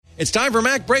It's time for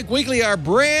Mac Break Weekly, our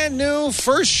brand new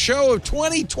first show of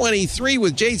 2023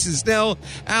 with Jason Snell,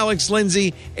 Alex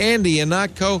Lindsay, Andy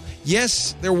Ihnatko.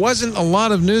 Yes, there wasn't a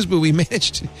lot of news, but we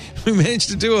managed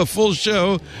to do a full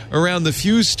show around the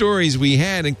few stories we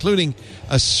had, including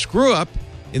a screw-up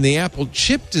in the Apple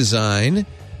chip design.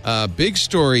 Big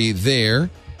story there.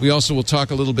 We also will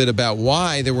talk a little bit about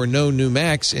why there were no new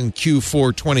Macs in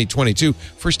Q4 2022.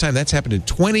 First time that's happened in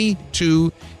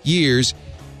 22 years.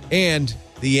 And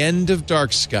the end of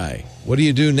dark sky. What do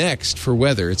you do next for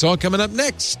weather? It's all coming up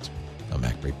next on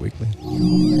Mac Break Weekly.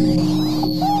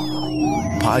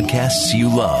 Podcasts you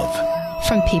love.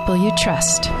 From people you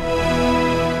trust.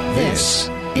 This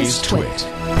is Twit.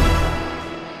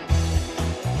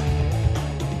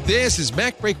 This is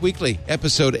Mac Break Weekly,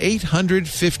 episode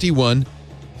 851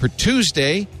 for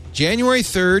Tuesday, January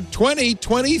 3rd,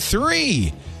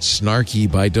 2023.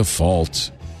 Snarky by default.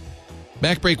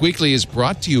 Mac Break Weekly is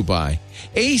brought to you by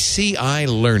ACI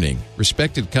Learning.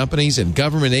 Respected companies and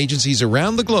government agencies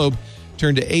around the globe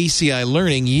turn to ACI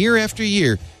Learning year after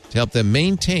year to help them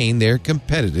maintain their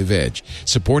competitive edge.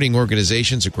 Supporting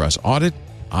organizations across audit,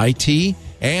 IT,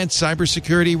 and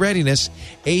cybersecurity readiness,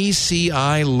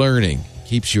 ACI Learning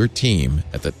keeps your team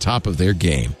at the top of their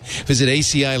game. Visit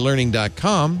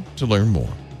acilearning.com to learn more.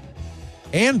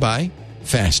 And by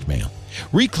Fastmail.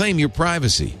 Reclaim your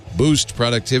privacy, boost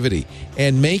productivity,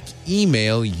 and make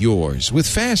email yours with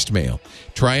Fastmail.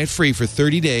 Try it free for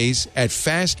 30 days at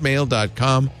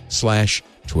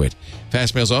fastmail.com/twit.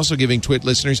 Fastmail is also giving Twit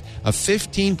listeners a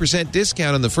 15%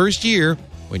 discount on the first year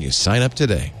when you sign up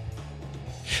today.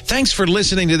 Thanks for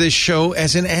listening to this show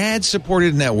as an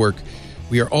ad-supported network.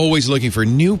 We are always looking for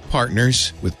new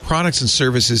partners with products and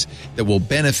services that will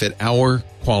benefit our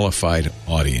qualified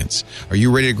audience. Are you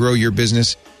ready to grow your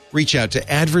business? Reach out to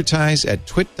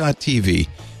advertise@twit.tv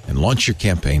and launch your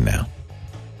campaign now.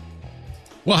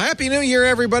 Well, Happy New Year,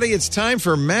 everybody. It's time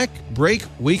for Mac Break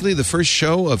Weekly, the first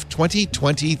show of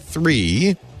 2023.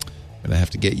 I'm going to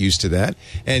have to get used to that.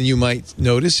 And you might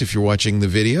notice, if you're watching the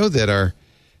video, that our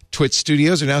Twit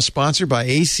studios are now sponsored by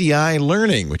ACI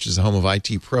Learning, which is the home of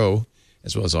IT Pro,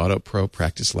 as well as Auto Pro,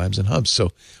 Practice Labs, and Hubs.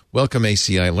 So welcome,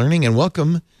 ACI Learning, and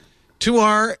welcome to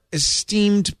our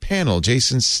esteemed panel.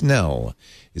 Jason Snell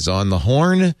is on the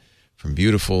horn from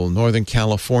beautiful Northern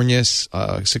California.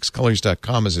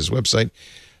 Sixcolors.com is his website.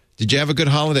 Did you have a good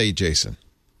holiday, Jason?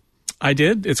 I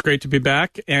did. It's great to be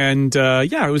back. And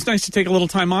it was nice to take a little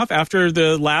time off. After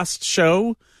the last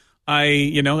show,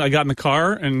 I got in the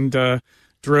car and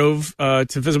drove to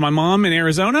visit my mom in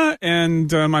Arizona. And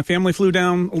my family flew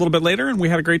down a little bit later, and we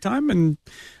had a great time. And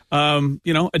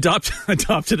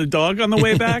adopted a dog on the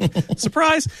way back.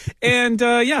 Surprise. And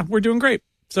we're doing great.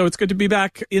 So it's good to be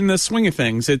back in the swing of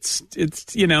things. It's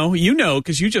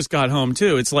because you just got home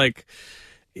too. It's like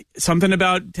something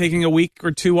about taking a week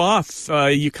or two off.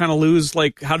 You kind of lose,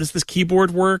 like, how does this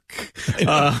keyboard work?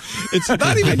 It's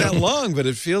not even that long, but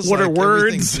it feels what like are words?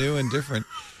 Everything's new and different.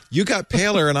 You got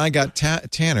paler and I got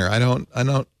tanner. I don't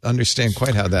understand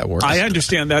quite how that works. I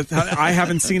understand that. I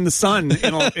haven't seen the sun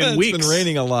in weeks. It's been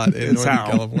raining a lot in Northern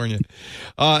California.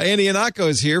 Andy Ihnatko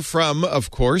is here from,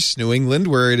 of course, New England,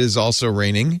 where it is also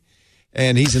raining.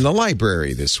 And he's in the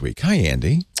library this week. Hi,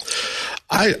 Andy.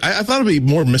 I thought it'd be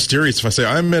more mysterious if I say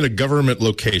I'm at a government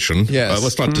location. Yes.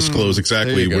 Let's not disclose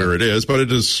exactly where it is, but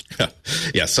it is.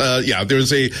 Yes.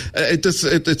 There's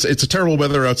it's a terrible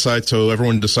weather outside, so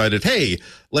everyone decided, hey,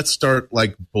 let's start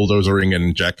like bulldozering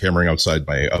and jackhammering outside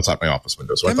my office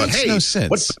window. So that I thought, makes hey, no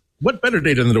sense. What better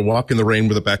day than to walk in the rain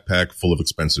with a backpack full of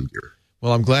expensive gear?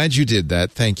 Well, I'm glad you did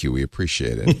that. Thank you. We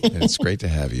appreciate it. And it's great to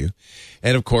have you.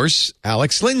 And of course,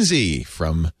 Alex Lindsay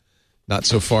from not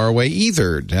so far away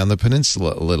either, down the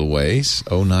peninsula a little ways,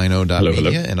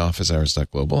 090.media and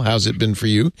officehours.global. How's it been for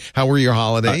you? How were your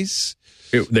holidays?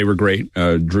 They were great.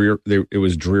 It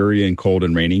was dreary and cold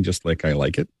and raining, just like I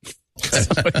like it.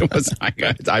 It was.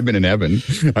 I've been in heaven.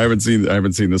 I haven't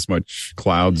seen this much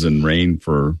clouds and rain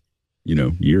for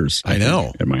years. I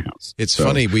know at my house. It's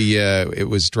funny. We it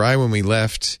was dry when we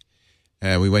left,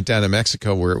 and we went down to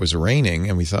Mexico where it was raining,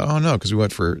 and we thought, oh no, because we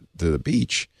went to the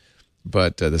beach.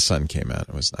 But the sun came out.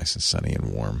 It was nice and sunny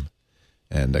and warm.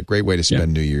 And a great way to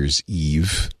spend New Year's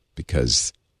Eve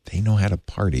because they know how to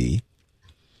party.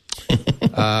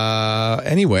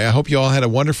 Anyway, I hope you all had a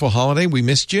wonderful holiday. We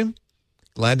missed you.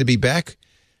 Glad to be back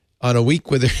on a week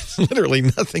where there's literally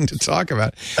nothing to talk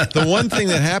about. The one thing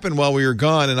that happened while we were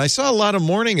gone, and I saw a lot of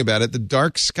mourning about it, the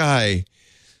dark sky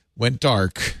went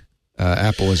dark.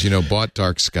 Apple, as you know, bought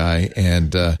Dark Sky.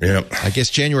 And I guess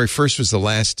January 1st was the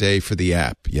last day for the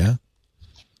app, yeah?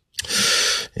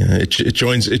 Yeah, it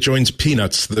joins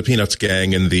Peanuts, the Peanuts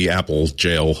gang in the Apple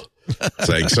jail.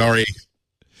 saying, sorry,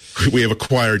 we have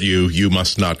acquired you. You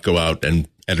must not go out and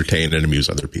entertain and amuse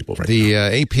other people. Right the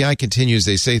API continues,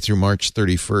 they say, through March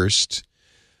 31st.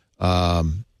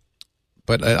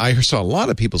 But I saw a lot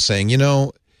of people saying,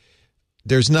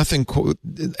 there's nothing,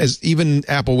 as even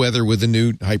Apple Weather with the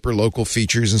new hyperlocal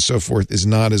features and so forth is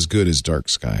not as good as Dark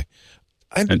Sky.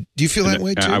 Do you feel that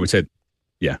way too? I would say,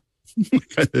 yeah.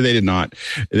 They did not.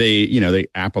 They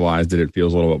Appleized it. It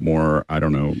feels a little bit more, I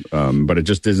don't know, but it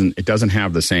just isn't. It doesn't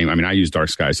have the same. I mean, I use Dark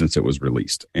Sky since it was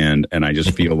released, and I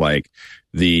just feel like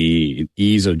the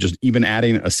ease of just even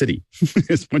adding a city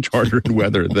is much harder in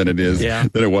Weather than it is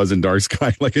than it was in Dark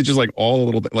Sky. Like it's just like all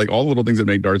the little things that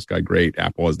make Dark Sky great.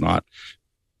 Apple has not.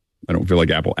 I don't feel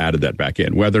like Apple added that back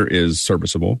in. Weather is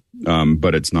serviceable,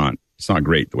 but it's not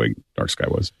great the way Dark Sky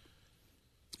was.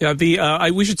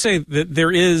 Yeah, we should say that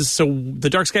there is, so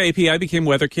the Dark Sky API became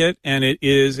WeatherKit, and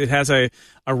it has a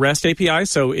REST API,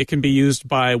 so it can be used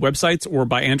by websites or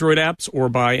by Android apps or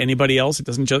by anybody else.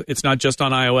 It's not just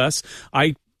on iOS.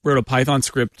 I wrote a Python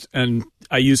script and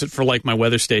I use it for like my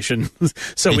weather station.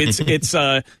 So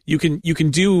you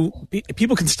can do,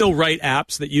 people can still write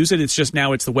apps that use it. It's just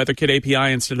now it's the WeatherKit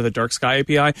API instead of the Dark Sky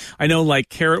API. I know like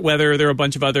Carrot Weather, there are a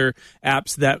bunch of other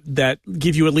apps that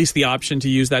give you at least the option to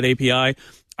use that API.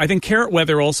 I think Carrot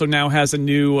Weather also now has a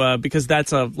new, because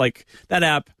that's that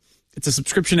app, it's a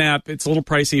subscription app. It's a little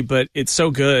pricey, but it's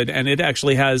so good. And it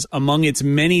actually has, among its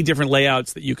many different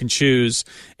layouts that you can choose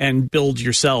and build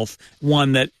yourself,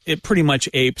 one that it pretty much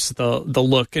apes the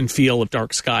look and feel of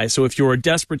Dark Sky. So if you're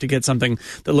desperate to get something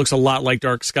that looks a lot like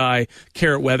Dark Sky,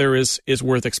 Carrot Weather is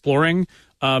worth exploring.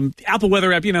 The Apple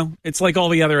Weather app, it's like all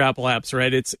the other Apple apps,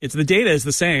 right? It's the data is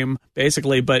the same,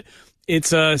 basically, but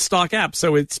it's a stock app,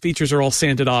 so its features are all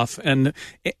sanded off. And,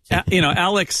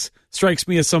 Alex strikes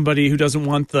me as somebody who doesn't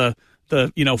want the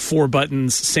 4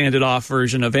 buttons sanded off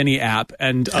version of any app,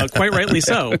 and quite rightly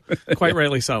so. Quite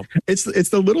rightly so. It's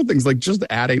the little things, like just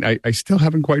adding. I still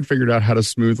haven't quite figured out how to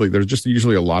smoothly. There's just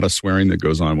usually a lot of swearing that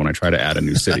goes on when I try to add a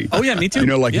new city. Oh yeah, me too.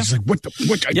 It's like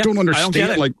what I don't understand. I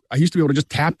don't like I used to be able to just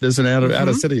tap this and add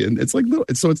a city, and it's like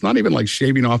so it's not even like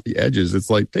shaving off the edges. It's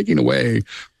like taking away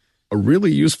a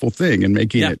really useful thing and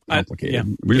making it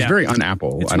complicated, which is very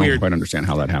un-Apple. I don't quite understand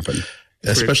how that happened.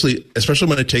 Especially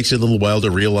when it takes you a little while to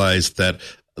realize that,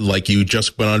 like, you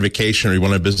just went on vacation or you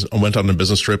went on a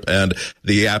business trip and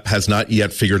the app has not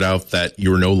yet figured out that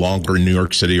you're no longer in New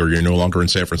York City or you're no longer in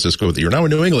San Francisco, that you're now in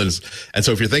New England. And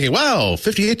so if you're thinking, wow,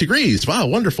 58 degrees, wow,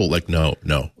 wonderful. Like, no.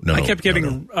 I kept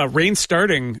getting rain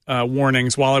starting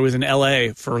warnings while I was in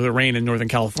LA for the rain in Northern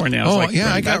California.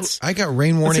 I got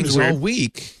rain warnings all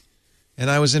week and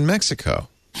I was in Mexico.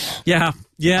 Yeah.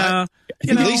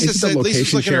 Lisa said,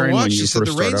 Lisa's looking at her watch. She said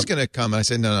the rain's going to come. I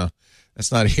said, no,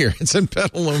 that's not here. It's in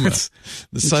Petaluma.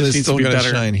 The sun is still going to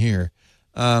shine here.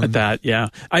 At that, yeah.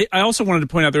 I also wanted to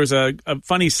point out there was a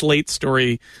funny Slate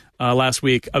story last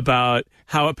week about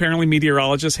how apparently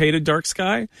meteorologists hated Dark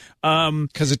Sky.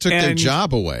 Because it took their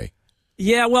job away.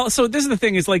 Yeah, well, so this is the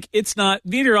thing, is like, it's not,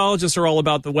 meteorologists are all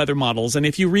about the weather models. And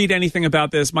if you read anything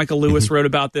about this, Michael Lewis wrote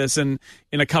about this in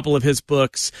a couple of his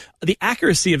books. The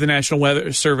accuracy of the National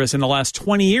Weather Service in the last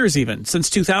 20 years, even since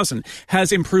 2000,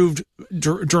 has improved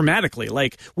dramatically.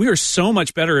 Like, we are so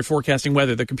much better at forecasting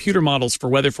weather. The computer models for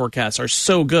weather forecasts are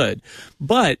so good.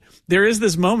 But there is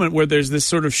this moment where there's this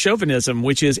sort of chauvinism,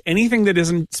 which is anything that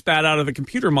isn't spat out of the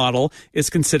computer model is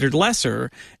considered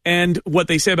lesser. And what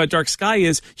they say about Dark Sky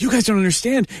is, you guys don't understand.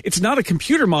 It's not a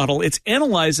computer model. It's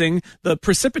analyzing the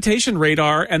precipitation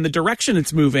radar and the direction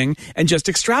it's moving and just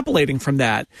extrapolating from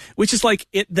that, which is like,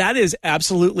 that is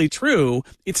absolutely true.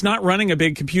 It's not running a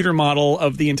big computer model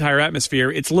of the entire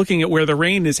atmosphere. It's looking at where the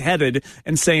rain is headed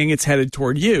and saying it's headed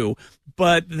toward you.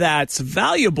 But that's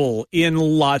valuable in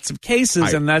lots of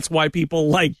cases, and that's why people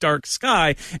like Dark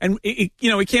Sky. And it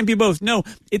can't be both. No,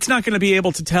 it's not going to be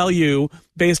able to tell you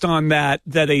based on that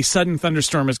a sudden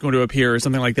thunderstorm is going to appear or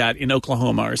something like that in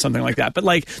Oklahoma or something like that. But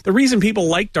like, the reason people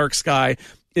like Dark Sky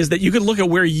is that you could look at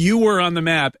where you were on the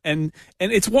map, and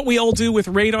it's what we all do with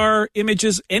radar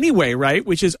images anyway, right?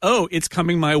 Which is, it's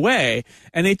coming my way,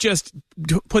 and it just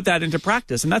put that into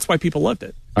practice, and that's why people loved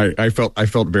it. I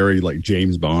felt very like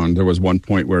James Bond. There was one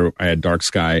point where I had Dark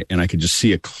Sky and I could just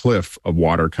see a cliff of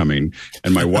water coming,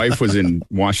 and my wife was in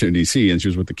Washington D.C. and she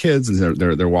was with the kids, and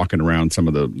they're walking around some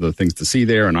of the things to see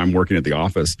there, and I'm working at the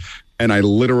office. And I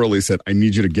literally said, I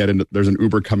need you to get in. There's an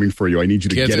Uber coming for you. I need you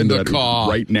to get into that car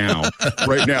right now.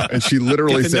 Right now. And she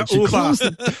literally said, she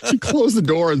closed the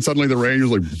door, and suddenly the rain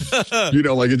was like,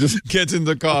 it just. Get in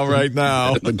the car right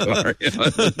now. The car.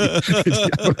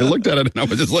 I looked at it and I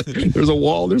was just like, there's a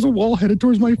wall headed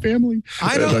towards my family.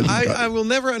 I will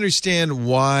never understand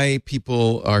why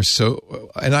people are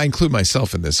so, and I include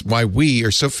myself in this, why we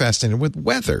are so fascinated with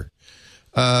weather.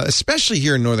 Especially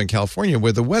here in Northern California,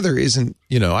 where the weather isn't,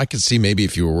 I could see maybe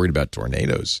if you were worried about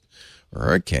tornadoes or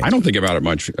hurricanes. I don't think about it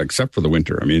much except for the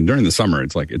winter. I mean, during the summer,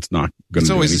 it's like, it's not going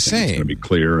to be always anything. the same. It's going to be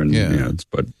clear. And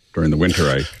but during the winter,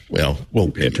 I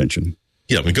pay attention.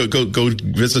 Yeah, I mean, go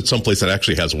visit someplace that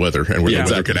actually has weather, and where the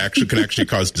weather can actually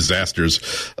cause disasters.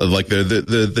 Like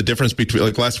the difference between,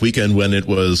 like, last weekend when it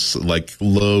was like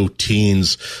low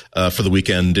teens for the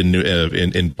weekend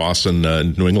in Boston,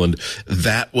 New England,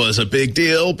 that was a big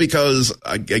deal because,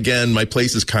 again, my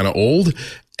place is kind of old.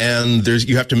 And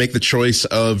you have to make the choice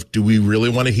of, do we really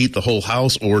want to heat the whole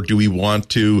house, or do we want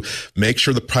to make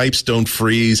sure the pipes don't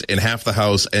freeze in half the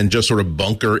house and just sort of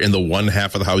bunker in the one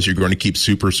half of the house you're going to keep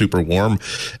super, super warm?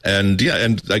 And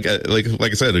like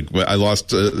I said, I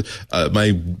lost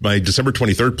my December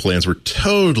 23rd plans were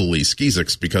totally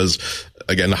skeezicks because,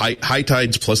 again, high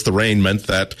tides plus the rain meant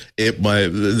that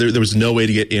there was no way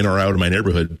to get in or out of my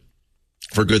neighborhood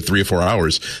for a good 3 or 4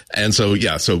 hours. And so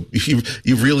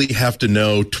you really have to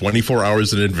know 24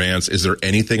 hours in advance, is there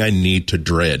anything I need to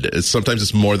dread? Sometimes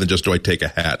it's more than just, do I take a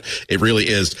hat? It really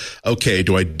is, okay,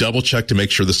 do I double check to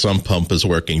make sure the sump pump is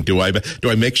working? Do I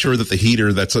make sure that the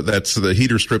heater, that's the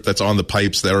heater strip that's on the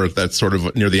pipes that's sort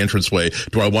of near the entranceway,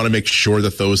 do I want to make sure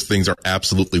that those things are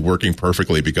absolutely working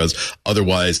perfectly? Because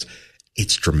otherwise,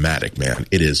 it's dramatic, man.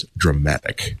 It is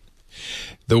dramatic.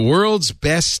 The world's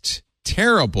best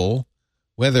terrible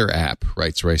weather app,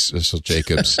 writes Russell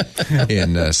Jacobs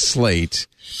in Slate.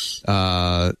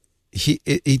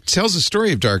 He tells the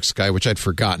story of Dark Sky, which I'd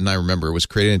forgotten. I remember it was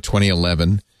created in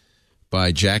 2011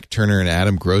 by Jack Turner and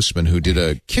Adam Grossman, who did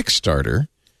a Kickstarter,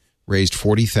 raised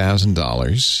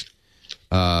 $40,000.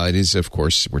 It is, of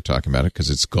course, we're talking about it because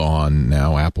it's gone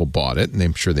now. Apple bought it, and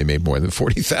I'm sure they made more than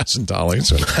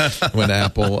 $40,000 when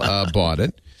Apple bought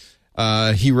it.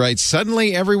 He writes,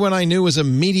 suddenly everyone I knew was a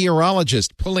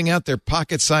meteorologist pulling out their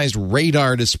pocket-sized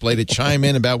radar display to chime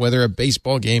in about whether a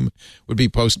baseball game would be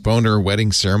postponed or a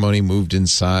wedding ceremony moved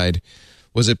inside.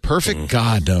 Was it perfect?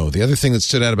 God, no. The other thing that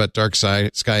stood out about Dark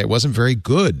Sky, it wasn't very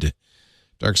good.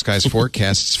 Dark Sky's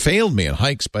forecasts failed me on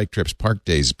hikes, bike trips, park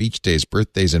days, beach days,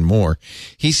 birthdays, and more.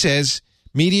 He says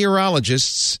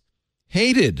meteorologists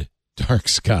hated Dark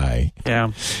Sky.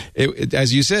 Yeah.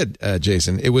 As you said,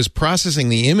 Jason, it was processing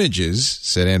the images,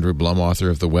 said Andrew Blum, author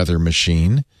of The Weather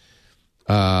Machine.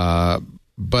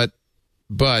 But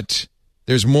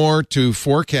there's more to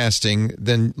forecasting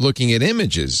than looking at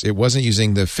images. It wasn't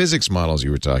using the physics models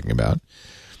you were talking about.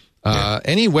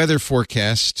 Any weather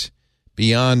forecast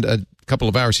beyond a couple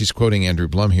of hours, he's quoting Andrew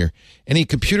Blum here, any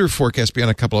computer forecast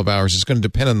beyond a couple of hours is going to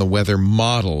depend on the weather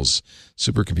models,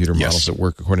 supercomputer models that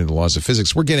work according to the laws of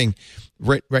physics. We're getting,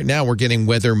 right now, we're getting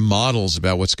weather models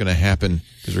about what's going to happen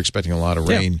because we're expecting a lot of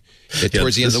rain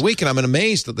towards the end of the week. And I'm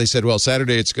amazed that they said, well,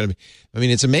 Saturday it's going to be, I mean,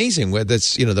 it's amazing.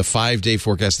 That's, the 5-day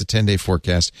forecast, the 10-day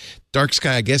forecast. Dark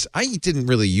Sky, I guess, I didn't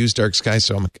really use Dark Sky,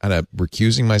 so I'm kind of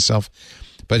recusing myself.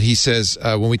 But he says,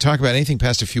 when we talk about anything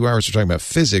past a few hours, we're talking about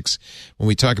physics. When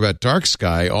we talk about Dark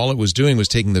Sky, all it was doing was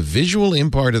taking the visual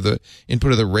input of the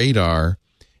radar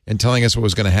and telling us what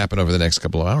was going to happen over the next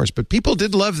couple of hours. But people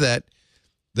did love that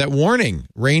warning.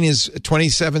 Rain is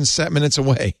 27 minutes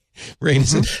away. Rain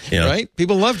is right?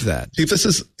 People loved that. See, this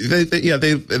is they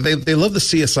love the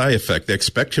CSI effect. They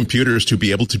expect computers to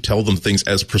be able to tell them things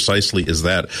as precisely as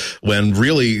that. When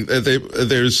really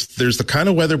there's the kind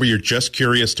of weather where you're just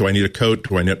curious: do I need a coat?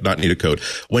 Do I not need a coat?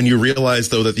 When you realize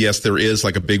though that yes, there is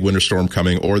like a big winter storm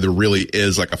coming, or there really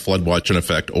is like a flood watch in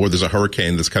effect, or there's a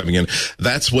hurricane that's coming in.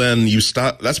 That's when you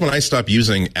stop. That's when I stop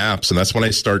using apps, and that's when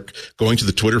I start going to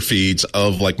the Twitter feeds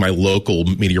of like my local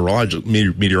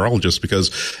meteorologist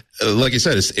because. Like you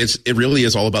said, it really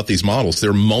is all about these models. There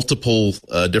are multiple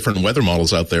different weather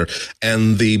models out there,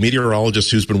 and the meteorologist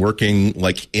who's been working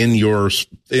like in your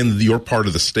part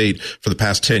of the state for the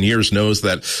past 10 years knows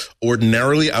that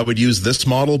ordinarily I would use this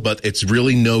model, but it's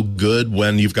really no good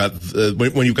when you've got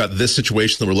this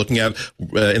situation that we're looking at.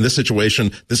 In this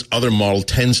situation, this other model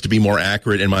tends to be more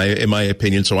accurate in my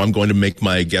opinion. So I'm going to make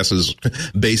my guesses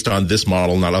based on this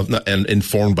model, not and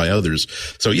informed by others.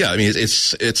 So yeah, I mean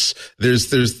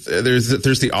there's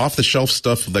there's the off the shelf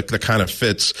stuff that kind of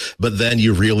fits, but then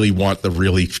you really want the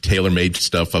really tailor made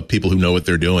stuff of people who know what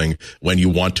they're doing when you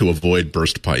want to avoid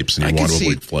burst pipes and you want to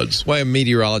avoid floods. Why a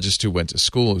meteorologist who went to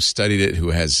school, who studied it,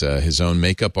 who has his own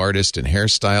makeup artist and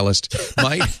hairstylist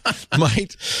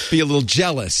might be a little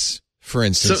jealous. For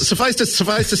instance, so suffice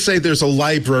to say, there's a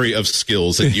library of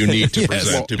skills that you need to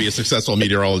present to be a successful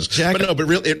meteorologist. Jack, but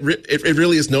it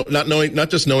really is not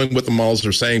just knowing what the models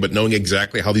are saying, but knowing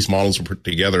exactly how these models are put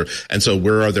together. And so,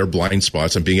 where are their blind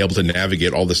spots, and being able to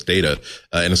navigate all this data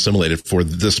and assimilate it for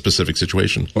this specific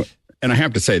situation. And I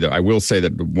have to say that I will say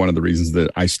that one of the reasons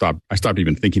that I stopped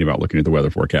even thinking about looking at the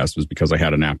weather forecast was because I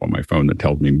had an app on my phone that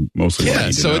tells me mostly what I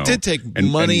need to know. So it did take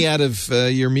money out of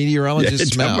your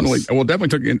meteorologist's mouth. Definitely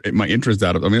took my interest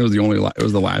out of it. I mean, it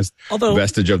was the last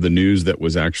vestige of the news that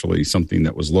was actually something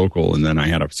that was local. And then I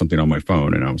had something on my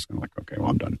phone and I was kind of like, okay, well,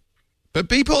 I'm done. But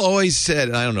people always said,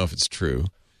 and I don't know if it's true,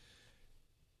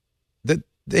 that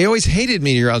they always hated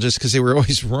meteorologists because they were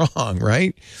always wrong,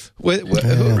 right? What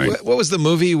was the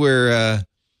movie where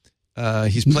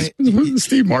he's playing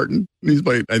Steve Martin? He's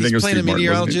playing a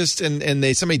meteorologist,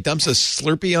 and somebody dumps a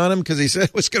Slurpee on him because he said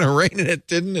it was going to rain and it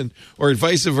didn't, or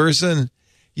vice versa. And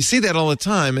you see that all the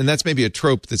time, and that's maybe a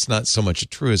trope that's not so much a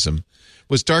truism.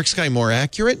 Was dark sky more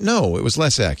accurate? No, it was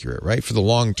less accurate, right? For the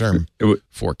long term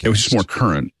forecast, it was just more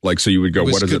current. Like, so you would go,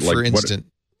 what is it like? For instant,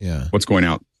 what's going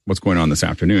out? What's going on this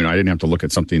afternoon? I didn't have to look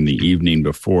at something the evening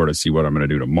before to see what I'm going to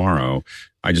do tomorrow.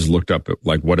 I just looked up at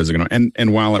like, what is it going to,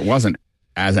 and while it wasn't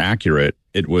as accurate,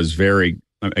 it was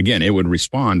again, it would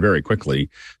respond very quickly.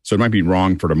 So it might be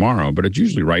wrong for tomorrow, but it's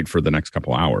usually right for the next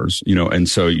couple hours, and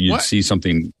so you'd see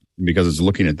something because it's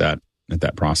looking at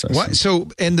that process. What? So,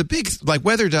 and the big, like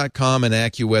weather.com and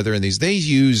AccuWeather and these, they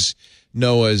use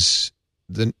NOAA's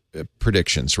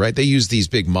predictions, right? They use these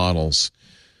big models.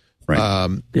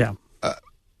 Right.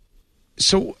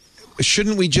 So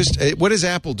shouldn't we just, what is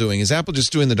Apple doing? Is Apple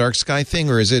just doing the dark sky thing,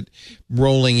 or is it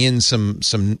rolling in some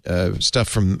stuff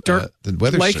from the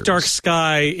weather service? Like dark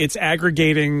sky, it's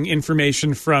aggregating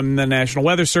information from the National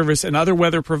Weather Service and other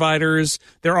weather providers.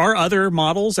 There are other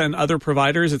models and other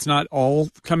providers. It's not all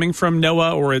coming from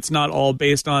NOAA, or it's not all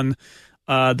based on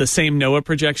the same NOAA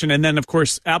projection. And then, of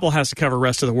course, Apple has to cover the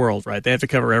rest of the world, right? They have to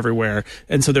cover everywhere.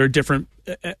 And so there are different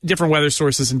weather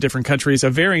sources in different countries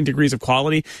of varying degrees of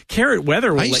quality. Carrot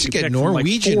Weather will let you pick from like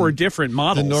 4 different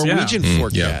models. The Norwegian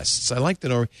forecasts. I like the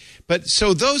Norwegian. But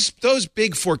so those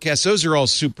big forecasts, those are all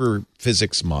super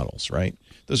physics models, right?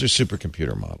 Those are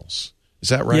supercomputer models. Is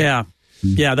that right? Yeah.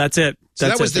 Yeah, that's it. So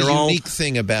that was the unique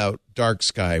thing about dark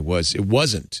sky was it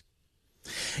wasn't.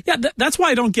 Yeah, that's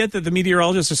why I don't get that the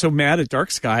meteorologists are so mad at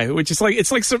dark sky, which is like,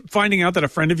 it's like finding out that a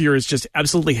friend of yours just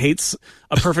absolutely hates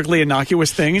a perfectly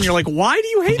innocuous thing. And you're like, why do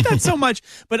you hate that so much?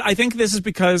 But I think this is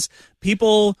because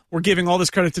people were giving all this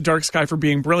credit to dark sky for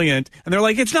being brilliant. And they're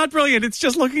like, it's not brilliant. It's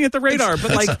just looking at the radar.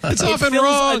 But like, it's often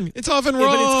wrong. It's often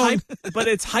wrong. But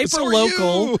it's hyper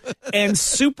local and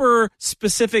super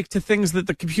specific to things that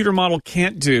the computer model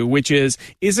can't do, which is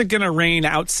it going to rain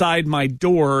outside my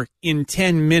door in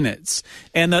 10 minutes?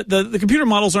 And the computer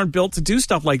models aren't built to do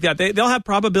stuff like that. They'll have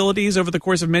probabilities over the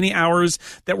course of many hours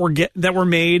that were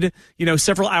made,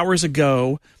 several hours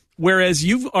ago. Whereas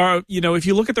if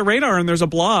you look at the radar and there's a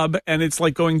blob and it's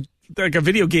like going like a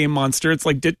video game monster, it's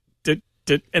like dit, dit,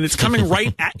 dit, and it's coming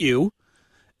right at you.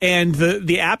 And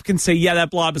the app can say, yeah, that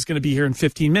blob is going to be here in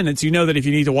 15 minutes. You know that if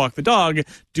you need to walk the dog,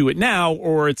 do it now,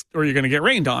 or you're going to get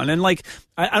rained on. And like,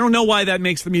 I don't know why that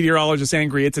makes the meteorologist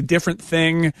angry. It's a different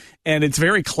thing, and it's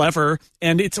very clever.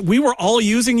 And we were all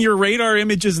using your radar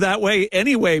images that way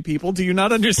anyway, people. Do you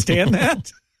not understand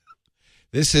that?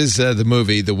 This is the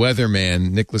movie, The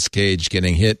Weatherman, Nicolas Cage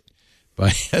getting hit by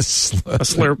a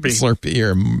Slurpee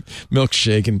or a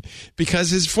milkshake, and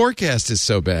because his forecast is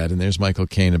so bad. And there's Michael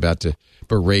Caine about to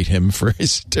berate him for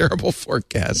his terrible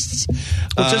forecasts.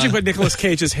 Well, judging by Nicolas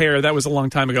Cage's hair, that was a long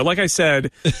time ago. Like I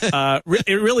said,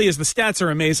 it really is. The stats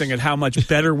are amazing at how much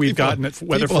better we've gotten at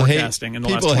weather forecasting in the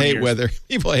last 20 years.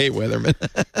 People hate weathermen.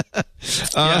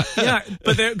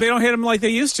 But they don't hate them like they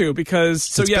used to because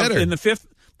better. In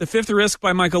The Fifth Risk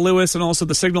by Michael Lewis and also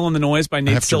The Signal and the Noise by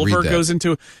Nate Silver goes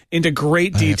into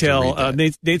great detail.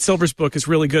 Nate Silver's book is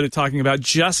really good at talking about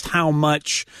just how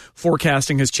much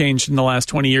forecasting has changed in the last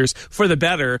 20 years for the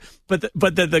better. But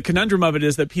the conundrum of it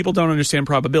is that people don't understand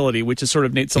probability, which is sort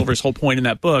of Nate Silver's whole point in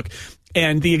that book.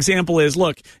 And the example is,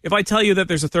 look, if I tell you that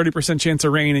there's a 30% chance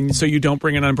of rain and so you don't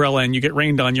bring an umbrella and you get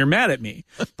rained on, you're mad at me.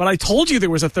 But I told you there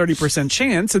was a 30%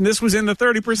 chance and this was in the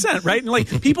 30%, right? And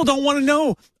like, people don't want to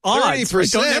know odds.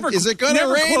 30%? Is it going to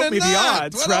rain or me not? the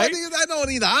odds, right? I don't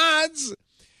need odds.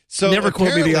 So never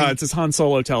quote me the apparently- odds, as Han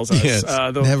Solo tells us. Yes,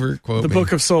 never quote the me.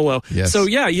 Book of Solo. Yes. So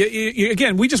yeah,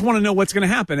 again, we just want to know what's going to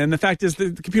happen, and the fact is,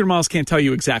 the computer models can't tell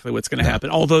you exactly what's going to happen.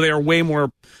 Although they are way more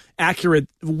accurate,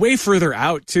 way further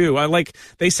out too.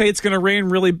 They say it's going to rain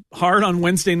really hard on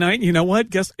Wednesday night. You know what?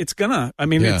 Guess it's gonna. I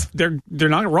mean, they're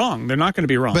not wrong. They're not going to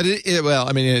be wrong. But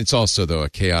it's also though a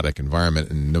chaotic environment,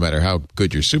 and no matter how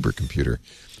good your supercomputer.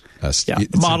 The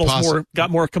models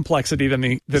got more complexity than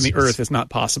the Earth is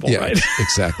not possible, right?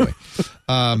 Exactly.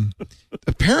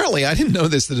 Apparently, I didn't know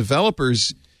this. The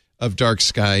developers of Dark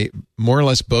Sky more or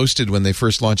less boasted when they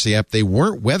first launched the app they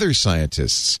weren't weather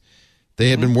scientists. They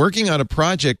had been working on a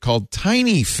project called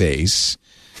Tiny Face,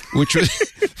 which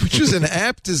was an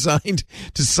app designed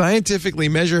to scientifically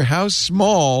measure how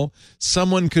small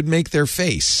someone could make their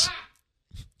face.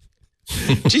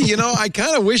 Gee, I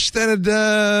kind of wish that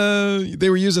they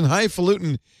were using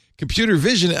highfalutin computer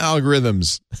vision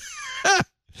algorithms.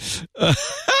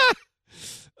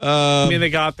 I mean, they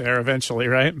got there eventually,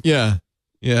 right? Yeah.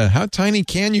 How tiny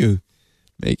can you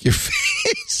make your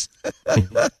face?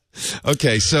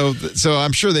 Okay, so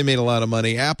I'm sure they made a lot of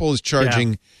money. Apple is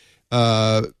charging,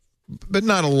 but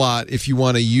not a lot if you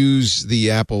want to use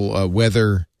the Apple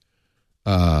weather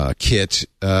kit.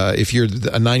 If you're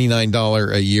a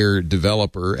 $99 a year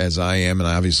developer, as I am, and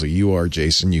obviously you are,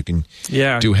 Jason, you can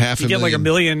do half a million. You get like a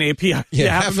million API.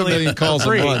 Half a million calls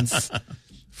a month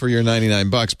for your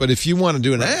 $99. But if you want to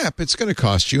do an app, it's going to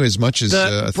cost you as much as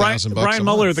 $1,000. Brian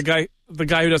Mueller, the guy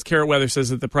who does Carrot Weather, says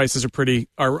that the prices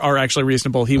are actually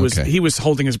reasonable. He was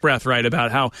holding his breath, right,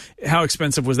 about how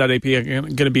expensive was that API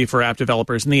going to be for app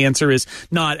developers, and the answer is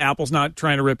not. Apple's not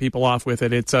trying to rip people off with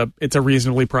it. It's a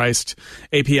reasonably priced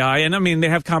API, and I mean they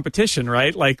have competition,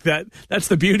 right? Like that. That's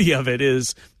the beauty of it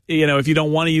is. If you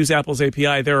don't want to use Apple's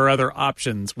API, there are other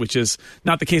options, which is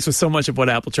not the case with so much of what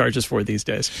Apple charges for these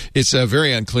days. It's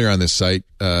very unclear on this site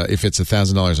if it's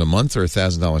 $1,000 a month or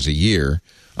 $1,000 a year.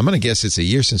 I'm going to guess it's a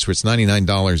year since it's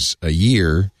 $99 a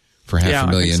year for half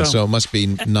a million. So it must be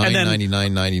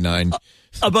 $9.99.99.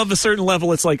 Above a certain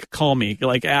level, it's like call me,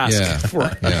 like ask for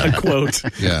a quote.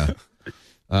 Yeah.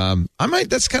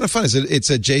 That's kind of fun. It's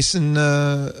a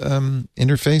JSON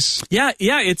interface. Yeah.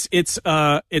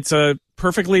 It's a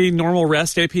perfectly normal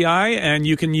REST API, and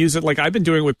you can use it like I've been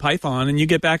doing with Python, and you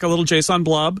get back a little JSON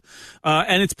blob,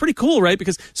 and it's pretty cool, right?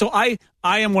 Because I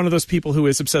am one of those people who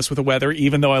is obsessed with the weather,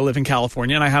 even though I live in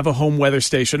California and I have a home weather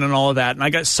station and all of that. And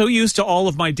I got so used to all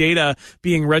of my data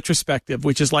being retrospective,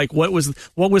 which is like what was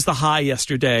the high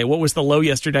yesterday, what was the low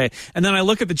yesterday, and then I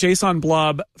look at the JSON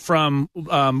blob from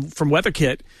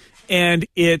WeatherKit. And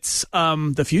it's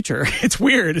the future. It's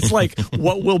weird. It's like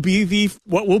what will be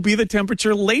the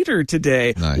temperature later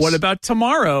today? Nice. What about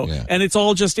tomorrow? Yeah. And it's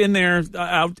all just in there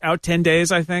out 10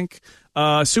 days, I think.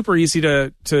 Super easy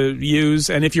to use.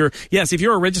 And if you're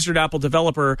a registered Apple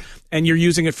developer and you're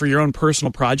using it for your own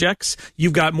personal projects,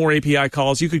 you've got more API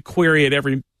calls. You could query it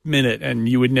every minute and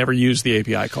you would never use the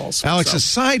API calls. Alex,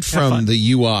 aside from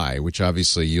the UI, which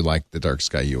obviously you like the Dark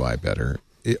Sky UI better,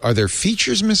 are there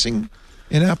features missing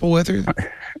in Apple Weather?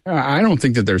 I don't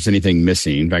think that there's anything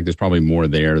missing. In fact, there's probably more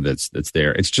there that's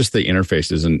there. It's just the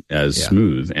interface isn't as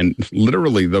smooth. And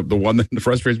literally the one that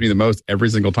frustrates me the most every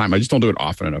single time, I just don't do it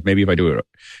often enough. Maybe if I do it,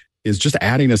 is just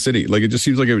adding a city. Like it just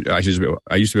seems like I used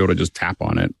to be able to just tap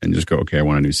on it and just go, okay, I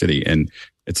want a new city. And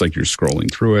it's like you're scrolling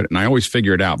through it. And I always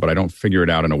figure it out, but I don't figure it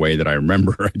out in a way that I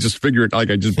remember. I just figure it, like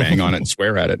I just bang on it and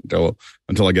swear at it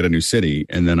until I get a new city.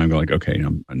 And then I'm going like, okay,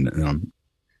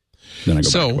 then I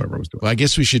go back to whatever I was doing. Well, I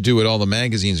guess we should do what all the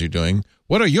magazines are doing.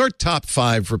 What are your top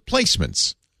 5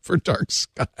 replacements for Dark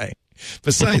Sky?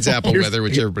 Besides Apple Weather,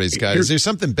 which everybody's got. Is there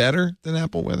something better than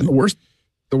Apple Weather? The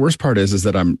worst part is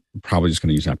that I'm probably just going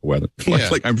to use Apple Weather.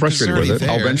 Like I'm frustrated with it. There.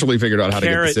 I'll eventually figure out how to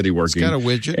get the city working. It's got a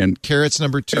widget. And Carrot's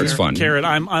number 2. Carrot's fun. Carrot,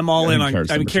 I'm all in on.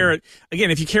 I mean, Carrot. Again,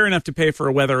 if you care enough to pay for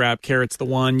a weather app, Carrot's the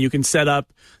one. You can set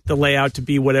up the layout to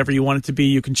be whatever you want it to be.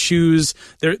 You can choose.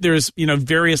 There's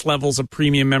various levels of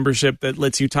premium membership that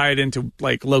lets you tie it into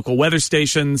like local weather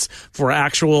stations for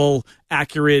actual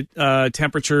accurate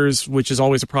temperatures, which is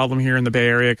always a problem here in the Bay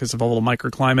Area because of all the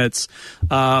microclimates.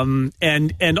 And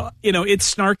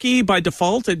it's snarky by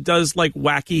default. It does like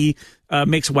wacky.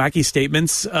 Makes wacky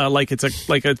statements, like it's a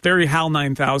very HAL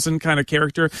 9000 kind of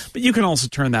character, but you can also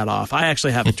turn that off. I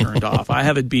actually have it turned off. I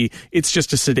have it be. It's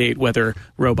just a sedate weather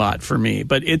robot for me,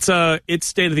 but it's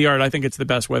state of the art. I think it's the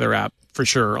best weather app for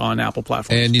sure on Apple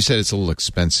platforms. And you said it's a little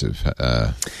expensive.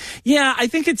 Yeah, I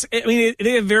think it's. I mean,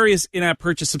 they have various in-app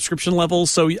purchase subscription levels.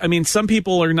 So I mean, some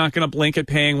people are not going to blink at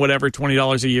paying whatever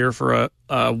 $20 a year for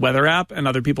a weather app, and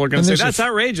other people are going to say that's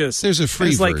outrageous. There's a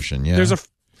free version. Yeah.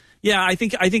 Yeah, I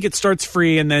think it starts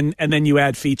free and then you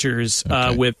add features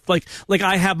with like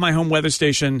I have my home weather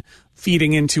station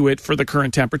feeding into it for the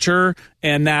current temperature,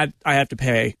 and that I have to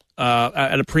pay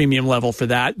at a premium level for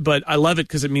that. But I love it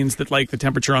because it means that like the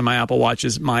temperature on my Apple Watch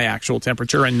is my actual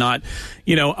temperature and not,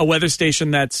 a weather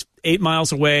station that's 8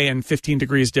 miles away and 15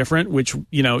 degrees different, which,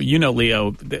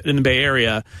 Leo, in the Bay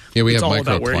Area, yeah, we it's have all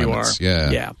about where you are.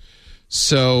 Yeah. Yeah.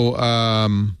 So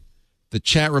the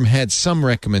chat room had some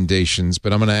recommendations,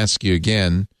 but I'm going to ask you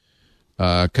again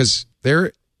because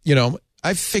they're,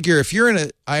 I figure if you're in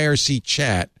an IRC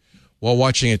chat while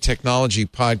watching a technology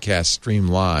podcast stream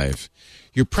live,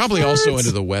 you're probably also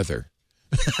into the weather.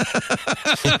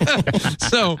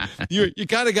 So you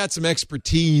kind of got some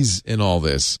expertise in all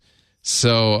this.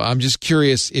 So I'm just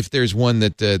curious if there's one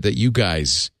that you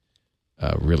guys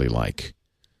really like.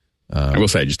 I will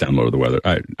say I just downloaded the weather.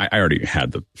 I already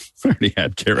had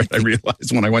Carrot. I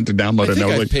realized when I went to download it,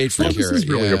 I paid for Carrot. This is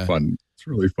really fun. It's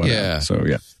really fun. Yeah. So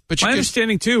yeah. But my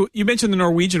understanding too, you mentioned the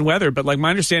Norwegian weather, but like my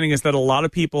understanding is that a lot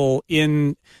of people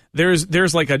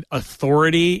there's like an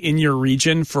authority in your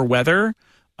region for weather.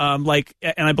 And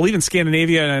I believe in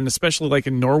Scandinavia and especially like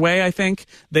in Norway, I think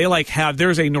they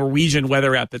there's a Norwegian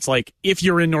weather app that's like, if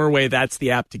you're in Norway, that's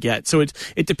the app to get. So it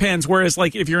depends. Whereas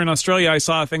like if you're in Australia, I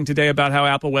saw a thing today about how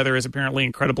Apple weather is apparently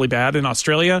incredibly bad in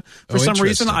Australia for some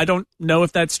reason. I don't know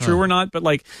if that's true or not, but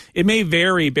like it may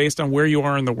vary based on where you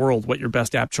are in the world, what your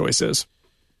best app choice is.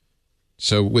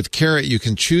 So with Carrot, you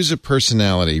can choose a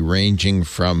personality ranging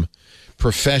from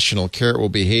professional, Carrot will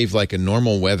behave like a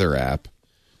normal weather app,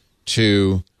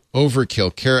 to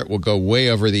overkill, Carrot will go way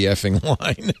over the effing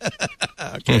line.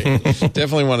 Okay,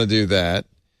 definitely want to do that.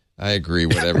 I agree,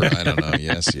 whatever. I don't know.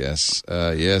 Yes.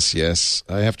 Yes.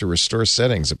 I have to restore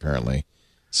settings, apparently.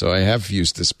 So I have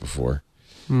used this before.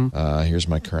 Here's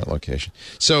my current location.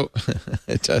 So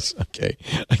it does. Okay.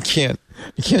 I can't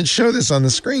show this on the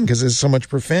screen because there's so much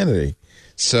profanity.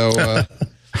 So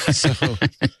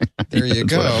there you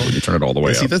go. You turn it all the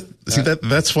way up.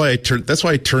 That's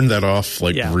why I turned that off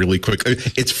really quick.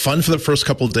 It's fun for the first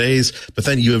couple of days, but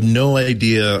then you have no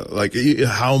idea like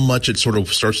how much it sort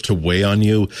of starts to weigh on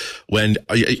you when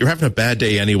you're having a bad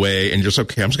day anyway, and you're just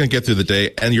okay. I'm just going to get through the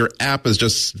day, and your app is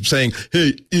just saying,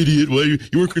 "Hey, idiot! Why you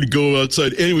weren't going to go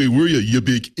outside anyway, were you? You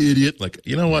big idiot!" Like,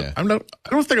 you know what? Yeah. I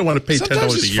don't think I want to pay $10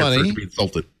 a year for it to be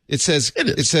insulted. It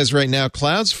says right now,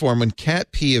 clouds form when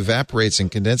cat pee evaporates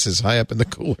and condenses high up in the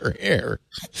cooler air.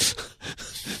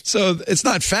 So it's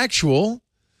not factual,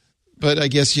 but I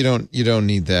guess you don't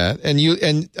need that.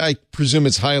 And I presume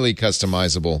it's highly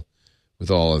customizable with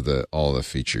all of the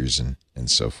features and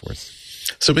so forth.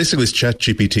 So basically it's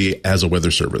ChatGPT as a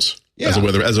weather service, as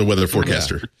a weather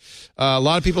forecaster. Yeah. A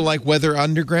lot of people like Weather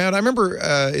Underground. I remember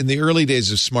in the early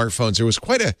days of smartphones, there was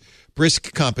quite a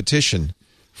brisk competition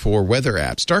for weather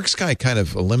apps. Dark Sky kind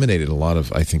of eliminated a lot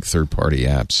of, I think, third-party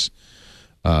apps.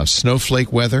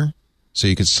 Snowflake Weather, so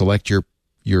you could select your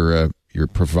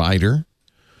provider.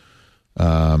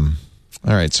 All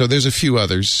right, so there's a few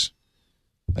others.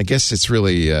 I guess it's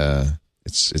really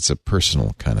it's a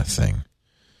personal kind of thing.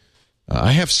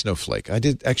 I have Snowflake. I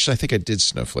think I did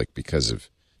Snowflake because of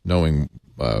knowing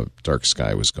Dark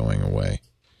Sky was going away.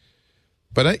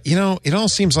 But it all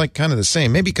seems like kind of the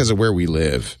same. Maybe because of where we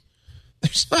live.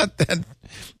 There's not that.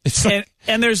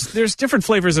 And there's different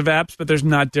flavors of apps, but there's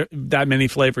not that many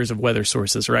flavors of weather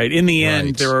sources, right? In the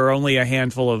end, there are only a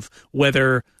handful of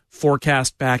weather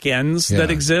forecast back ends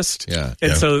that exist. Yeah.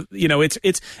 And so,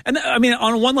 it's and I mean,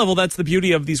 on one level, that's the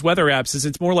beauty of these weather apps is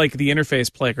it's more like the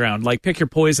interface playground. Like pick your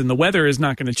poison. The weather is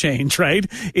not going to change, right?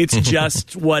 It's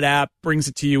just what app brings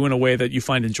it to you in a way that you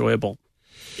find enjoyable.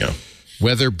 Yeah.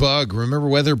 WeatherBug. Remember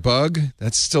WeatherBug?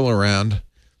 That's still around.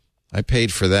 I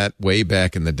paid for that way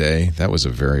back in the day. That was a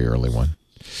very early one.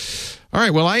 All right.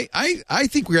 Well, I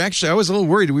think I was a little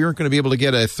worried we weren't going to be able to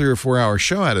get a 3 or 4 hour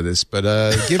show out of this. But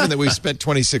given that we spent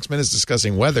 26 minutes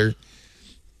discussing weather,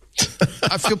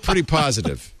 I feel pretty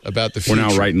positive about the future. We're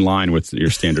now right in line with your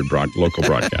standard local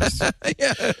broadcasts.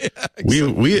 Yeah,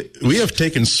 exactly. We have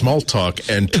taken small talk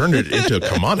and turned it into a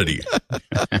commodity.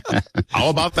 How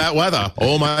about that weather?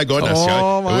 Oh, my goodness.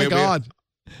 Oh, my God.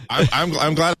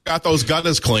 I'm glad I got those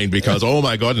gutters cleaned because, oh,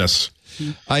 my goodness.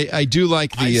 I do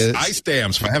like the ice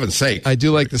dams, for heaven's sake. I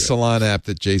do like the Salon app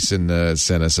that Jason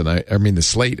sent us, and I mean the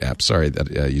Slate app. Sorry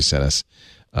that you sent us.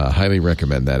 Highly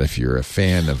recommend that if you're a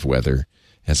fan of weather.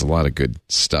 It has a lot of good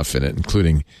stuff in it,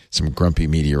 including some grumpy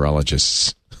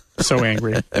meteorologists. So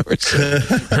angry.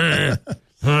 A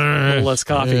little less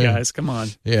coffee, guys. Come on.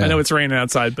 Yeah. I know it's raining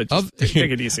outside, but just take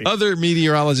it easy. Other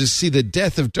meteorologists see the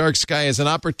death of Dark Sky as an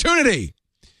opportunity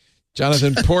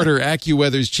Jonathan Porter,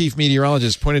 AccuWeather's chief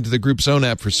meteorologist, pointed to the group's own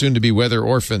app for soon-to-be weather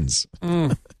orphans.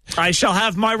 I shall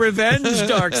have my revenge,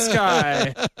 Dark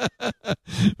Sky.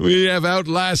 We have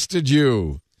outlasted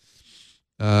you.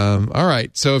 All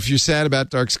right. So if you're sad about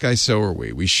Dark Sky, so are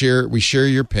we. We share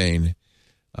your pain.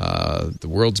 The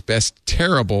world's best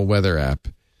terrible weather app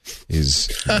is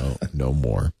no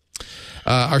more.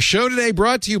 Our show today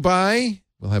brought to you by,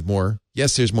 we'll have more.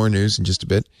 Yes, there's more news in just a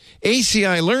bit.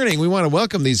 ACI Learning. We want to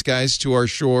welcome these guys to our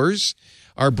shores.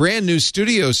 Our brand new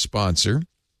studio sponsor,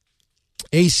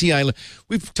 ACI.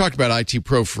 We've talked about IT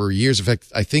Pro for years. In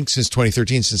fact, I think since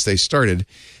 2013, since they started.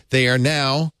 They are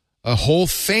now a whole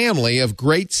family of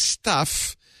great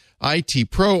stuff.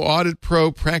 IT Pro, Audit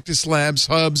Pro, Practice Labs,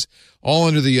 Hubs, all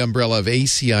under the umbrella of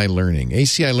ACI Learning.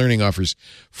 ACI Learning offers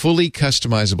fully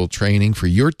customizable training for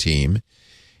your team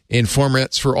in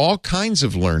formats for all kinds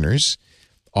of learners: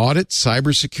 audit,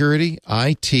 cybersecurity,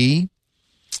 IT.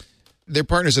 Their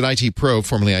partners at IT Pro,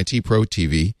 formerly IT Pro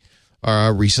TV,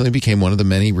 recently became one of the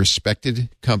many respected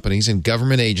companies and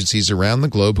government agencies around the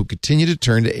globe who continue to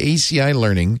turn to ACI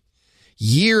Learning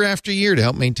year after year to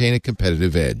help maintain a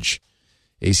competitive edge.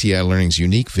 ACI Learning's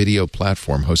unique video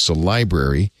platform hosts a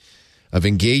library of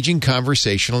engaging,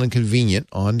 conversational, and convenient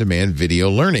on-demand video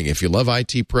learning. If you love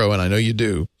IT Pro, and I know you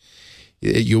do,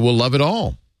 you will love it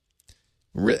all.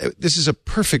 This is a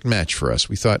perfect match for us.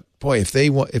 We thought, boy, if they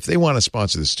want to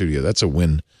sponsor the studio, that's a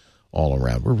win all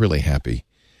around. We're really happy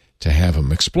to have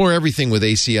them. Explore everything with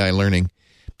ACI Learning.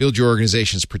 Build your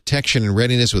organization's protection and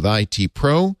readiness with IT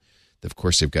Pro. Of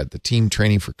course, they've got the team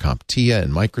training for CompTIA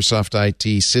and Microsoft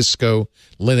IT, Cisco,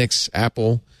 Linux,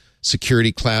 Apple,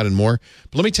 Security Cloud, and more.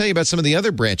 But let me tell you about some of the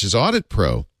other branches. Audit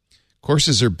Pro.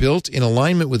 Courses are built in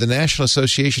alignment with the National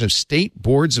Association of State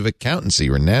Boards of Accountancy,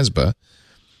 or NASBA,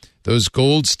 those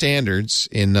gold standards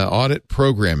in audit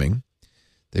programming.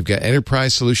 They've got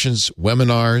enterprise solutions,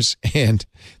 webinars, and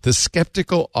the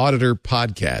Skeptical Auditor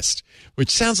podcast, which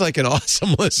sounds like an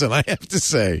awesome listen, I have to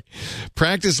say.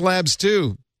 Practice Labs,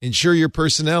 too. Ensure your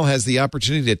personnel has the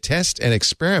opportunity to test and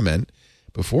experiment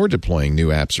before deploying new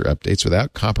apps or updates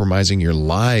without compromising your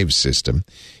live system.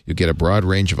 You'll get a broad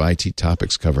range of IT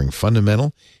topics covering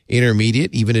fundamental,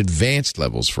 intermediate, even advanced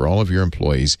levels for all of your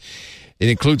employees. It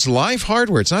includes live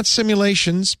hardware. It's not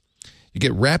simulations. You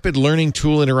get rapid learning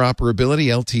tool interoperability,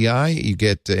 LTI. You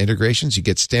get integrations. You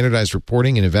get standardized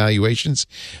reporting and evaluations.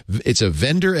 It's a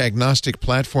vendor-agnostic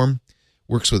platform.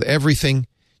 Works with everything.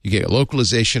 You get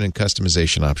localization and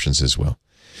customization options as well.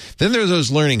 Then there are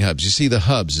those learning hubs. You see, the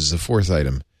hubs is the fourth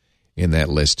item in that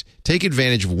list. Take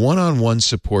advantage of one-on-one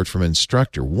support from an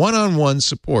instructor. One-on-one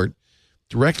support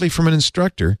directly from an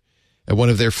instructor at one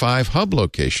of their 5 hub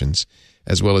locations,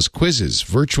 as well as quizzes,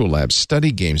 virtual labs,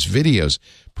 study games, videos,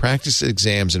 practice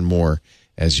exams, and more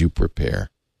as you prepare.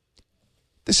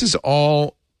 This is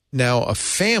all now a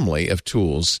family of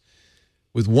tools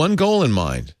with one goal in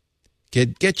mind.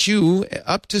 Get you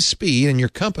up to speed and your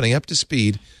company up to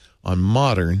speed on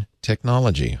modern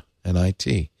technology and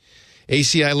IT.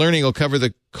 ACI Learning will cover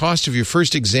the cost of your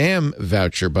first exam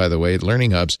voucher, by the way, at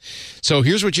Learning Hubs. So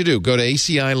here's what you do. Go to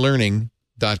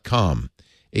acilearning.com.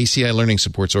 ACI Learning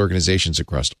supports organizations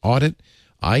across audit,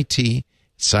 IT,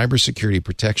 cybersecurity,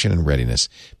 protection, and readiness.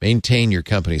 Maintain your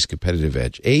company's competitive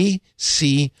edge.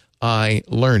 ACI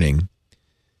Learning.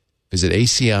 Visit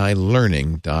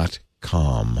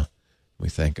acilearning.com. We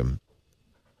thank them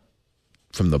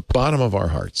from the bottom of our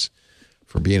hearts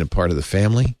for being a part of the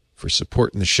family, for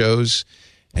supporting the shows,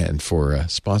 and for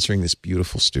sponsoring this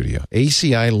beautiful studio.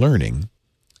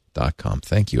 acilearning.com.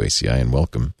 Thank you, ACI, and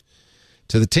welcome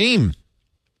to the team.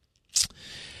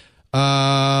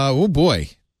 Oh, boy.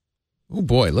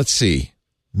 Let's see.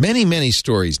 Many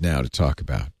stories now to talk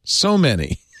about. So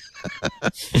many.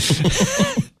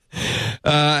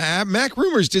 Mac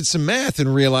Rumors did some math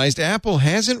and realized Apple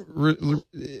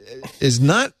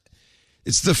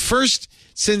it's the first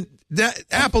since that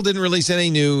Apple didn't release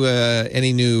any new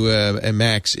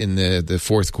Macs in the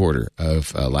fourth quarter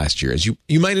of last year, as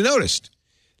you might have noticed.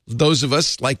 Those of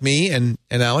us like me and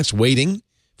Alex waiting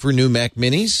for new Mac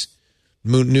Minis,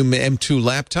 new M2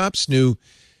 laptops, new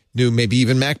maybe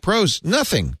even Mac Pros,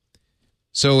 nothing.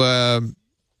 So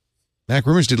Mac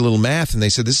Rumors did a little math, and they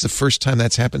said this is the first time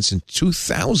that's happened since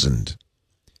 2000.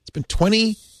 It's been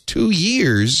 22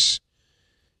 years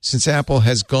since Apple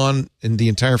has gone in the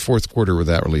entire fourth quarter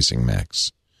without releasing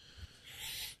Macs.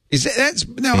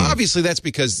 Obviously, that's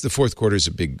because the fourth quarter is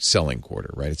a big selling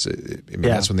quarter, right?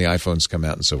 That's when the iPhones come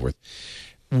out and so forth.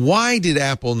 Why did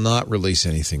Apple not release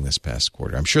anything this past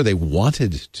quarter? I'm sure they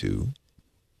wanted to.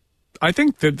 I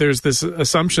think that there's this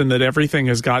assumption that everything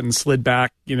has gotten slid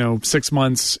back, 6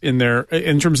 months in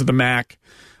terms of the Mac.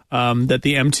 that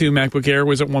the M2 MacBook Air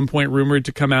was at one point rumored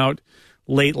to come out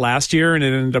late last year, and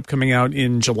it ended up coming out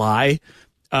in July.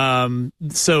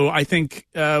 So I think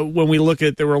when we look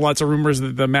at, there were lots of rumors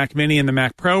that the Mac Mini and the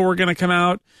Mac Pro were going to come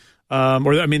out,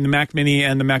 the Mac Mini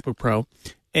and the MacBook Pro,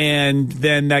 and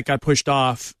then that got pushed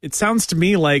off. It sounds to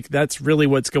me like that's really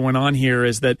what's going on here,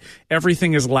 is that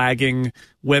everything is lagging,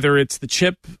 whether it's the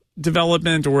chip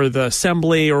development or the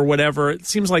assembly or whatever. It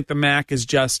seems like the Mac is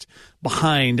just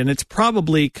behind, and it's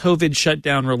probably COVID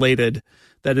shutdown related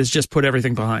that has just put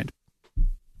everything behind.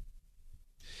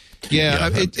 Yeah,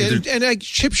 and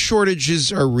chip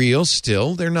shortages are real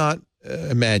still. They're not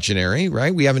imaginary,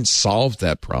 right? We haven't solved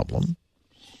that problem.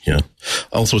 Yeah.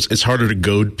 Also, it's harder to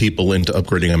goad people into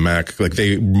upgrading a Mac. Like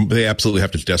they absolutely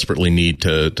have to desperately need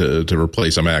to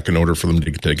replace a Mac in order for them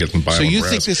to get them by. So you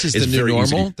think this is the new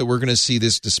normal, that we're going to see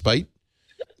this despite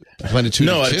plenitude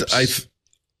of chips?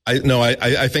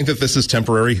 I think that this is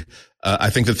temporary.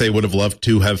 I think that they would have loved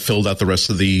to have filled out the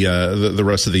rest of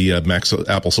the Macs,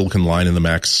 Apple Silicon line in the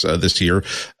Macs this year.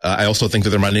 I also think that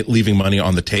they're leaving money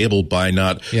on the table by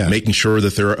not making sure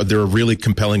that there are really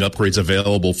compelling upgrades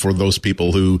available for those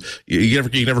people who you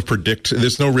never predict.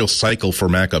 There's no real cycle for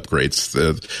Mac upgrades.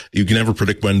 You can never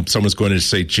predict when someone's going to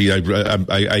say, "Gee,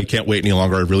 I can't wait any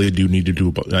longer. I really do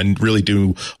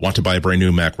want to buy a brand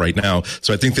new Mac right now."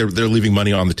 So I think they're leaving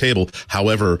money on the table.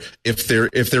 However, if they're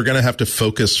going to have to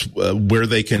focus where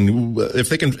they can, if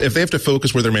they have to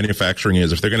focus where their manufacturing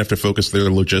is, if they're going to have to focus their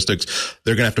logistics,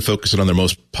 they're going to have to focus it on their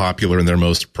most popular and their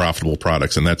most profitable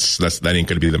products, and that ain't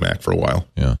going to be the Mac for a while.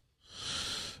 Yeah.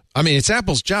 I mean, it's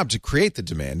Apple's job to create the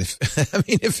demand.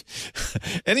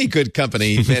 If any good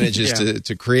company manages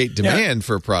to create demand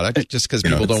for a product, just because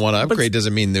people don't want to upgrade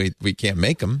doesn't mean we can't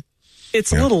make them.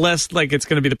 It's a little less like it's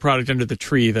going to be the product under the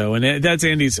tree, though. And that's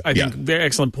Andy's, I think, very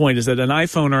excellent point, is that an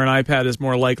iPhone or an iPad is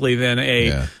more likely than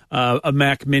a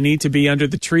Mac Mini to be under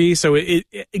the tree. So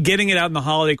getting it out in the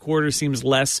holiday quarter seems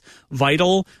less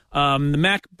vital. The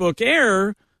MacBook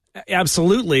Air,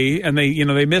 absolutely, and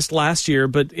they missed last year,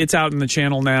 but it's out in the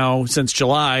channel now since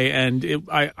July, and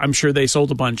I'm sure they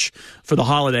sold a bunch for the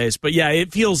holidays. But yeah,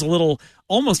 it feels a little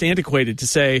almost antiquated to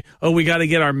say, oh, we got to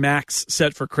get our Macs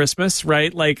set for Christmas,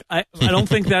 right? Like, I don't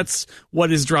think that's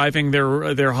what is driving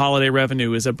their holiday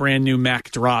revenue, is a brand new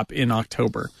Mac drop in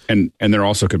October. And there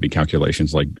also could be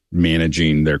calculations like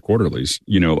managing their quarterlies,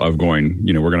 of going,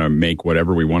 we're going to make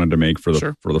whatever we wanted to make for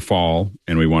the fall,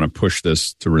 and we want to push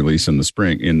this to release in the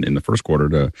spring, in the first quarter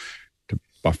to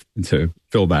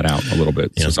fill that out a little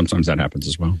bit. Yeah. So sometimes that happens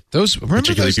as well.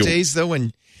 Remember those days though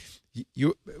when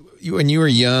you were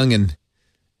young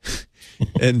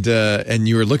and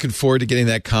you were looking forward to getting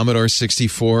that Commodore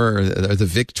 64 or the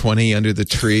VIC-20 under the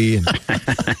tree. And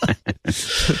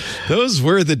those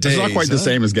were the days. It's not quite the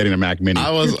same as getting a Mac Mini. I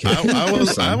wasn't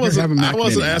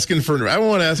even asking for no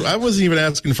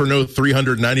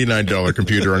 $399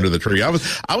 computer under the tree. I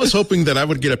was hoping that I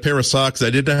would get a pair of socks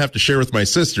I didn't have to share with my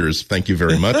sisters. Thank you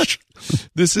very much.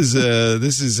 This is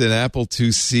an Apple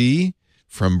IIc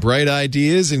from Bright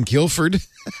Ideas in Guilford.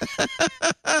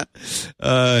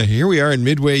 Here we are in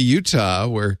Midway, Utah,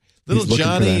 where little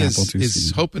Johnny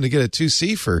is hoping to get a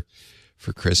 2C for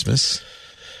Christmas.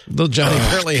 Little Johnny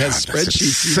apparently has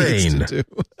spreadsheets he needs to do.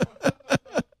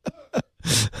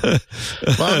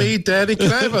 Mommy, Daddy,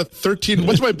 can I have a 13?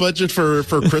 What's my budget for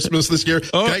Christmas this year?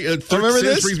 Remember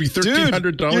this? Brings me $1,300.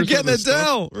 Dude, you're getting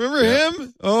Adele. Remember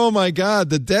him? Oh my God,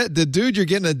 the dude you're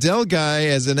getting Adele guy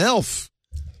as an elf.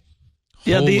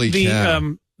 Yeah,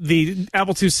 the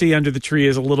Apple IIc under the tree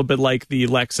is a little bit like the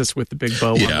Lexus with the big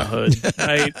bow on the hood,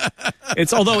 right?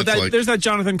 It's there's that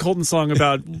Jonathan Colton song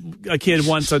about a kid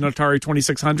wants an Atari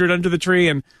 2600 under the tree,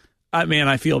 and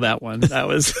I feel that one. That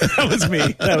was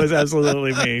me. That was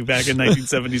absolutely me back in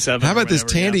 1977. How about this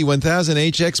Tandy 1000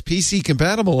 HX PC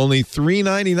compatible, only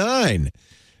 $399?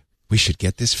 We should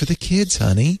get this for the kids,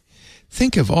 honey.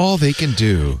 Think of all they can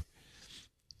do.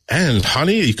 And,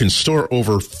 honey, you can store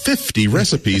over 50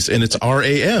 recipes in its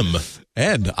RAM.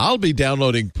 And I'll be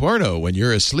downloading porno when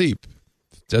you're asleep.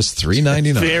 Just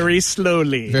 $3.99. Very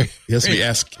slowly. Yes, we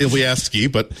ASCII,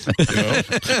 but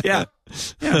yeah,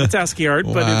 it's ASCII art,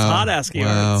 but it's hot ASCII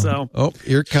art. So,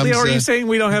 here comes. Leo, are you saying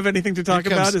we don't have anything to talk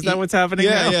about? Is that what's happening?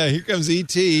 now? Yeah. Here comes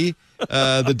E.T.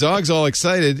 The dog's all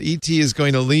excited. E.T. is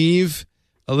going to leave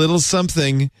a little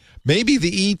something. Maybe the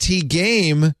E.T.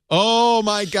 game. Oh,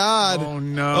 my God. Oh,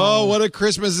 no. Oh, what a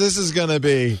Christmas this is going to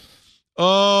be.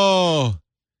 Oh,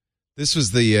 this was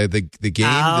the game.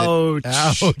 Ouch.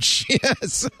 Ouch.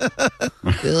 Yes.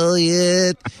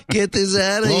 Elliot, get this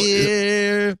out of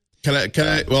here.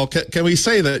 Can we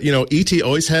say that, E.T.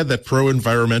 always had that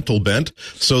pro-environmental bent,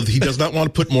 so he does not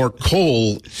want to put more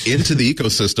coal into the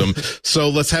ecosystem. So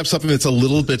let's have something that's a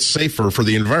little bit safer for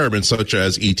the environment, such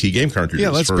as E.T. game cartridges. Yeah,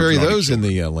 let's bury those in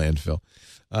the landfill.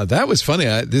 That was funny.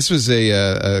 This was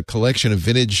a collection of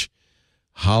vintage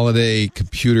holiday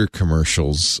computer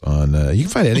commercials on. You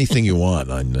can find anything you want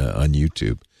on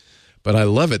YouTube. But I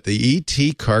love it. The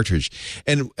E.T. cartridge.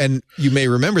 And you may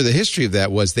remember the history of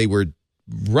that was they were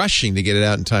rushing to get it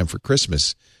out in time for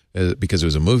Christmas because it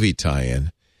was a movie tie-in.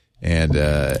 And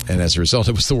as a result,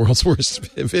 it was the world's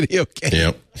worst video game.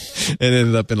 Yep. It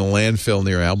ended up in a landfill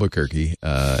near Albuquerque,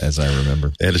 as I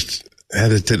remember.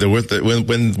 When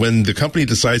the company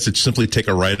decides to simply take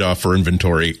a write-off for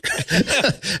inventory,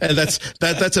 and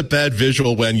that's a bad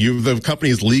visual when the company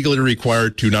is legally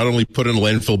required to not only put in a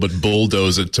landfill but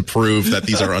bulldoze it to prove that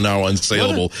these are now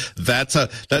unsaleable.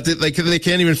 They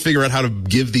can't even figure out how to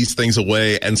give these things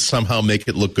away and somehow make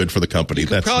it look good for the company.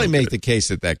 That's probably make the case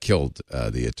that killed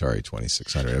the Atari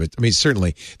 2600. I mean,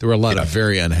 certainly there were a lot of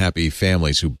very unhappy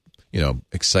families who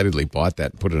excitedly bought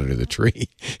that and put it under the tree.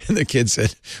 And the kid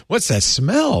said, "What's that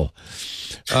smell?"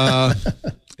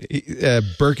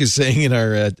 Burke is saying in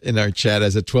our chat,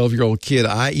 as a 12-year-old kid,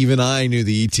 I knew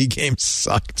the E.T. game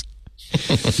sucked.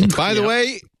 By the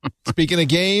way, speaking of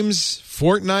games,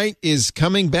 Fortnite is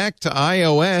coming back to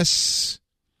iOS,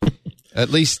 at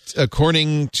least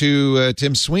according to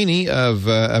Tim Sweeney of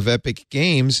Epic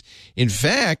Games. In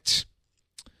fact,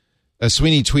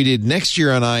 Sweeney tweeted next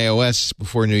year on iOS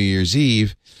before New Year's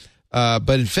Eve.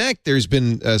 But in fact, there's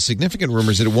been significant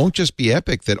rumors that it won't just be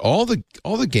Epic, that all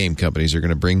the game companies are going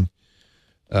to bring,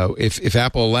 if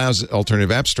Apple allows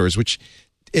alternative app stores, which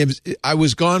I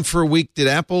was gone for a week. Did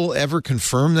Apple ever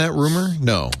confirm that rumor?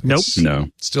 No. Nope. No.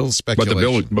 Still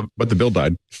speculation. But the bill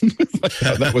died.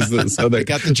 That was they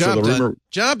got the job done.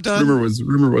 Job done.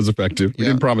 Rumor was effective. We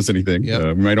didn't promise anything.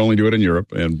 Yep. We might only do it in Europe,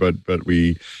 but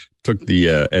we took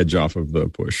the edge off of the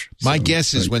push. My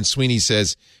guess is when Sweeney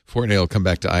says Fortnite will come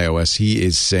back to iOS, he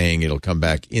is saying it'll come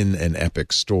back in an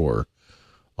Epic store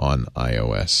on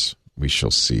iOS. We shall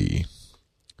see.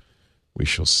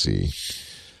 This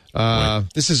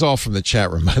is all from the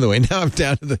chat room, by the way. Now I'm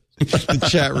down to the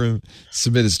chat room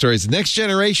submitted stories. Next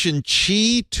generation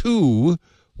Qi 2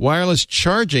 wireless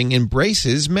charging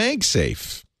embraces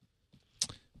MagSafe,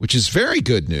 which is very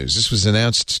good news. This was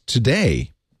announced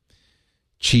today.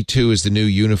 Qi 2 is the new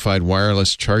unified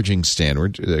wireless charging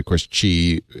standard. Of course,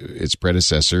 Qi, its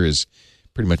predecessor, is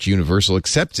pretty much universal,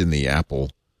 except in the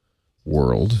Apple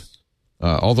world.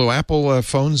 Although Apple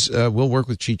phones will work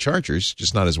with Qi chargers,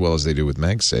 just not as well as they do with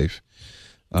MagSafe.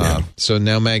 So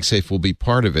now MagSafe will be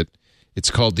part of it.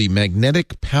 It's called the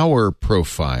Magnetic Power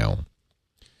Profile.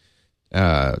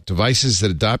 Devices that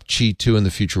adopt Qi 2 in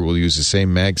the future will use the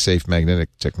same MagSafe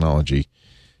magnetic technology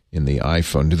in the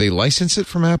iPhone. Do they license it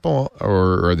from Apple,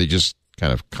 or are they just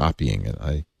kind of copying it?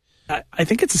 I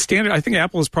think it's a standard. I think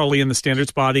Apple is probably in the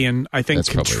standards body, and I think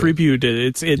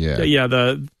contributed.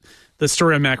 The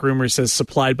story on Mac Rumors says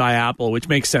supplied by Apple, which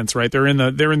makes sense, right? They're in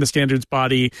the standards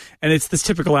body, and it's this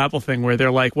typical Apple thing where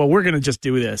they're like, "Well, we're going to just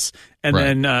do this, and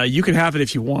then you can have it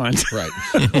if you want." Right.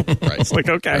 It's like,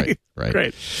 okay, right.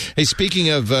 Great. Hey, speaking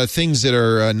of things that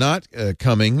are not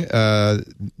coming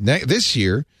this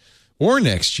year or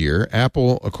next year,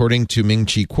 Apple, according to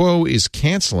Ming-Chi Kuo, is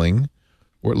canceling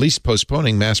or at least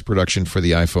postponing mass production for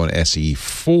the iPhone SE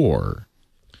 4.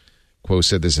 Kuo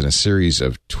said this in a series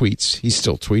of tweets. He's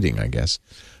still tweeting, I guess.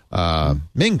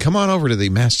 Ming, come on over to the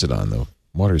Mastodon, though.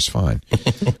 Water's fine.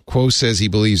 Kuo says he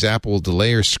believes Apple will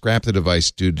delay or scrap the device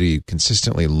due to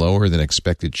consistently lower than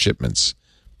expected shipments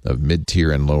of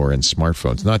mid-tier and lower-end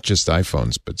smartphones. Not just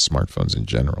iPhones, but smartphones in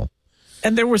general.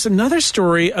 And there was another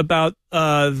story about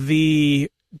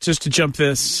just to jump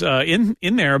this in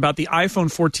there, about the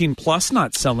iPhone 14 Plus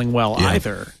not selling well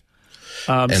either.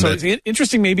 So it's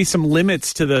interesting, maybe some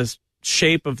limits to the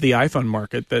shape of the iPhone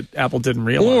market that Apple didn't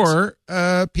realize.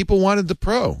 Or people wanted the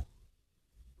Pro.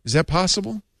 Is that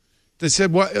possible? They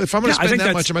said, "Well, if I'm going to spend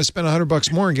that much, I'm going to spend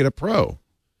 $100 more and get a Pro."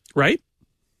 Right?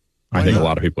 I think a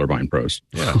lot of people are buying Pros.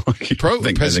 Yeah.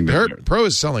 Pro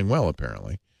is selling well,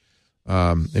 apparently.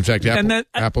 In fact,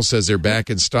 Apple says they're back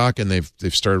in stock and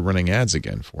they've started running ads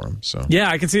again for them. So yeah,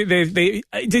 I can see they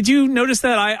did you notice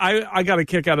that? I got a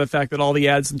kick out of the fact that all the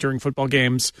ads during football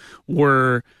games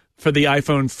were for the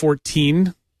iPhone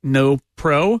 14 no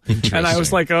Pro, and I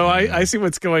was like, I see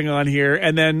what's going on here.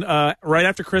 And then right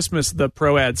after Christmas, the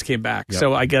Pro ads came back. Yep.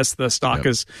 So I guess the stock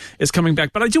is coming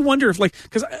back. But I do wonder if,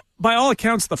 because by all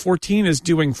accounts, the 14 is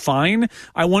doing fine.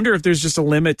 I wonder if there's just a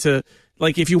limit to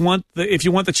Like if you want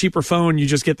the cheaper phone, you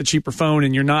just get the cheaper phone,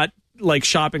 and you're not like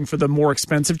shopping for the more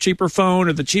expensive cheaper phone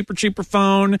or the cheaper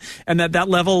phone, and that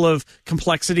level of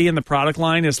complexity in the product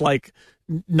line is like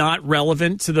not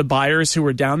relevant to the buyers who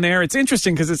are down there. It's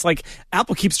interesting because it's like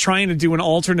Apple keeps trying to do an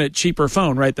alternate cheaper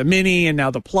phone, right? The Mini and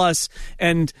now the Plus.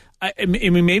 And I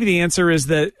mean, maybe the answer is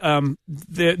that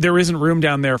there isn't room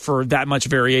down there for that much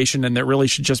variation, and that really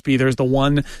should just be there's the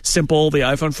one simple, the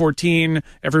iPhone 14.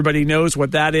 Everybody knows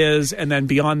what that is, and then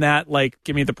beyond that, like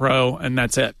give me the Pro, and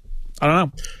that's it. I don't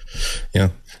know. Yeah,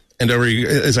 and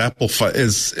is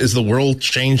the world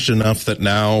changed enough that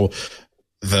now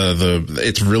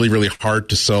it's really, really hard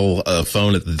to sell a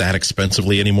phone at that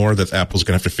expensively anymore, that Apple's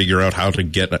going to have to figure out how to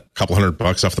get a couple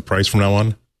 $100 off the price from now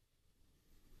on?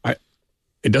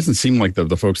 It doesn't seem like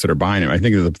the folks that are buying it. I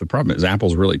think the problem is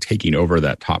Apple's really taking over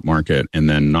that top market and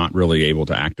then not really able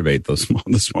to activate the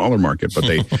smaller market. But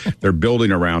they're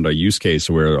building around a use case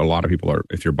where a lot of people are.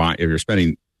 If you're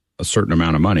spending a certain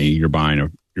amount of money,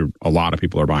 a lot of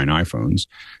people are buying iPhones.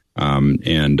 I run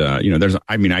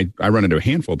into a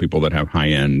handful of people that have high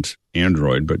end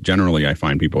Android, but generally I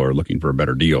find people are looking for a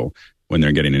better deal when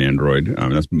they're getting an Android.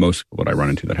 That's most people that I run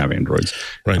into that have Androids.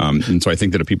 Right. And so I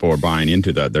think that if people are buying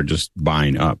into that, they're just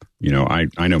buying up.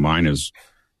 I know mine is,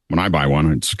 when I buy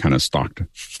one, it's kind of stocked.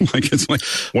 Like it's like,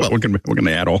 we're going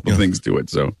to add all the things to it.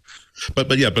 So. But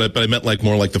I meant like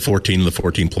more like the 14 and the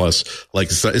 14 Plus. Like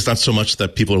it's not so much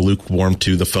that people are lukewarm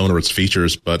to the phone or its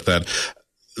features, but that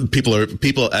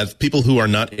people who are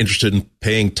not interested in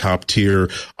paying top tier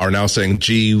are now saying,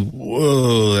 "Gee,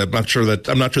 whoa, I'm not sure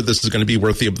this is going to be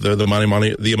worth the amount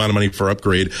of money for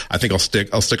upgrade. I think I'll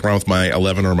stick around with my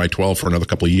 11 or my 12 for another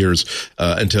couple of years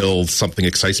until something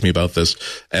excites me about this."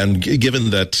 And given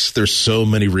that there's so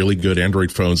many really good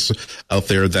Android phones out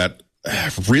there that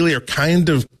really are kind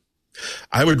of,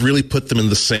 I would really put them in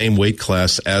the same weight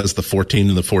class as the 14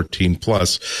 and the 14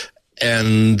 Plus.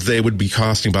 And they would be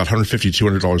costing about $150 to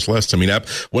 $200 less. I mean,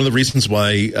 one of the reasons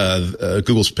why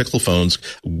Google's Pixel phones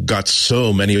got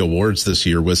so many awards this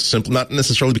year was simply not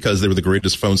necessarily because they were the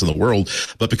greatest phones in the world,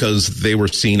 but because they were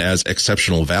seen as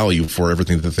exceptional value for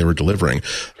everything that they were delivering.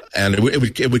 And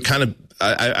it would kind of,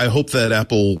 I hope that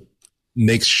Apple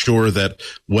makes sure that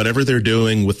whatever they're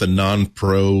doing with the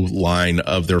non-pro line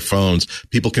of their phones,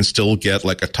 people can still get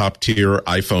like a top tier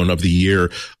iPhone of the year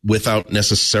without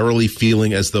necessarily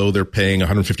feeling as though they're paying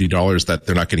 $150 that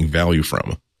they're not getting value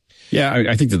from. Yeah,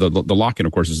 I think that the lock-in,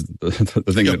 of course, is the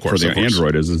thing for the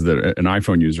Android is that an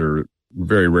iPhone user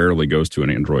very rarely goes to an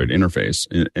Android interface.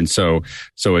 And so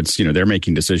it's, they're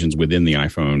making decisions within the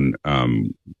iPhone,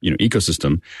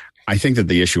 ecosystem. I think that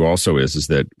the issue also is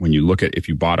that when you look at, if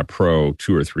you bought a Pro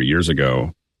 2 or 3 years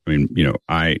ago, I mean,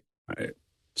 I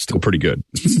still pretty good.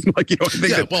 I think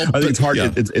it's hard.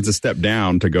 Yeah. It's a step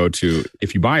down to go to,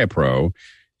 if you buy a Pro,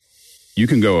 you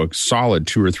can go a solid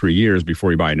 2 or 3 years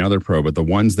before you buy another Pro. But the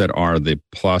ones that are the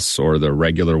Plus or the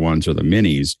regular ones or the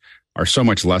Minis are so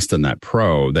much less than that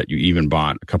Pro that you even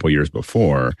bought a couple years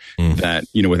before that,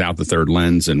 without the third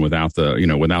lens and without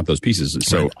without those pieces.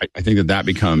 So right. I think that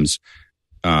becomes,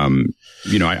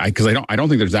 because I don't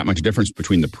think there's that much difference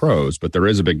between the Pros, but there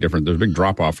is a big difference. There's a big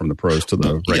drop off from the Pros to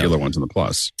the regular ones and the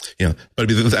Plus. Yeah, but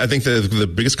I think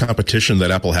the biggest competition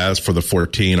that Apple has for the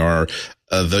 14 are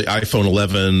the iPhone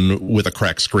 11 with a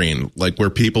cracked screen, like where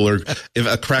people are, if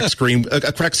a cracked screen,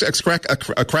 a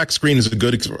cracked screen is a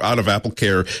good, out of Apple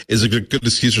Care is a good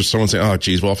excuse for someone saying, "Oh,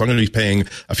 geez, well, if I'm going to be paying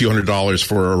a few $100s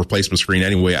for a replacement screen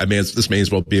anyway, this may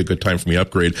as well be a good time for me to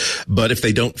upgrade." But if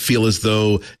they feel as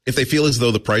though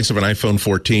the price of an iPhone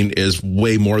 14 is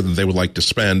way more than they would like to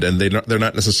spend, and they're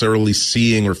not necessarily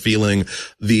seeing or feeling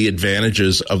the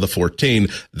advantages of the 14,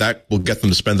 that will get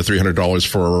them to spend the $300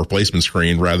 for a replacement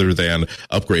screen rather than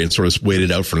upgrade and sort of wait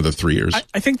it out for another 3 years.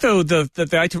 I think, though, the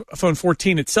iPhone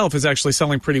 14 itself is actually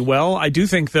selling pretty well. I do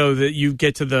think, though, that you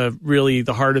get to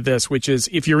the heart of this, which is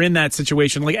if you're in that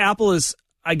situation, like Apple is,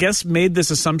 I guess, made this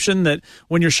assumption that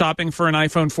when you're shopping for an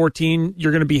iPhone 14,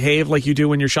 you're going to behave like you do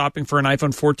when you're shopping for an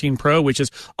iPhone 14 Pro, which is,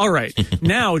 all right,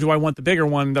 now do I want the bigger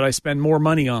one that I spend more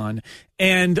money on?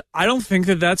 And I don't think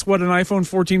that that's what an iPhone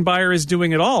 14 buyer is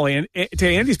doing at all. And to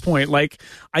Andy's point, like,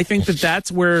 I think that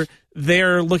that's where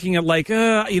they're looking at like,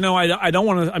 I don't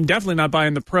want to, I'm definitely not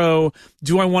buying the Pro.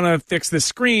 Do I want to fix this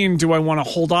screen? Do I want to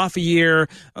hold off a year?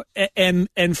 And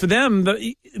for them,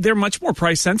 they're much more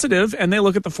price sensitive, and they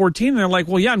look at the 14 and they're like,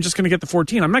 well, yeah, I'm just going to get the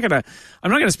 14. I'm not going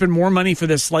to spend more money for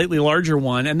this slightly larger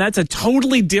one. And that's a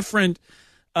totally different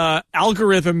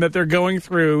algorithm that they're going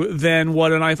through than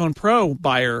what an iPhone Pro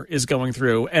buyer is going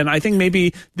through. And I think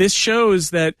maybe this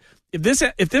shows that if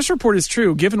this report is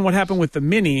true, given what happened with the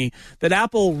Mini, that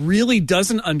Apple really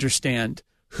doesn't understand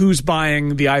who's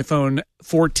buying the iPhone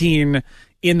 14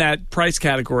 in that price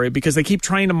category, because they keep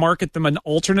trying to market them an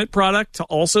alternate product to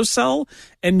also sell,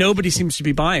 and nobody seems to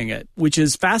be buying it, which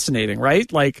is fascinating,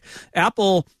 right? Like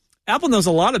Apple knows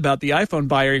a lot about the iPhone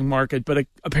buying market, but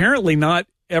apparently not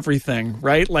everything,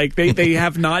 right? Like they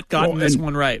have not gotten this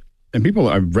one right. And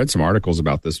I've read some articles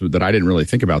about this that I didn't really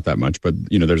think about that much, but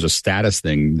there's a status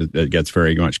thing that gets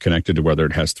very much connected to whether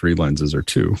it has 3 lenses or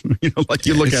 2. Like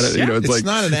you look at it, it's like,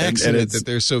 not an accident that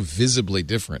they're so visibly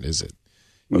different, is it?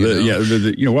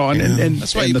 And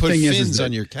that's why you put fins is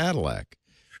on your Cadillac.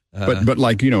 But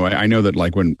like, I know that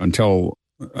like until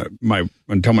my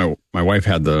wife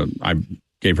had I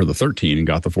gave her the 13 and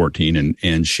got the 14,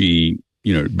 and she,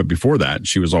 but before that,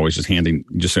 she was always just I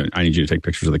need you to take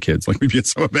pictures of the kids. Like maybe at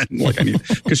some event,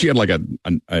 because she had like a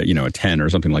 10 or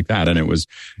something like that. And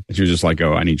she was just like,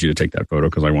 oh, I need you to take that photo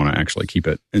because I want to actually keep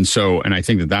it. And I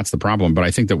think that that's the problem. But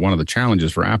I think that one of the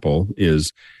challenges for Apple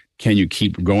is, can you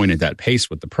keep going at that pace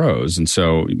with the pros? And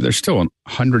so there's still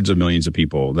hundreds of millions of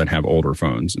people that have older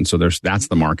phones. And so that's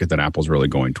the market that Apple's really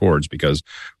going towards, because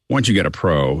once you get a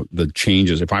pro, the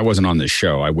changes, if I wasn't on this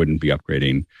show, I wouldn't be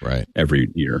upgrading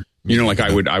every year.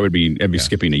 I would be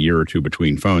skipping a year or two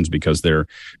between phones because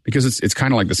it's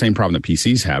kind of like the same problem that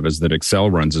PCs have, is that Excel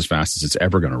runs as fast as it's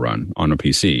ever going to run on a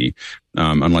PC,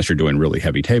 unless you're doing really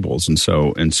heavy tables. And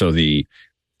so the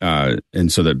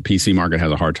PC market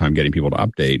has a hard time getting people to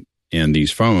update. And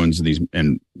these phones,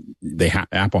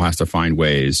 Apple has to find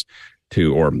ways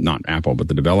to, or not Apple, but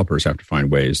the developers have to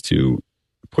find ways to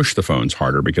push the phones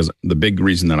harder, because the big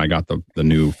reason that I got the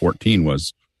new 14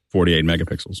 was 48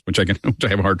 megapixels, which I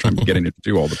have a hard time getting it to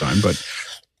do all the time. But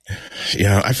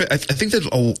yeah, I think that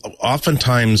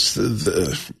oftentimes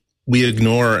we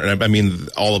ignore, and I mean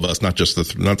all of us, not just the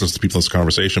people in this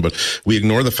conversation, but we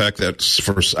ignore the fact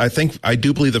that I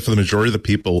do believe that for the majority of the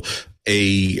people,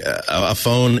 a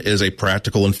phone is a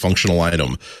practical and functional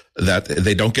item, that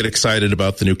they don't get excited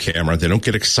about the new camera. They don't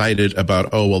get excited about,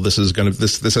 oh, well, this has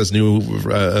a new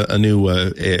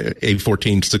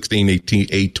A14, 16, 18,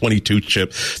 A22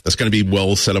 chip that's going to be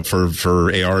well set up for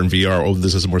AR and VR. Oh,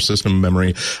 this is more system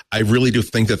memory. I really do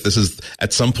think that this is,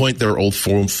 at some point, their old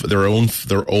phone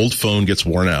gets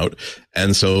worn out.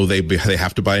 And so they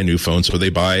have to buy a new phone. So they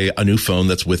buy a new phone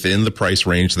that's within the price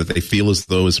range that they feel as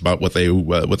though is about what they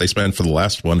spent for the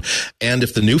last one. And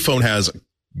if the new phone has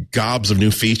gobs of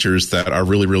new features that are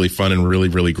really, really fun and really,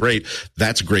 really great,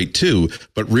 that's great too.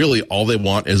 But really, all they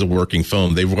want is a working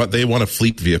phone. They want a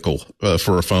fleet vehicle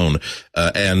for a phone,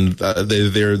 and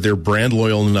they're brand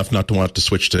loyal enough not to want to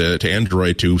switch to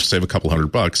Android to save a couple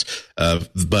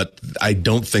 $100. But I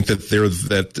don't think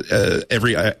that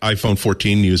every iPhone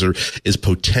 14 user is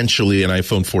potentially an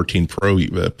iPhone 14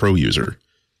 Pro user.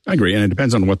 I agree, and it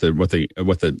depends on what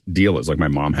the deal is. Like my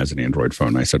mom has an Android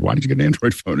phone. I said, "Why did you get an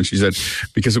Android phone?" And she said,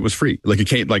 "Because it was free." Like it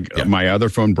can't. Like my other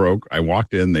phone broke. I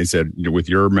walked in. They said, with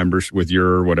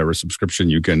your whatever subscription,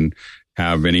 you can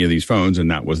have any of these phones, and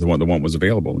that was the one. The one was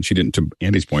available. And she didn't. To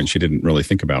Andy's point, she didn't really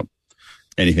think about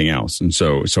anything else. And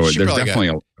so there's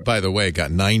definitely by the way,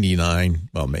 got 99,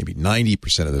 well, maybe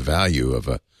 90% of the value of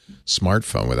a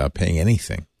smartphone without paying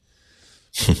anything.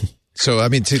 So I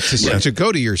mean, to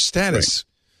go to your status. Right.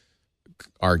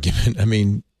 Argument. I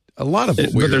mean, a lot of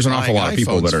what there's an awful lot of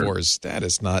people that are for is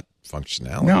status, not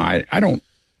functionality. No, I don't.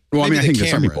 Well, Maybe I think that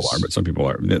some people are, but some people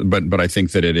are. But I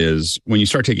think that it is when you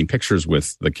start taking pictures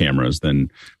with the cameras,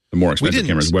 then the more expensive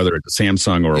cameras, whether it's a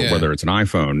Samsung or whether it's an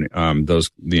iPhone,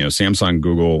 those Samsung,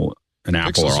 Google, and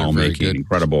Apple Pixels are all making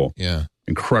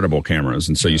incredible cameras,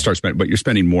 and so you start spending, but you're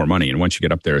spending more money, and once you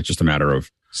get up there, it's just a matter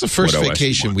of. It's the first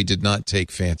vacation we did not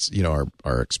take fancy,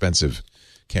 our expensive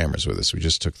cameras with us. We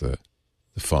just took the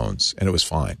phones, and it was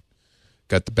fine.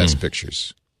 Got the best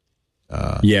pictures.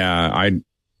 I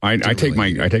take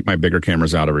my bigger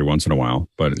cameras out every once in a while,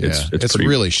 but it's pretty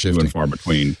really shifting, far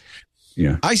between.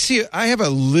 Yeah, I have a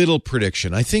little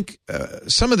prediction. I think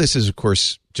some of this is, of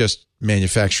course, just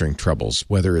manufacturing troubles,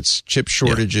 whether it's chip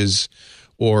shortages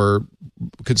or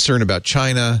concern about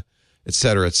China, et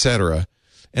cetera, et cetera.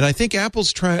 And I think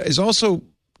Apple's is also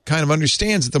kind of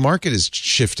understands that the market is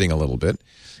shifting a little bit.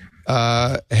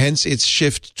 Hence its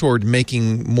shift toward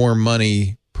making more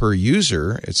money per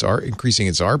user. It's increasing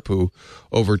its ARPU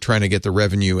over trying to get the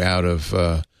revenue out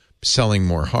of selling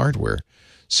more hardware.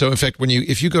 So, in fact,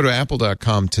 if you go to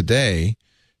Apple.com today,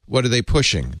 what are they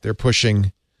pushing? They're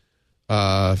pushing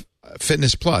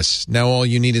Fitness Plus. Now all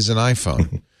you need is an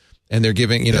iPhone, and they're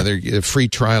giving they're a free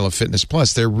trial of Fitness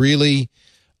Plus. They're really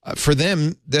for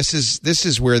them. This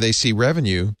is where they see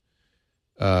revenue.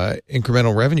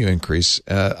 Incremental revenue increase.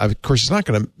 Of course, it's not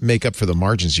going to make up for the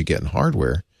margins you get in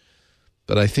hardware,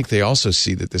 But I think they also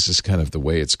see that this is kind of the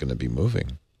way it's going to be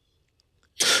moving.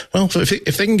 Well,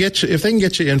 if they can get you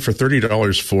in for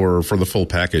 $30 for the full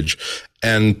package,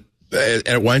 and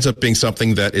it winds up being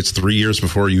something that it's 3 years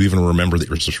before you even remember that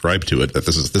you're subscribed to it, that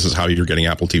this is how you're getting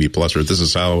Apple TV Plus, or this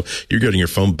is how you're getting your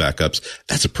phone backups,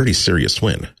 that's a pretty serious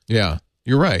win. Yeah,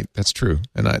 you're right. That's true.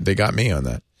 And they got me on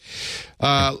that.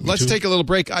 Let's take a little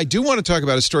break. I do want to talk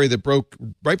about a story that broke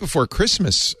right before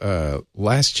Christmas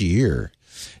last year.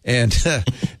 And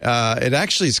it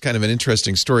actually is kind of an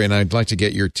interesting story, and I'd like to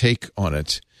get your take on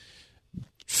it,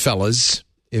 fellas,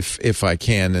 if I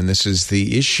can. And this is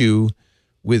the issue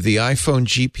with the iPhone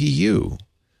GPU.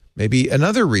 Maybe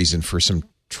another reason for some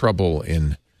trouble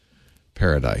in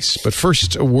paradise. But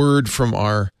first, a word from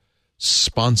our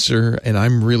sponsor, and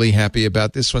I'm really happy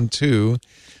about this one too.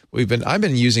 I've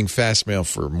been using Fastmail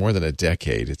for more than a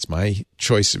decade. It's my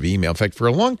choice of email. In fact, for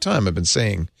a long time, I've been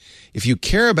saying, if you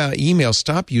care about email,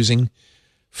 stop using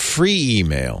free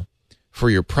email for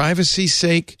your privacy's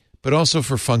sake, but also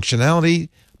for functionality,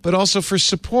 but also for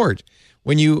support.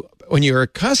 When you're a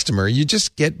customer, you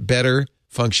just get better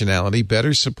functionality,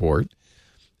 better support,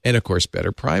 and of course,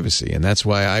 better privacy. And that's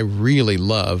why I really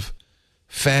love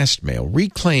Fastmail.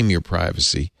 Reclaim your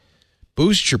privacy.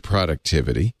 Boost your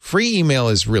productivity. Free email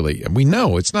is really, we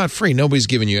know it's not free. Nobody's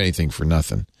giving you anything for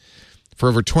nothing. For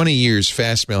over 20 years,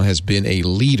 Fastmail has been a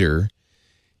leader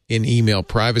in email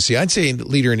privacy. I'd say a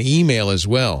leader in email as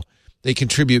well. They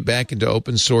contribute back into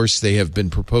open source. They have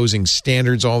been proposing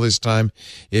standards all this time.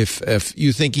 If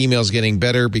you think email is getting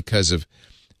better because of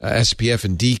SPF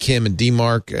and DKIM and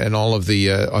DMARC and all of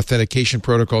the authentication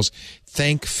protocols,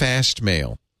 thank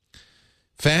Fastmail.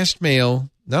 Fastmail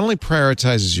not only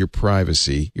prioritizes your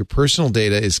privacy, your personal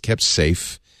data is kept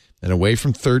safe and away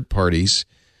from third parties,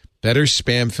 better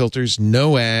spam filters,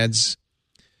 no ads.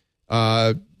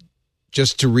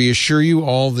 Just to reassure you,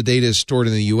 all the data is stored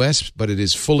in the U.S., but it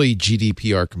is fully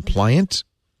GDPR compliant.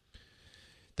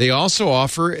 They also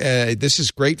offer, this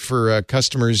is great for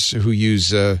customers who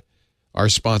use our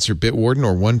sponsor Bitwarden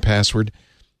or 1Password,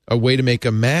 a way to make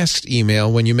a masked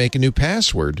email when you make a new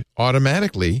password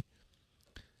automatically.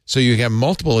 So you have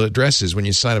multiple addresses when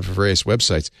you sign up for various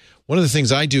websites. One of the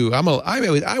things I do,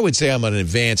 I would say I'm an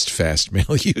advanced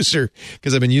Fastmail user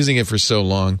because I've been using it for so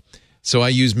long. So I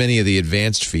use many of the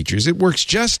advanced features. It works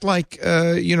just like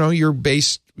your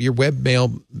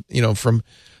webmail, from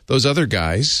those other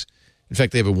guys. In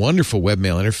fact, they have a wonderful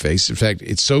webmail interface. In fact,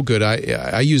 it's so good.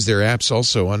 I use their apps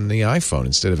also on the iPhone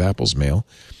instead of Apple's Mail.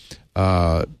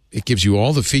 It gives you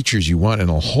all the features you want and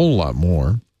a whole lot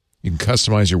more. You can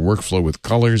customize your workflow with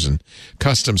colors and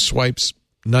custom swipes,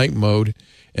 night mode,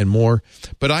 and more.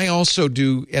 But I also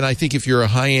do, and I think if you're a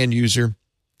high-end user,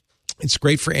 it's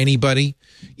great for anybody,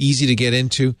 easy to get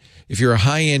into. If you're a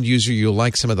high-end user, you'll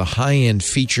like some of the high-end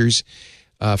features.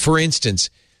 For instance,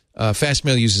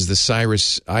 Fastmail uses the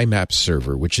Cyrus IMAP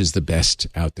server, which is the best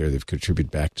out there. They've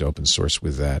contributed back to open source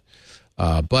with that.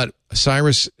 But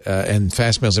Cyrus and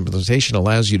Fastmail's implementation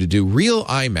allows you to do real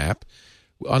IMAP,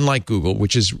 unlike Google,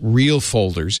 which is real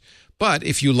folders. But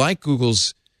if you like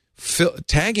Google's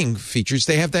tagging features,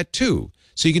 they have that too.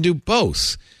 So you can do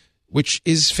both, which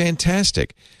is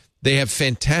fantastic. They have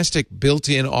fantastic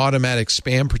built-in automatic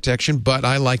spam protection, but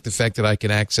I like the fact that I can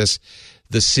access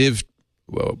the Civ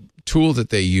tool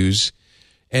that they use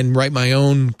and write my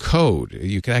own code.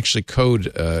 You can actually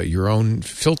code your own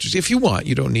filters if you want.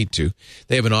 You don't need to.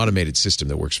 They have an automated system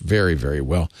that works very, very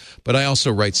well. But I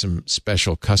also write some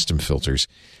special custom filters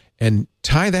and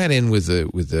tie that in with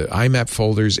the IMAP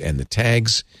folders and the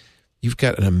tags. You've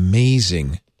got an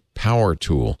amazing power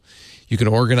tool. You can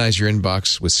organize your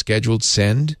inbox with scheduled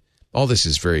send. All this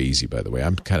is very easy, by the way.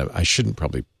 I shouldn't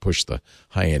probably push the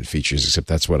high-end features, except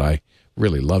that's what I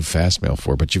really love Fastmail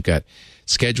for. But you've got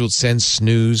scheduled send,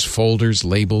 snooze, folders,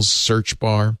 labels, search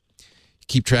bar.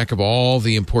 Keep track of all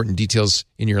the important details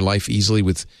in your life easily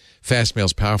with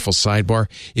Fastmail's powerful sidebar.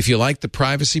 If you like the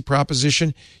privacy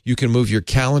proposition, you can move your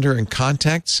calendar and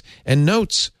contacts and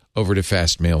notes over to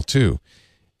Fastmail too.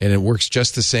 And it works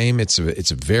just the same. It's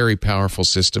a very powerful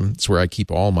system. It's where I keep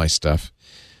all my stuff.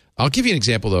 I'll give you an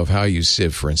example, though, of how I use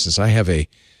Civ. For instance, I have a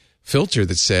filter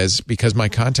that says, because my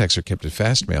contacts are kept at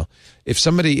Fastmail, if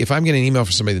I'm getting an email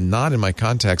from somebody that's not in my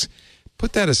contacts,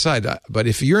 put that aside. But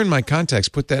if you're in my contacts,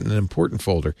 put that in an important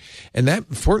folder. And that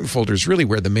important folder is really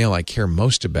where the mail I care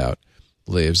most about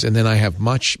lives. And then I have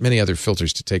many other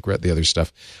filters to take the other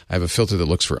stuff. I have a filter that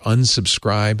looks for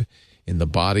unsubscribe in the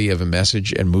body of a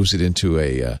message and moves it into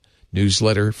a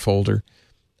newsletter folder.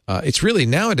 It's really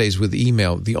nowadays with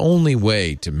email, the only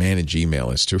way to manage email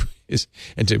and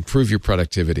to improve your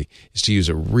productivity is to use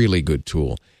a really good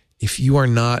tool. If you are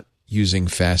not using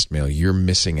Fastmail, you're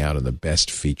missing out on the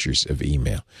best features of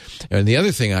email. And the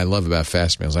other thing I love about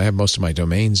Fastmail is I have most of my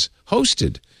domains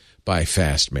hosted by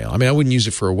Fastmail. I mean, I wouldn't use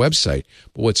it for a website,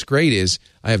 but what's great is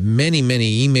I have many,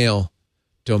 many email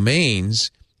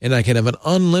domains, and I can have an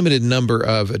unlimited number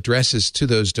of addresses to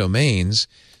those domains.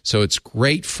 So it's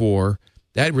great for,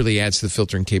 that really adds to the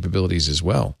filtering capabilities as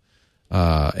well,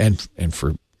 and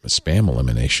for spam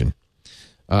elimination.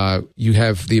 You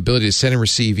have the ability to send and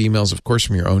receive emails, of course,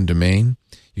 from your own domain.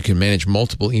 You can manage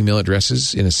multiple email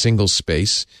addresses in a single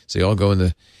space, so they all go in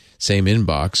the same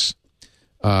inbox.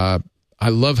 I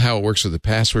love how it works with the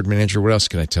password manager. What else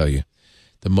can I tell you?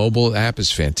 The mobile app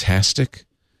is fantastic.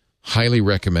 Highly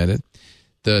recommended.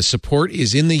 The support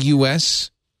is in the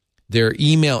U.S. They're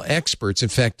email experts. In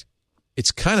fact,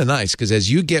 it's kind of nice because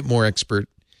as you get more expert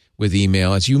with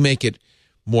email, as you make it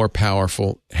more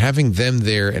powerful, having them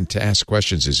there and to ask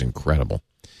questions is incredible.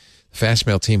 The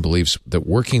Fastmail team believes that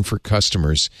working for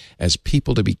customers as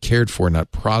people to be cared for,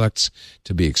 not products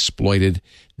to be exploited.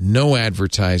 No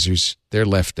advertisers. They're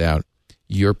left out.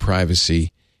 Your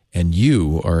privacy and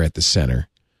you are at the center.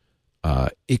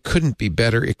 It couldn't be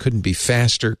better. It couldn't be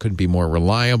faster. It couldn't be more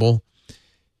reliable.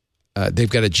 They've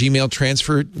got a Gmail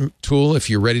transfer tool. If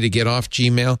you're ready to get off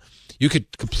Gmail, you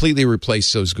could completely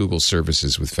replace those Google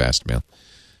services with Fastmail.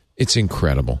 It's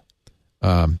incredible.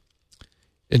 And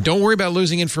don't worry about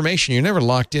losing information. You're never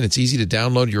locked in. It's easy to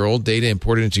download your old data,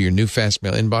 import it into your new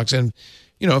Fastmail inbox. And,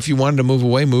 you know, if you wanted to move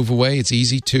away. It's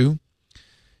easy too.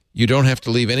 You don't have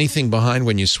to leave anything behind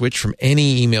when you switch from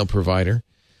any email provider.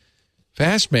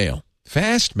 Fastmail.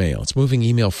 It's moving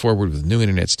email forward with new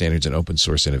internet standards and open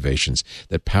source innovations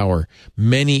that power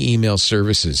many email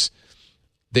services.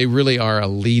 They really are a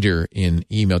leader in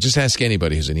email. Just ask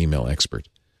anybody who's an email expert.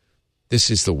 This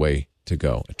is the way to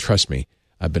go. Trust me,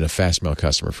 I've been a Fastmail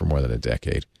customer for more than a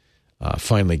decade.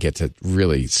 Finally get to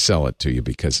really sell it to you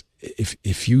because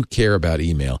if you care about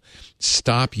email,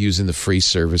 stop using the free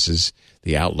services,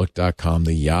 the Outlook.com,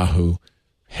 the Yahoo,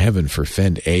 heaven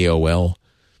forfend, AOL.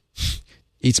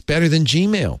 It's better than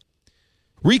Gmail.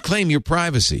 Reclaim your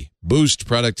privacy, boost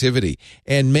productivity,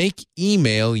 and make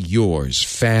email yours.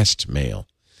 Fastmail.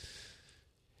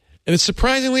 And it's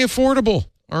surprisingly affordable,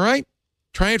 all right?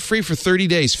 Try it free for 30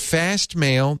 days.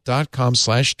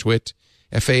 Fastmail.com/twit,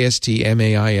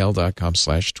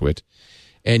 FASTMAIL.com/twit.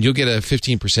 And you'll get a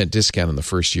 15% discount in the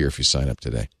first year if you sign up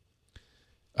today,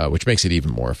 which makes it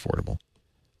even more affordable.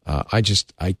 I've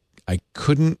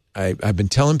been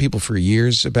telling people for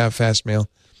years about Fastmail.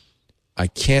 I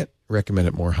can't recommend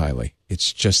it more highly.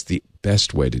 It's just the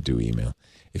best way to do email.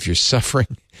 If you're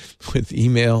suffering with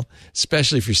email,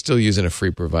 especially if you're still using a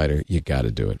free provider, you got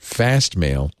to do it.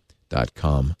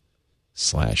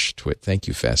 Fastmail.com/twit. Thank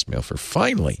you, Fastmail, for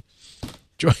finally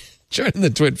joining the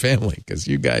Twit family because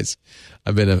you guys,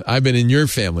 I've been in your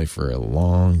family for a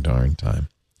long darn time.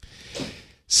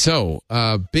 So,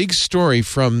 big story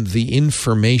from The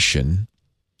Information,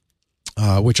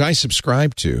 which I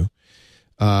subscribe to.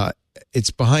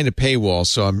 It's behind a paywall,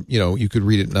 so you could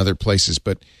read it in other places.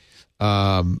 But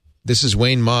this is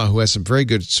Wayne Ma, who has some very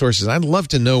good sources. I'd love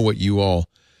to know what you all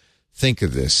think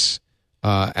of this.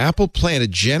 Apple planned a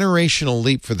generational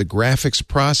leap for the graphics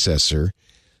processor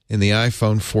in the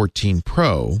iPhone 14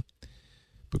 Pro.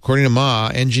 According to Ma,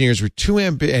 engineers were too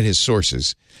ambitious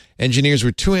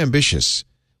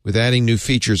with adding new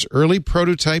features. Early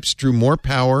prototypes drew more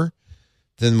power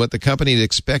than what the company had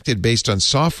expected based on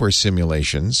software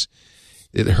simulations.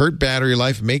 It hurt battery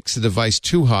life, makes the device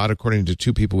too hot, according to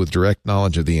two people with direct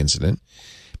knowledge of the incident.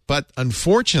 But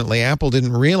unfortunately, Apple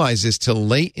didn't realize this till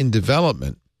late in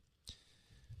development.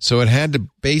 So it had to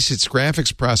base its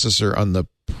graphics processor on the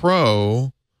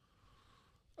Pro,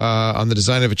 on the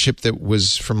design of a chip that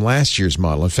was from last year's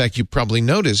model. In fact, you probably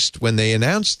noticed when they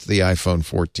announced the iPhone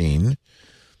 14,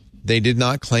 they did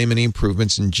not claim any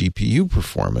improvements in GPU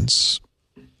performance.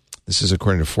 This is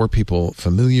according to four people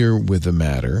familiar with the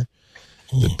matter.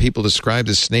 The people described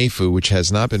the snafu, which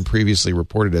has not been previously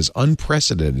reported, as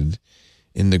unprecedented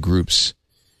in the group's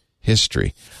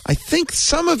history. I think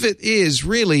some of it is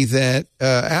really that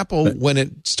Apple, when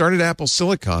it started Apple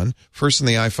Silicon, first in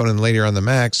the iPhone and later on the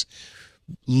Macs,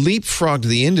 leapfrogged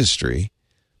the industry,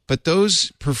 but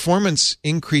those performance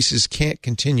increases can't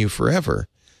continue forever.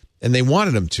 And they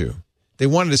wanted them to. They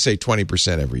wanted to say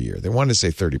 20% every year. They wanted to say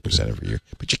 30% every year,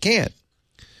 but you can't.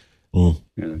 Yeah.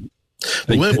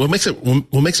 What makes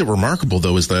it remarkable,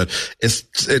 though, is that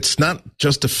it's not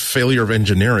just a failure of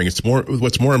engineering.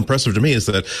 What's more impressive to me is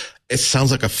that it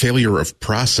sounds like a failure of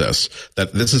process, that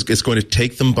it's going to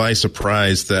take them by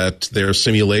surprise, that their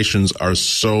simulations are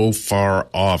so far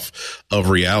off of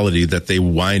reality that they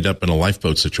wind up in a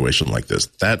lifeboat situation like this.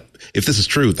 That, if this is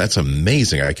true, that's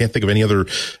amazing. I can't think of any other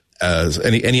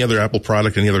any other Apple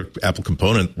product, any other Apple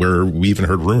component where we even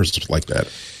heard rumors like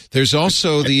that. There's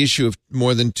also the issue of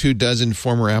more than 24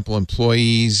 former Apple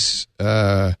employees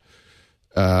and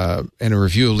a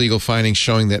review of legal findings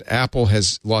showing that Apple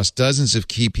has lost dozens of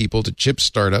key people to chip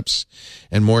startups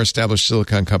and more established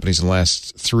silicon companies in the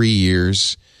last 3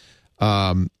 years,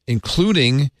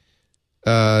 including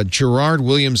Gerard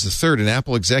Williams III, an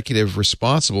Apple executive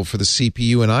responsible for the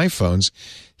CPU and iPhones.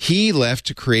 He left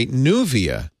to create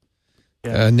Nuvia,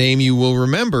 a name you will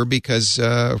remember because,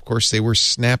 of course, they were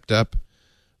snapped up.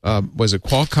 Was it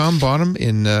Qualcomm bought them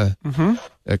in a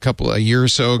year or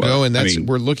so ago? Well, and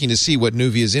we're looking to see what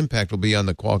Nuvia's impact will be on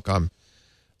the Qualcomm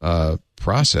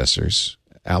processors.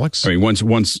 Alex? I mean,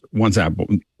 once Apple.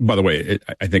 By the way,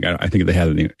 I think they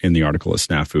had it in the article as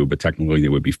snafu, but technically it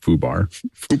would be FUBAR.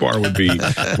 FUBAR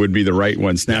would be the right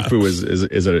one. Snafu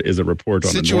is a report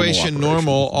on situation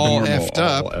normal all effed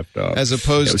up, as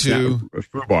opposed to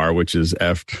FUBAR, which is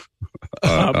effed.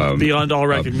 Beyond all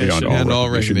recognition. Beyond all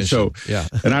recognition. So, yeah.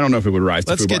 And I don't know if it would rise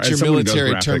to FUBAR. Let's get your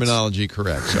military terminology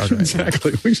correct. Okay.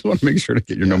 Exactly. We just want to make sure to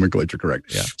get your nomenclature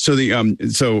correct. Yeah. So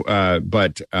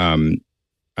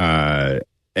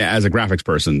as a graphics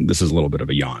person, this is a little bit of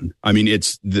a yawn. I mean,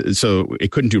 so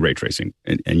it couldn't do ray tracing,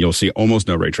 and you'll see almost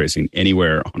no ray tracing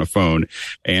anywhere on a phone.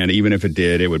 And even if it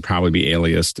did, it would probably be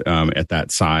aliased at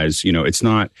that size. You know, it's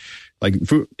not like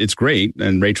it's great,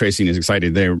 and ray tracing is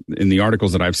exciting. There in the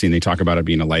articles that I've seen, they talk about it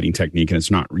being a lighting technique, and it's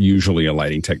not usually a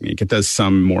lighting technique. It does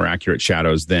some more accurate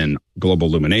shadows than global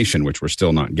illumination, which we're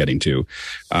still not getting to.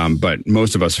 But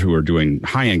most of us who are doing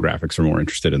high-end graphics are more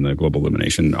interested in the global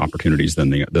illumination opportunities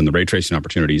than the ray tracing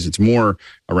opportunities. It's more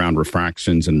around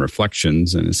refractions and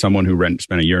reflections. And as someone who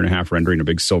spent a year and a half rendering a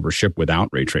big silver ship without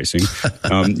ray tracing,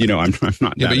 I'm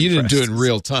not. Yeah, but you impressed. didn't do it in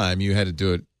real time. You had to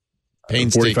do it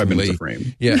 45 minutes a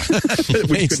frame. Yeah.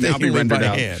 Which could now be rendered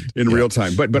out in real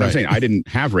time. But right. I'm saying I didn't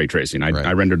have ray tracing.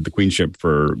 I rendered the Queen ship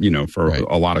for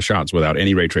a lot of shots without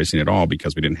any ray tracing at all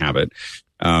because we didn't have it.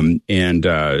 And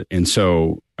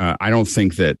so I don't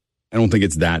think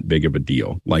it's that big of a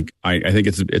deal. Like I think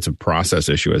it's a process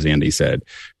issue, as Andy said,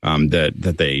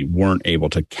 that they weren't able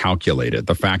to calculate it.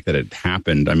 The fact that it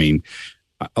happened, I mean,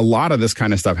 a lot of this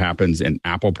kind of stuff happens in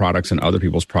Apple products and other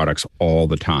people's products all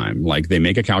the time. Like they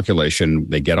make a calculation,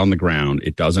 they get on the ground,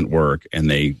 it doesn't work, and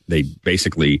they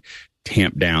basically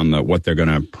tamp down what they're going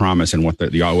to promise and what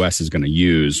the OS is going to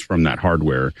use from that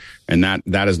hardware. And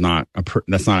that is not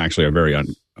that's not actually a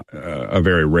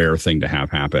very rare thing to have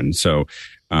happen. So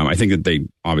I think that they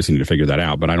obviously need to figure that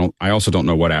out. But I also don't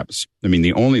know what apps. I mean,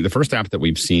 the first app that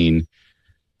we've seen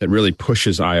that really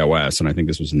pushes iOS, and I think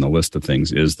this was in the list of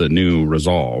things, is the new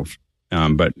Resolve.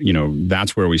 But,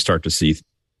 that's where we start to see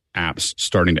apps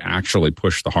starting to actually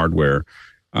push the hardware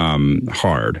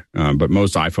hard. But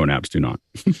most iPhone apps do not.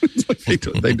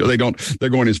 They don't. They're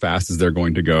going as fast as they're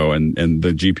going to go, and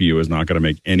the GPU is not going to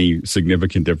make any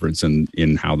significant difference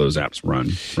in how those apps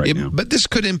run now. But this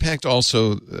could impact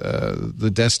also the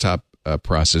desktop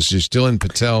process. Dylan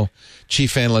Patel,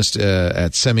 chief analyst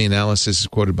at SemiAnalysis, is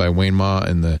quoted by Wayne Ma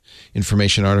in the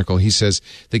Information article. He says,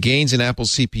 the gains in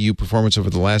Apple's CPU performance over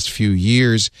the last few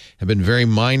years have been very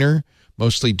minor,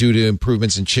 mostly due to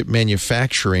improvements in chip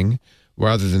manufacturing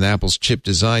rather than Apple's chip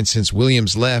design. Since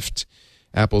Williams left,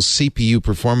 Apple's CPU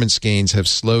performance gains have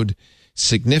slowed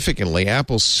significantly.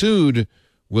 Apple sued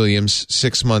Williams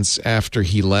 6 months after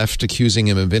he left, accusing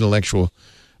him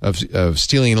of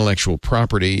stealing intellectual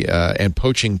property and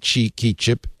poaching key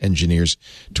chip engineers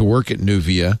to work at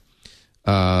Nuvia.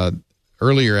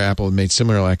 Earlier, Apple had made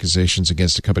similar accusations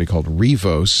against a company called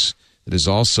Revos that is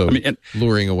also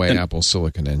luring away Apple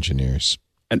silicon engineers.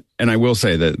 And I will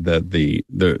say that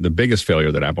the biggest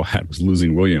failure that Apple had was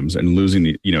losing Williams and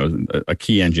losing a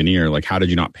key engineer. Like, how did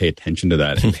you not pay attention to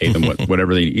that and pay them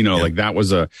whatever they like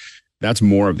that that's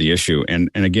more of the issue. And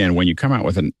again, when you come out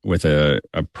with a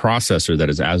processor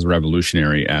that is as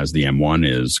revolutionary as the M1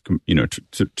 is,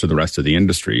 to the rest of the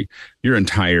industry, your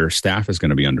entire staff is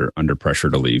going to be under pressure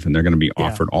to leave, and they're going to be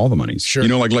offered all the money. Sure.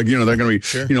 They're going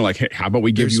to be, like, hey, how about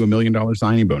we give you $1 million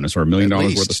signing bonus, or $1 million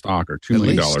worth of stock, or $2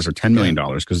 million, or $10 million,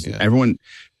 because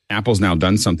Apple's now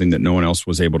done something that no one else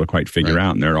was able to quite figure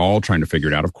out, and they're all trying to figure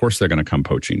it out. Of course, they're going to come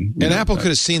poaching. And Apple could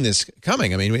have seen this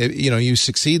coming. I mean, you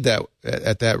succeed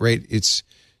at that rate. It's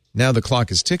now the clock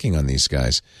is ticking on these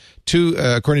guys.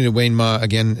 According to Wayne Ma,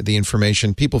 again, the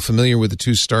information, people familiar with the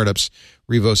two startups,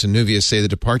 Rivos and Nuvia, say the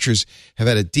departures have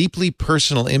had a deeply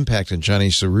personal impact on Johnny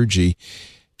Srouji,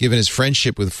 given his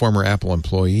friendship with former Apple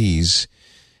employees.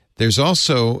 There's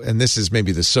also, and this is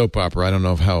maybe the soap opera, I don't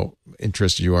know how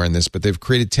interested you are in this, but they've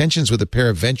created tensions with a pair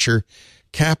of venture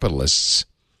capitalists,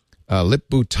 Lip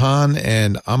Bhutan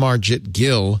and Amarjit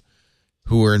Gill,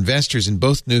 who were investors in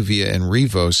both Nuvia and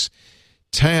Rivos.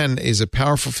 Tan is a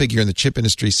powerful figure in the chip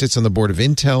industry, sits on the board of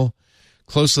Intel,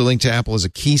 closely linked to Apple as a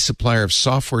key supplier of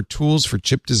software tools for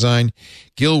chip design.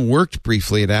 Gill worked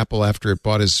briefly at Apple after it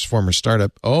bought his former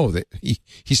startup.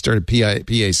 He started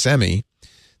PA Semi.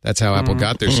 That's how Apple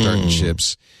got their start in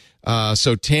chips.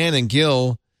 So Tan and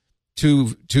Gill,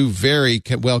 two very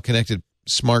well-connected,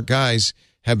 smart guys,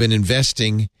 have been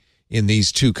investing in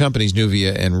these two companies,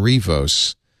 Nuvia and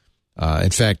Rivos.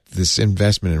 In fact, this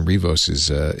investment in Rivos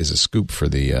is a scoop for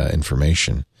the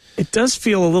information. It does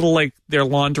feel a little like they're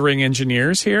laundering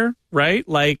engineers here, right?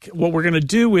 Like what we're going to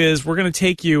do is we're going to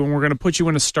take you and we're going to put you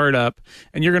in a startup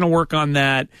and you're going to work on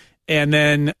that. And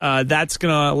then that's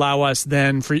going to allow us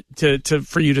then for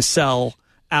you to sell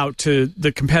out to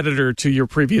the competitor, to your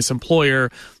previous employer,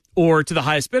 or to the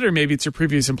highest bidder. Maybe it's your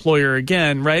previous employer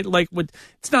again, right? Like,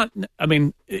 it's not. I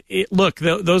mean, look,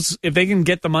 those, if they can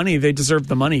get the money, they deserve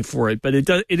the money for it. But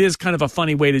it is kind of a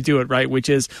funny way to do it, right? Which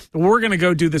is, we're going to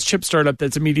go do this chip startup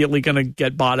that's immediately going to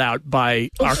get bought out by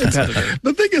our competitor.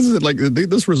 The thing is that, like,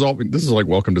 this is like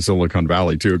welcome to Silicon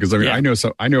Valley too, because I mean,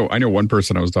 I know one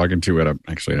person I was talking to at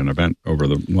an event over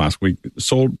the last week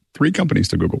sold 3 companies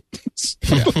to Google.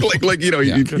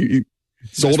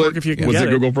 You sold it, was at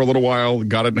Google for a little while,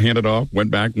 got it handed off,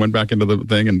 went back into the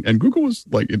thing, and Google was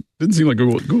like, it didn't seem like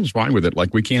Google was fine with it.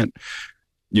 Like, we can't,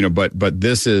 but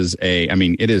this is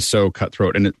it is so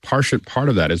cutthroat, and part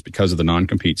of that is because of the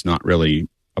non-competes not really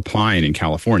applying in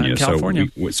California.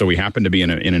 So we happen to be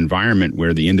in an environment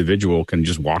where the individual can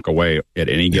just walk away at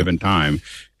any given time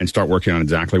and start working on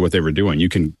exactly what they were doing. You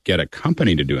can get a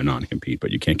company to do a non-compete,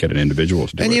 but you can't get an individual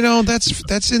to do it. And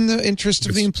that's in the interest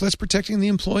of that's protecting the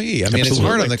employee. I mean, it's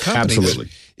hard on the company. Absolutely.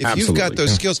 If you've got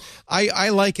those skills, I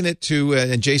liken it to,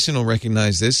 and Jason will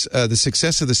recognize this, the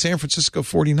success of the San Francisco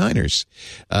 49ers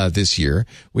this year.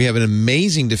 We have an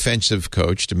amazing defensive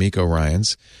coach, D'Amico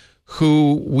Ryans,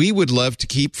 who we would love to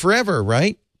keep forever,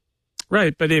 right?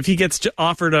 Right, but if he gets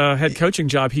offered a head coaching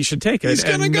job, he should take it. He's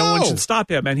gonna go. No one should stop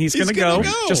him, and he's going to go.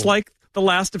 Just like the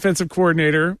last defensive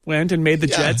coordinator went and made the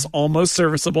Jets almost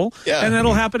serviceable. Yeah. And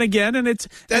that'll happen again, and that's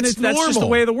just the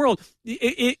way of the world.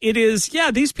 It is,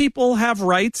 these people have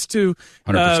rights to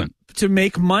 100%. To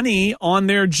make money on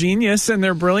their genius and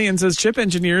their brilliance as chip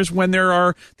engineers when there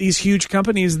are these huge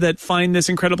companies that find this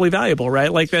incredibly valuable, right?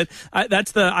 Like that.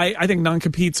 I think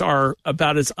non-competes are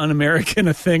about as un-American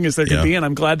a thing as there can be, and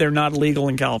I'm glad they're not legal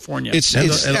in California. It's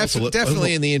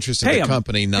definitely in the interest of the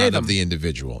company, not of the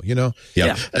individual. Yeah.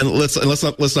 And let's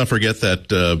not forget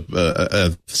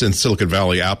that since Silicon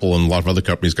Valley, Apple and a lot of other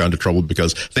companies got into trouble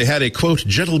because they had a quote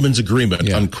gentleman's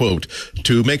agreement unquote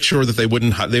to make sure that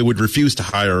they would refuse to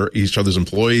hire each other's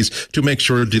employees, to make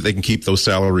sure they can keep those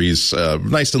salaries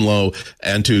nice and low,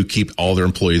 and to keep all their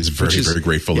employees very, very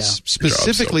grateful.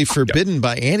 Specifically forbidden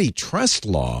by antitrust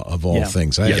law, of all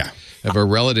things. I have a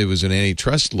relative who's an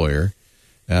antitrust lawyer,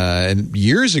 and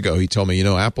years ago he told me,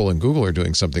 Apple and Google are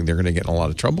doing something they're going to get in a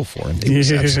lot of trouble for, and he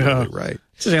was absolutely right.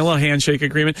 It's a little handshake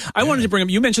agreement. I wanted to bring up,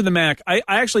 you mentioned the Mac. I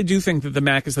actually do think that the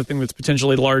Mac is the thing that's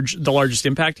potentially the largest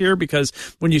impact here, because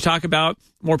when you talk about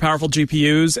more powerful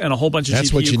GPUs and a whole bunch of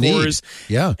GPU cores,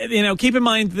 keep in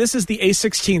mind, this is the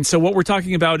A16. So what we're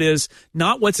talking about is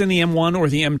not what's in the M1 or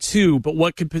the M2, but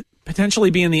what could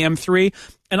potentially be in the M3.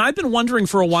 And I've been wondering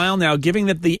for a while now, given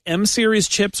that the M series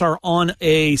chips are on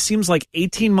seems like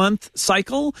 18-month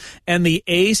cycle, and the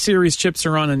A series chips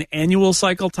are on an annual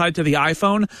cycle tied to the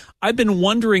iPhone, I've been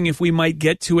wondering if we might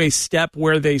get to a step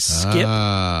where they skip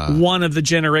one of the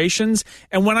generations.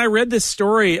 And when I read this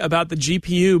story about the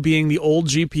GPU being the old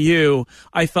GPU,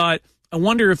 I thought, I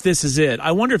wonder if this is it.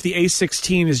 I wonder if the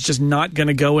A16 is just not going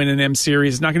to go in an M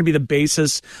series. It's not going to be the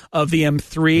basis of the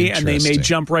M3, and they may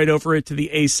jump right over it to the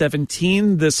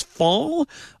A17 this fall.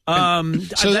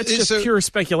 So that's just pure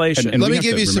speculation. And let me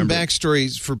give you some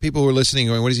backstories for people who are listening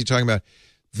going, what is he talking about?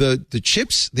 The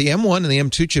chips, the M1 and the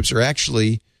M2 chips are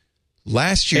actually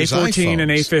last year's A14 iPhones.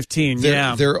 and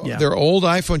A15. They're old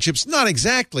iPhone chips. Not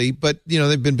exactly, but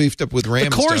they've been beefed up with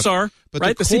RAM. The cores stuff. are. But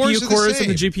right, the CPU cores and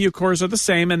the GPU cores are the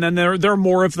same, and then there are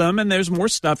more of them, and there's more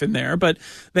stuff in there. But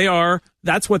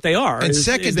that's what they are. And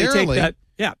secondarily,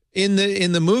 in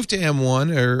the move to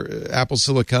M1 or Apple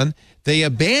Silicon, they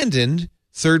abandoned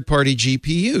third-party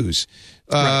GPUs.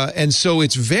 And so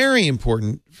it's very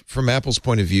important from Apple's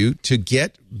point of view to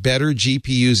get better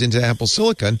GPUs into Apple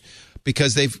Silicon,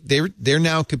 because they're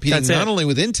now competing not only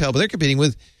with Intel, but they're competing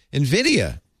with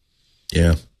NVIDIA.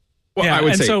 Yeah. Well, yeah,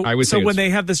 I would say when they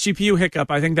have this GPU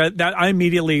hiccup, I think that I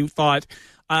immediately thought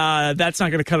that's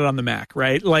not going to cut it on the Mac,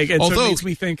 right? Like, and although so it makes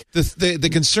me think the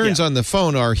concerns on the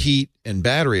phone are heat and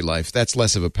battery life. That's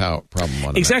less of a problem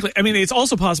on exactly. Mac. I mean, it's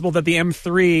also possible that the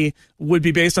M3 would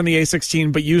be based on the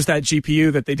A16, but use that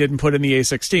GPU that they didn't put in the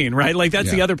A16, right? Like, that's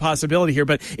the other possibility here.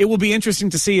 But it will be interesting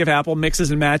to see if Apple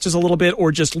mixes and matches a little bit,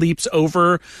 or just leaps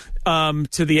over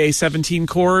to the A17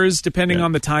 cores, depending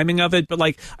on the timing of it. But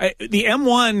like, the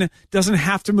M1 doesn't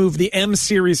have to move. The M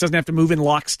series doesn't have to move in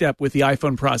lockstep with the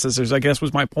iPhone processors, I guess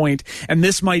was my point. And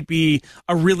this might be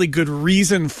a really good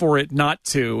reason for it not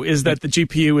to, is that the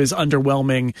GPU is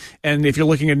underwhelming. And if you're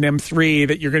looking at an M3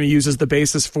 that you're going to use as the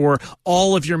basis for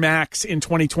all of your Macs in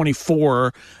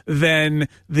 2024, then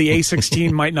the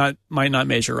A16 might not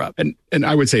measure up. And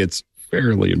I would say it's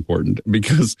fairly important,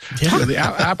 because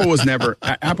Apple was never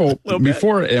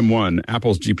before M1.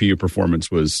 Apple's GPU performance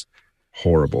was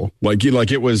horrible. Like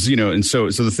it was, and so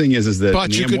the thing is that.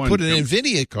 But you could put an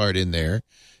NVIDIA card in there.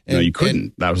 No, you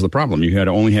couldn't. That was the problem. You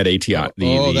only had ATI.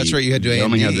 That's right. You had to do AMD. You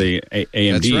only had the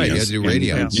AMD. That's right. You had to do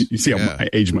Radeons. You see, I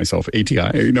aged myself.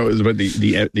 ATI. But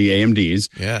the AMDs.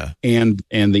 Yeah. And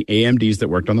the AMDs that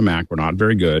worked on the Mac were not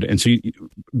very good, and so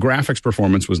graphics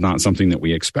performance was not something that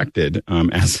we expected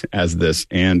as this.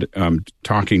 And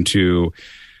talking to,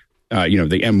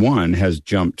 the M1 has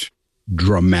jumped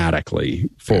dramatically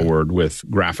forward with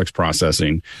graphics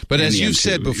processing. But as you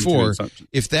said before,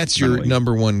 if that's your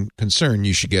number one concern,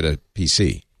 you should get a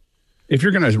PC. If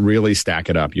you're going to really stack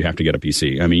it up, you have to get a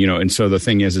PC. I mean, and so the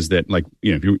thing is that, like,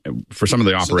 for some of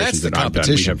the operations that I've done,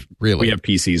 we have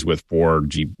PCs with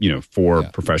four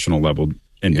professional level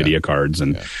NVIDIA cards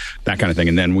and that kind of thing.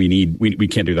 And then we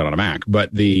can't do that on a Mac.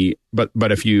 But the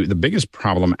biggest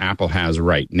problem Apple has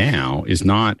right now is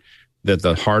not that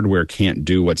the hardware can't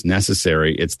do what's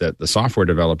necessary. It's that the software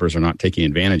developers are not taking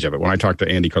advantage of it. When I talked to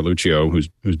Andy Carluccio,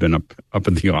 who's been up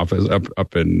in the office,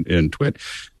 up in Twit,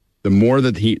 the more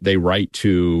that they write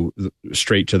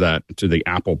straight to the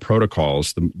Apple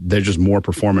protocols, there's just more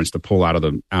performance to pull out of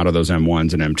those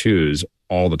M1s and M2s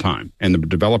all the time. And the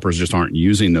developers just aren't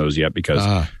using those yet because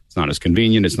it's not as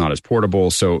convenient, it's not as portable.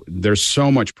 So there's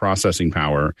so much processing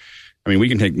power. I mean, we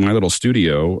can take my little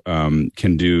studio,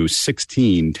 can do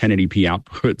 16 1080p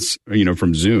outputs,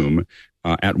 from Zoom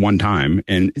at one time,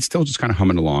 and it's still just kind of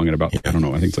humming along at about, I don't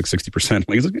know, I think it's like 60%.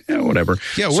 Like, it's like, whatever.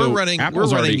 Yeah, we're running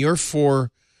your four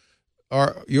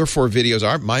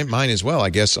videos, mine as well,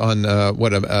 I guess, on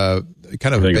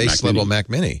kind of a base level Mac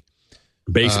Mini.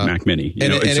 Mac Mini.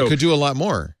 And it could do a lot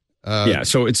more.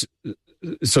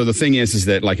 So the thing is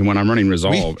that, like, when I'm running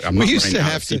Resolve, we used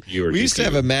to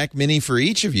have a Mac Mini for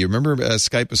each of you. Remember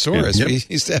Skypeosaurus? Yeah. We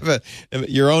used to have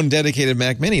your own dedicated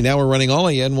Mac Mini. Now we're running all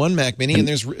of you in one Mac Mini, and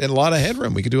there's a lot of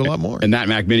headroom. We could do a lot more. And that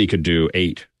Mac Mini could do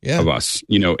 8 of us,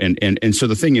 and so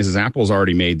the thing is Apple's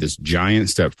already made this giant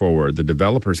step forward. The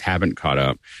developers haven't caught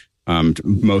up.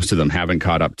 Most of them haven't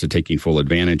caught up to taking full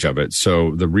advantage of it.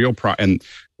 So the real and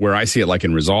where I see it, like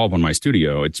in Resolve on my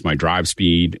studio, it's my drive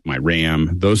speed, my RAM.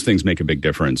 Those things make a big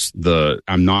difference.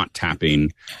 I'm not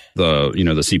tapping the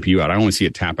CPU out. I only see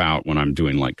it tap out when I'm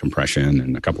doing like compression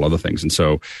and a couple other things. And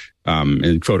so,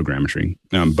 and photogrammetry.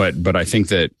 But I think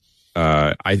that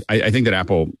I think that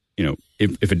Apple,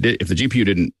 if the GPU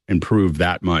didn't improve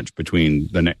that much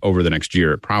over the next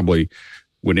year, it probably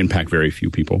would impact very few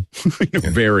people,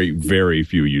 very, very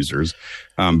few users.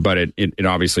 But it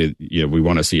obviously, we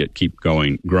want to see it keep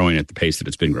growing at the pace that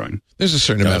it's been growing. There's a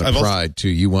certain amount of pride too.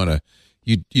 You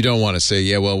don't want to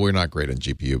say, well, we're not great on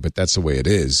GPU, but that's the way it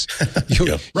is.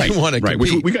 You want to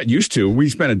compete. We got used to. We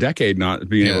spent a decade not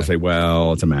being able to say,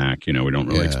 well, it's a Mac. We don't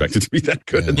really expect it to be that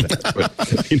good. At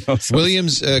that. But,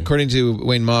 Williams, according to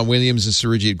Wayne Ma, Williams and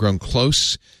Srouji had grown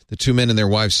close. The two men and their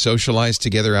wives socialized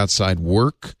together outside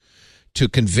work. To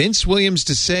convince Williams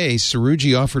to stay,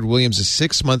 Srouji offered Williams a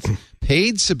 6-month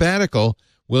paid sabbatical.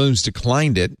 Williams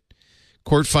declined it.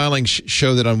 Court filings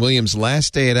show that on Williams'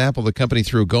 last day at Apple, the company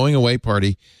threw a going-away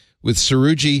party with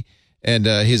Srouji and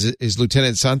his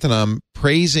lieutenant Santanam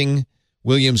praising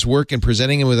Williams' work and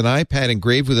presenting him with an iPad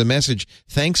engraved with a message,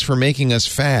 "Thanks for making us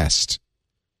fast."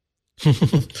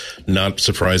 Not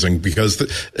surprising, because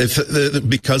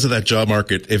because of that job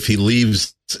market, if he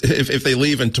leaves, if they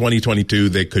leave in 2022,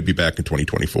 they could be back in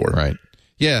 2024. Right.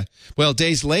 Yeah. Well,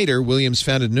 days later, Williams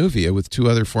founded Nuvia with 2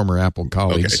 other former Apple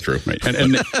colleagues. Okay, true. Right.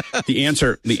 And the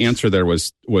answer there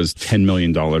was $10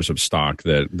 million of stock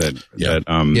that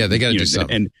they got to do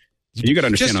something. You got to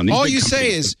understand on these all big you say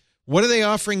companies- is, what are they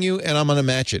offering you? And I'm going to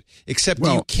match it. Except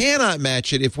you cannot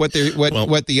match it if what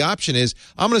the option is.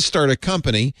 I'm going to start a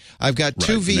company. I've got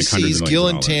two VCs, Gill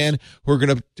and Tan, who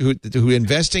are who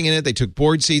investing in it. They took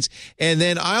board seats, and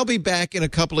then I'll be back in a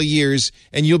couple of years,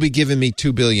 and you'll be giving me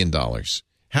 $2 billion.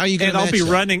 How are you going to? And I'll be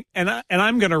that? running, and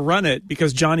I'm going to run it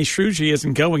because Johnny Shruji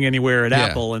isn't going anywhere at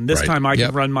Apple, and this time I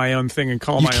can run my own thing and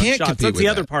call my own shots. That's the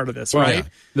other part of this, right?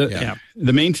 The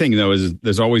main thing though is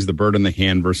there's always the bird in the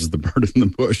hand versus the bird in the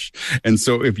bush, and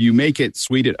so if you make it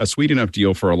a sweet enough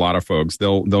deal for a lot of folks,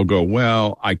 they'll go,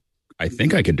 well, I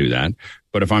think I could do that,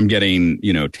 but if I'm getting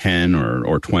 10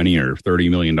 or 20 or $30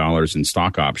 million in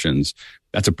stock options,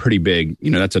 that's a pretty big,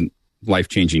 that's a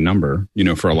life-changing number,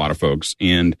 for a lot of folks.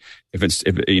 And that's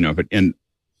what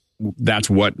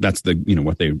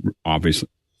they obviously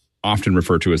often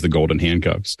refer to as the golden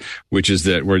handcuffs, which is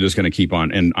that we're just going to keep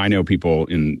on. And I know people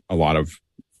in a lot of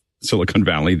Silicon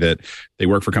Valley that they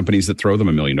work for companies that throw them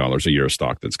 $1 million a year of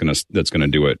stock. That's going to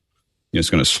do it. It's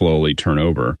going to slowly turn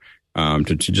over. To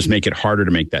just make it harder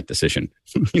to make that decision,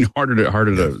 harder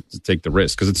to take the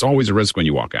risk, because it's always a risk when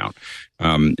you walk out.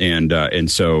 And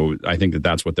so I think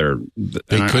that's what they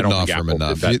couldn't offer him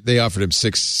enough. They offered him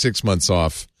six months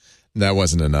off. That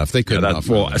wasn't enough. They couldn't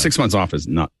offer him enough. 6 months off is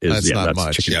not. That's not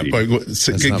much. Yeah, but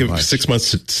give 6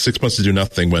 months. 6 months to do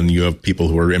nothing when you have people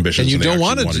who are ambitious and you and don't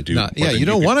want to do. You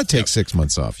don't want to take 6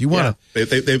 months off. You want to.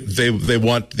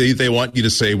 They want you to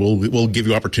say, we'll give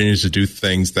you opportunities to do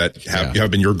things that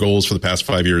have been your goals for the past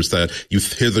 5 years that you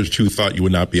hitherto thought you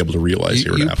would not be able to realize.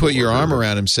 You put your arm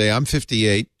around him, say, I'm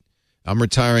 58, I'm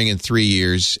retiring in 3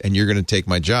 years, and you're going to take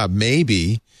my job.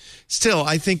 Maybe. Still,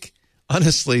 I think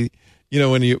honestly.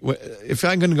 If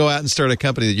I'm going to go out and start a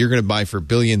company that you're going to buy for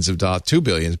billions of dollars, $2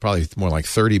 billion, probably more like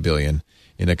 $30 billion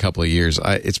in a couple of years,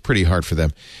 it's pretty hard for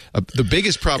them. The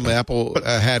biggest problem Apple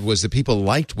had was that people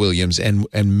liked Williams, and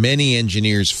many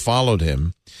engineers followed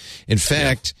him. In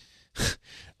fact,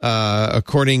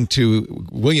 according to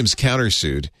Williams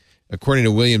countersued, according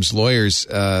to Williams lawyers,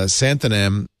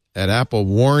 Santhanam at Apple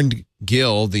warned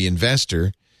Gill, the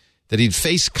investor, that he'd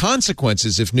face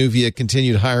consequences if Nuvia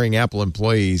continued hiring Apple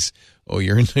employees. Oh,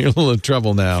 you're in a little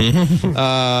trouble now.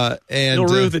 And you'll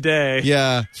rue the day.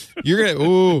 Yeah.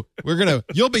 You'll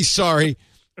be sorry.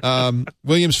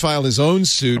 Williams filed his own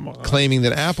suit claiming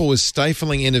that Apple was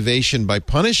stifling innovation by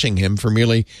punishing him for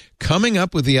merely coming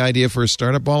up with the idea for a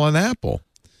startup ball on Apple.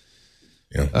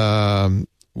 Yeah.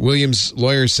 Williams'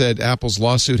 lawyer said Apple's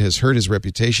lawsuit has hurt his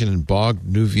reputation and bogged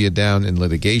Nuvia down in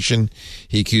litigation.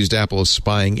 He accused Apple of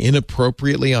spying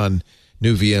inappropriately on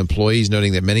Nuvia employees,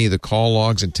 noting that many of the call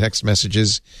logs and text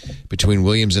messages between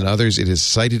Williams and others it has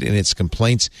cited in its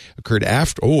complaints occurred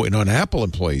after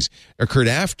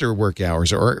work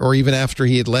hours or even after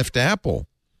he had left Apple.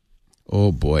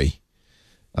 Oh boy.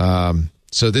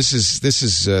 So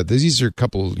these are a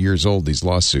couple years old, these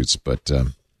lawsuits, but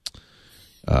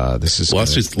this is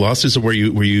lawsuits are where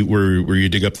you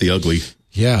dig up the ugly.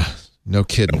 Yeah, no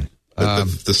kidding.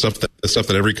 The stuff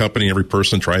that every company, every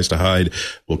person tries to hide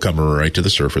will come right to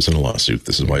the surface in a lawsuit.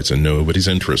 This is why it's in nobody's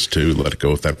interest to let it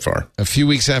go that far. A few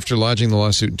weeks after lodging the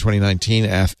lawsuit in 2019,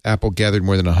 Apple gathered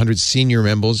more than 100 senior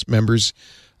members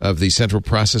of the central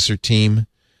processor team,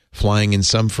 flying in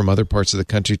some from other parts of the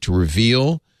country, to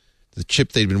reveal the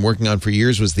chip they'd been working on for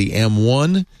years was the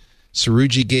M1.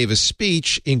 Srouji gave a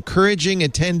speech encouraging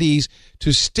attendees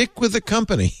to stick with the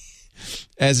company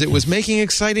as it was making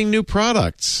exciting new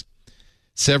products.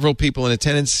 Several people in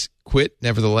attendance quit,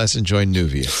 nevertheless, and joined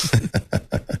Nuvia.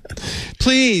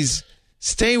 Please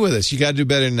stay with us. You got to do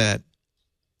better than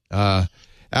that.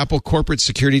 Apple corporate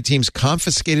security teams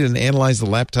confiscated and analyzed the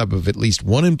laptop of at least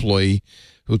one employee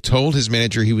who told his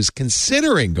manager he was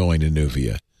considering going to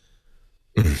Nuvia.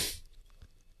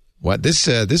 What this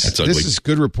is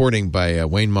good reporting by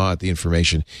Wayne Ma at The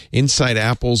Information. Inside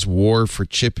Apple's war for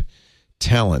chip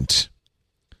talent.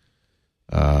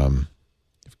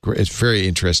 It's a very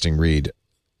interesting read.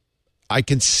 I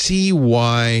can see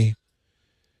why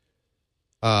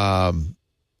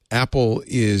Apple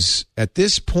is at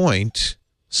this point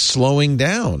slowing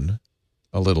down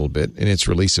a little bit in its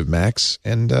release of Macs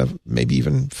and maybe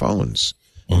even phones.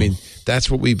 I mean,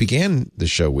 that's what we began the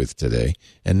show with today,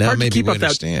 and now maybe we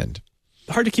understand.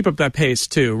 Hard to keep up that pace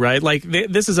too, right? Like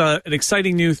this is an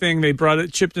exciting new thing. They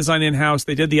brought chip design in-house.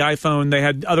 They did the iPhone. They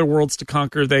had other worlds to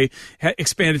conquer. They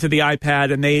expanded to the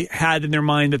iPad, and they had in their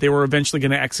mind that they were eventually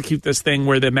going to execute this thing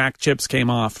where the Mac chips came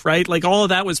off, right? Like all of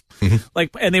that was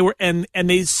like, and they were and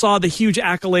they saw the huge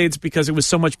accolades because it was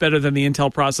so much better than the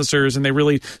Intel processors, and they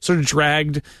really sort of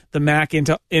dragged the Mac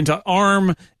into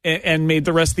ARM and made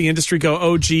the rest of the industry go,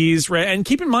 oh, geez. And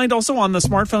keep in mind also on the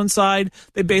smartphone side,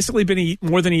 they've basically been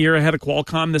more than a year ahead of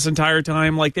Qualcomm this entire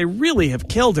time. Like, they really have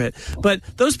killed it. But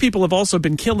those people have also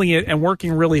been killing it and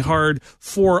working really hard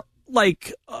for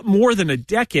like more than a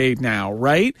decade now,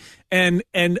 right? And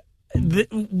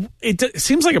it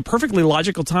seems like a perfectly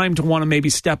logical time to want to maybe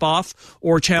step off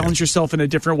or challenge yourself in a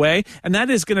different way. And that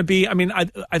is going to be, I mean,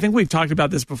 I think we've talked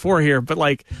about this before here, but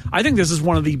like, I think this is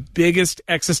one of the biggest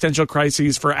existential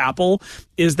crises for Apple,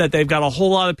 is that they've got a whole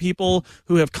lot of people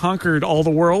who have conquered all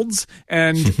the worlds.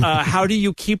 And how do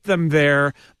you keep them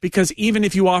there? Because even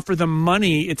if you offer them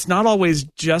money, it's not always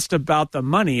just about the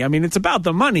money. I mean, it's about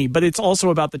the money, but it's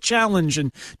also about the challenge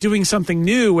and doing something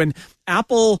new. And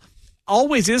Apple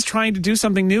always is trying to do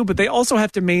something new, but they also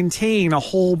have to maintain a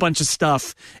whole bunch of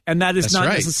stuff, and that is not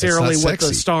necessarily what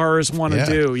the stars want to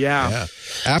do.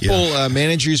 Apple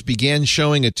managers began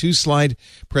showing a 2-slide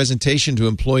presentation to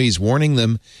employees warning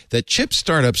them that chip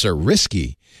startups are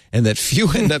risky and that few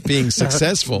end up being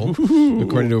successful,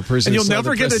 according to a person. And you'll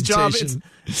never get a job.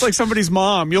 It's like somebody's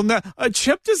mom. A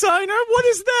chip designer? What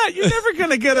is that? You're never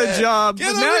going to get a job.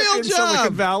 Get a real job.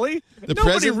 Silicon Valley.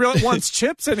 Nobody wants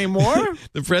chips anymore.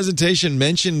 The presentation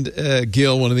mentioned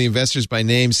Gill, one of the investors by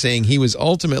name, saying he was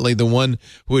ultimately the one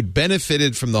who had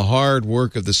benefited from the hard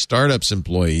work of the startup's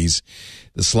employees.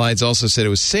 The slides also said it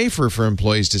was safer for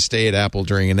employees to stay at Apple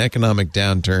during an economic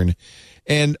downturn.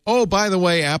 And, oh, by the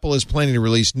way, Apple is planning to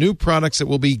release new products that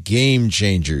will be game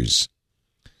changers.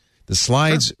 The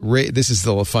slides, this is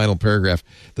the final paragraph.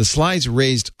 The slides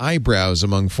raised eyebrows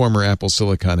among former Apple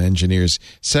Silicon engineers.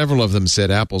 Several of them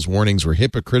said Apple's warnings were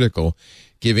hypocritical,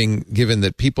 given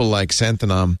that people like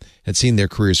Santhanam had seen their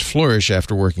careers flourish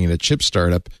after working at a chip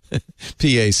startup,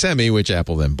 PA Semi, which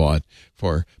Apple then bought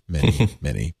for many,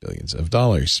 many billions of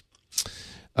dollars.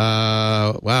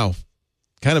 Wow.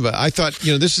 I thought,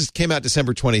 this came out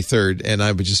December 23rd, and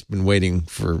I've just been waiting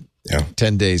for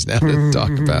 10 days now to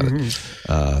talk about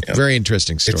it. Very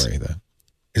interesting story, though.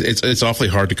 It's awfully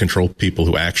hard to control people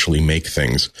who actually make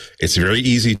things. It's very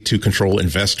easy to control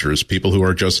investors, people who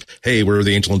are just, hey, we're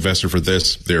the angel investor for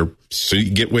this. So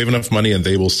you wave enough money and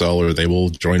they will sell, or they will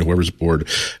join whoever's board.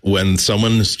 When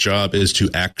someone's job is to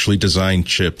actually design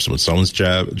chips, when someone's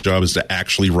job is to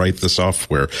actually write the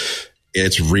software,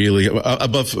 it's really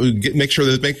make sure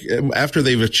that after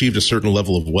they've achieved a certain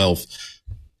level of wealth,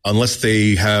 unless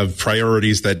they have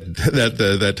priorities that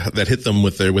hit them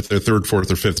with their third, fourth,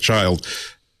 or fifth child,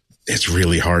 it's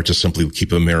really hard to simply keep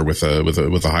them there with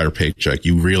a higher paycheck.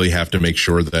 You really have to make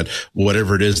sure that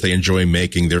whatever it is they enjoy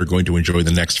making, they're going to enjoy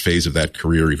the next phase of that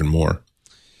career even more.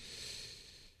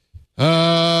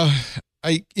 In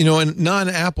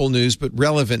non-Apple news, but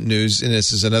relevant news, and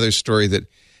this is another story that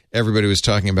everybody was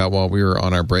talking about while we were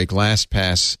on our break.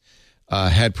 LastPass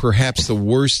had perhaps the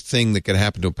worst thing that could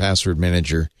happen to a password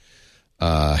manager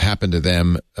happen to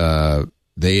them.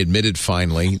 They admitted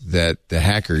finally that the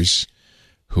hackers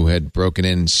who had broken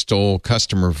in stole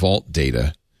customer vault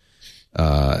data,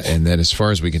 and that as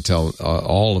far as we can tell,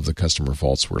 all of the customer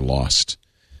vaults were lost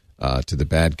to the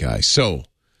bad guy. So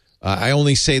I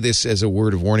only say this as a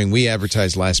word of warning. We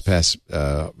advertised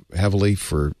LastPass heavily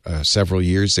for several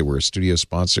years. They were a studio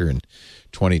sponsor in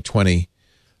 2020.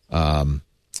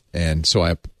 And so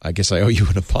I guess I owe you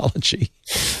an apology.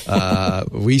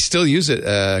 We still use it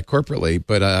corporately,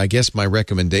 but I guess my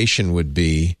recommendation would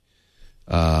be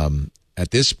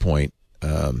at this point,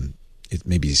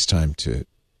 maybe it's time to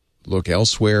look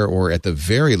elsewhere, or at the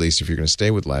very least, if you're going to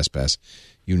stay with LastPass,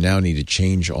 you now need to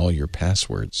change all your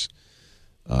passwords.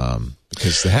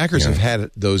 Because the hackers have had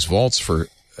those vaults for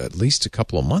at least a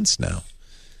couple of months now.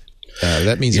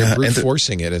 That means they're brute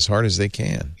forcing it as hard as they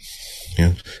can.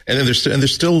 Yeah, and then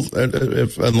there's still,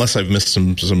 unless I've missed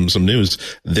some news,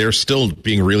 they're still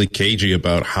being really cagey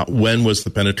about when did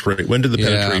the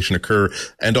penetration occur,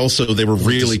 and also they were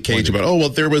really cagey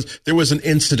about there was an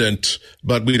incident,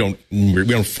 but we don't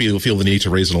feel the need to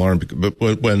raise an alarm.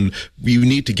 But when you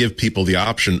need to give people the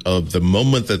option of the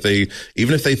moment that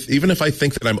even if I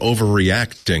think that I'm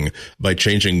overreacting by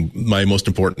changing my most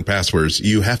important passwords,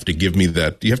 you have to give me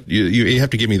that you have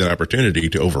to give me that opportunity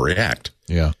to overreact.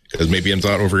 Yeah. Because maybe I'm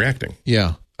not overreacting.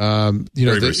 Yeah.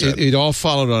 It all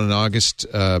followed on an August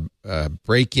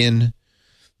break-in.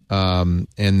 And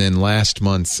then last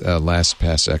month, November,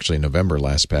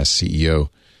 LastPass CEO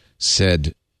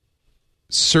said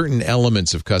certain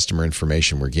elements of customer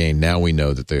information were gained. Now we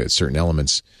know that the certain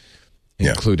elements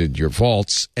included your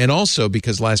vaults. And also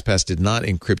because LastPass did not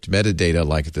encrypt metadata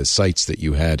like the sites that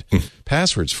you had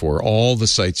passwords for, all the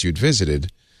sites you'd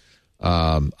visited.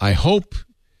 I hope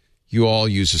you all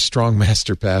use a strong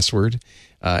master password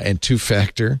and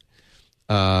two-factor.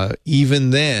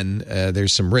 even then,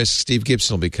 there's some risks. Steve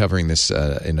Gibson will be covering this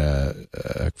in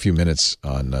a few minutes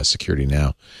on Security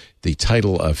Now. The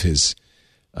title of his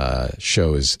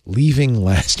show is Leaving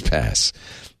LastPass.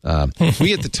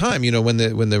 We at the time, when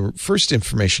the first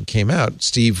information came out,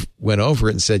 Steve went over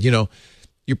it and said, you're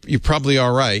probably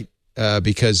all right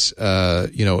because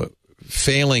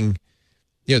failing,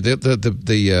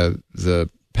 the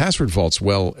password vault's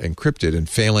well encrypted, and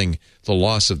failing the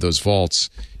loss of those vaults,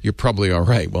 you're probably all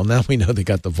right. Well, now we know they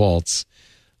got the vaults.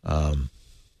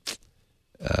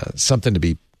 Something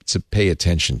to pay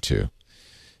attention to,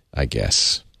 I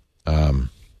guess,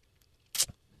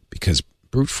 because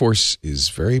brute force is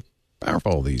very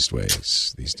powerful these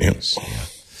days.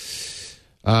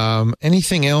 Yeah.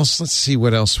 Anything else? Let's see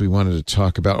what else we wanted to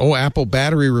talk about. Oh, Apple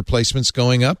battery replacements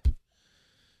going up.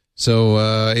 So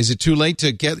is it too late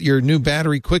to get your new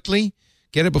battery quickly?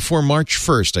 Get it before March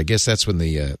 1st. I guess that's when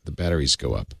the batteries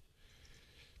go up.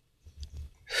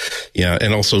 Yeah,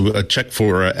 and also check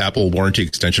for Apple warranty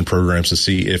extension programs to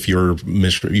see if your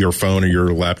phone or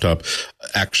your laptop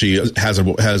actually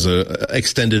has a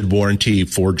extended warranty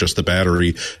for just the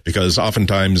battery. Because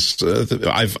oftentimes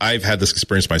I've had this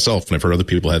experience myself, and I've heard other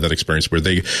people have that experience where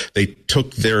they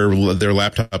took their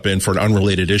laptop in for an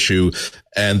unrelated issue,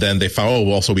 and then they found,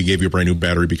 also we gave you a brand new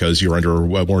battery because you're under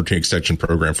a warranty extension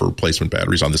program for replacement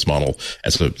batteries on this model.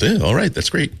 And so, all right, that's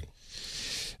great.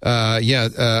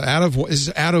 Out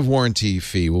of warranty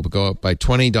fee will go up by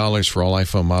 $20 for all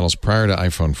iPhone models prior to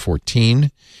iPhone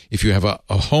 14. If you have a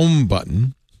home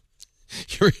button,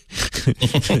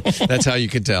 that's how you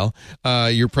can tell.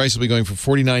 Your price will be going from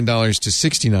 $49 to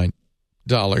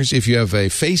 $69. If you have a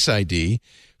Face ID,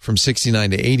 from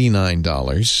 $69 to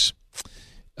 $89.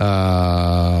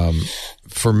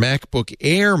 For MacBook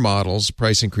Air models,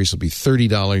 price increase will be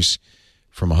 $30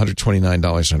 from $129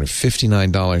 to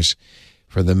 $159.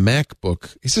 For the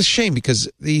MacBook, it's a shame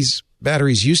because these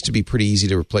batteries used to be pretty easy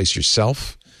to replace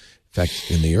yourself. In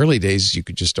fact, in the early days, you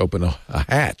could just open a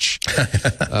hatch.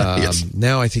 Yes.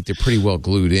 Now I think they're pretty well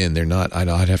glued in. They're not. I'd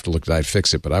have to look at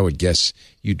iFixit, but I would guess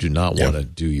you do not want to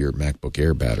do your MacBook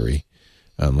Air battery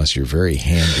unless you're very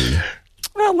handy.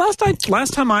 Well, last time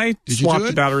I swapped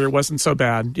the battery, it wasn't so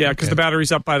bad. Yeah, because the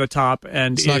battery's up by the top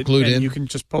and it's not glued in. You can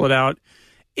just pull it out.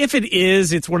 If it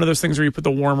is, it's one of those things where you put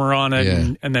the warmer on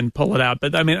it and then pull it out.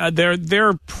 But I mean,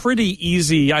 they're pretty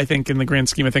easy, I think, in the grand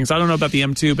scheme of things. I don't know about the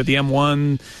M2, but the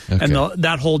M1 and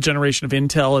that whole generation of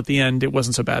Intel at the end, it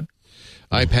wasn't so bad.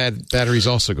 iPad batteries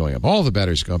also going up. All the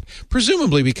batteries go up,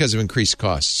 presumably because of increased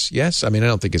costs. Yes, I mean, I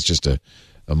don't think it's just a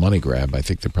money grab. I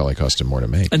think they probably cost them more to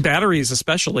make. And batteries,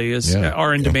 especially,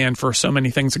 are in demand for so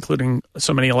many things, including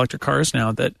so many electric cars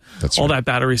now that that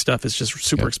battery stuff is just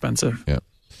super expensive. Yeah.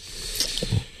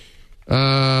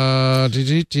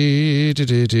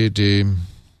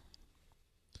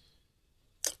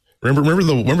 Remember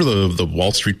the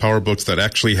Wall Street Power books that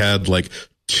actually had like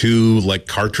two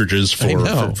cartridges for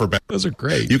battery? Those are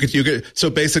great. You could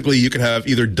so basically you could have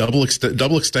either double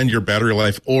extend your battery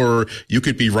life, or you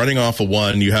could be running off of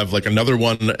one. You have like another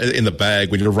one in the bag.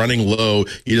 When you're running low,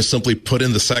 you just simply put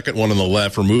in the second one on the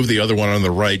left, remove the other one on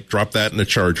the right, drop that in the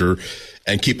charger,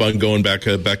 and keep on going back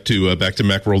to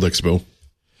Macworld Expo.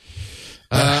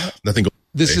 Nothing.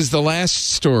 This is the last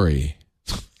story.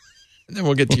 And then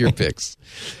we'll get to your picks.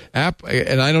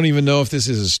 And I don't even know if this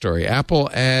is a story. Apple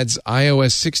adds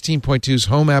iOS 16.2's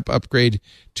Home app upgrade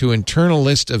to internal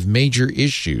list of major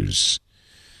issues.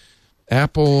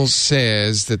 Apple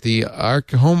says that the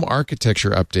home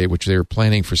architecture update, which they were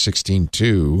planning for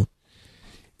 16.2,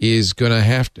 is going to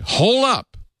have to hold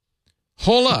up.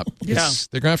 Yeah.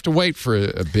 They're going to have to wait for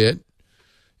a bit.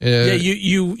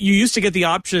 You used to get the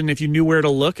option if you knew where to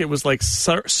look. It was like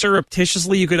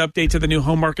surreptitiously you could update to the new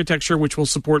home architecture, which will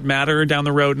support Matter down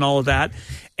the road and all of that.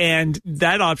 And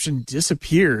that option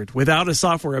disappeared without a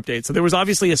software update. So there was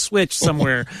obviously a switch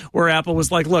somewhere where Apple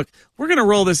was like, look, we're going to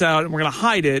roll this out and we're going to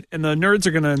hide it, and the nerds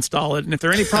are going to install it. And if there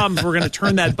are any problems, we're going to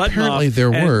turn that button Apparently off. there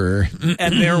were.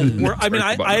 And there were. I mean,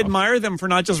 I admire them for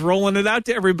not just rolling it out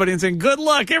to everybody and saying, good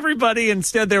luck, everybody.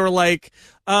 Instead, they were like,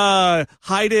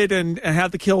 hide it and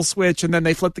have the kill switch, and then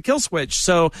they flip the kill switch.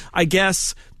 So I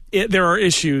guess there are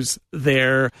issues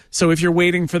there. So if you're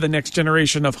waiting for the next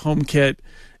generation of HomeKit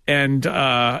and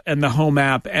the Home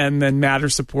app and then Matter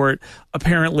support,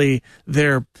 apparently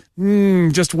they're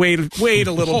just wait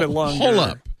a little bit longer. Hold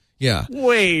up. Yeah.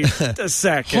 Wait a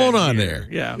second. Hold on there.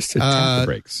 Yeah. Just to temp the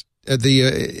brakes.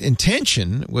 The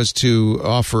intention was to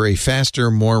offer a faster,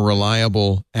 more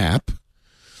reliable app.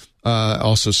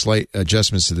 Also, slight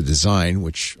adjustments to the design,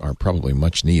 which are probably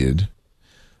much needed.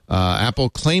 Apple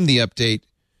claimed the update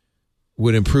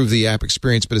would improve the app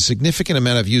experience, but a significant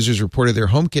amount of users reported their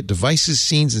HomeKit devices,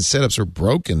 scenes, and setups were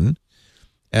broken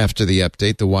after the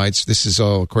update. This is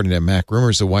all according to Mac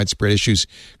Rumors. The widespread issues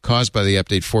caused by the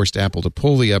update forced Apple to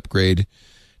pull the upgrade.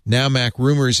 Now Mac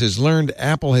Rumors has learned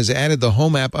Apple has added the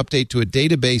Home app update to a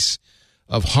database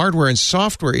of hardware and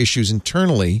software issues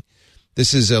internally.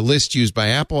 This is a list used by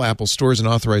Apple stores, and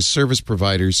authorized service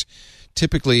providers.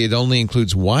 Typically, it only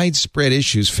includes widespread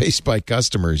issues faced by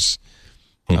customers.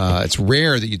 It's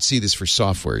rare that you'd see this for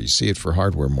software. You see it for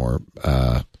hardware more.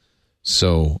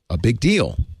 So a big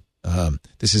deal.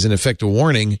 This is in effect a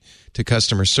warning to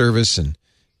customer service and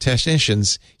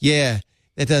technicians. Yeah,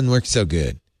 that doesn't work so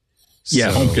good.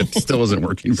 Yeah, HomeKit still isn't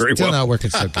working very well. Still not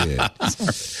working so good.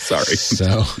 Sorry.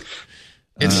 So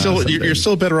it's still you're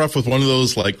still better off with one of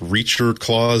those like reacher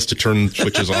claws to turn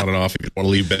switches on and off if you want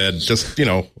to leave bed. Just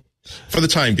for the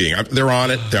time being, they're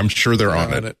on it. I'm sure they're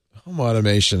on it. Home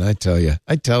automation, I tell you.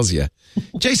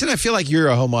 Jason, I feel like you're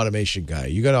a home automation guy.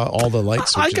 You got all the light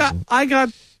switches. I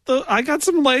got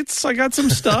some lights. I got some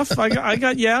stuff. I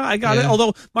got it.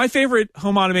 Although my favorite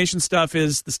home automation stuff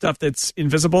is the stuff that's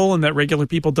invisible and that regular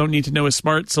people don't need to know is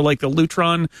smart. So like the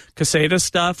Lutron Caseta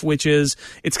stuff, which is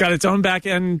it's got its own back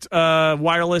end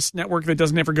wireless network that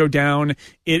doesn't ever go down.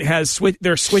 It has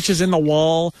there are switches in the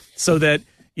wall so that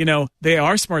they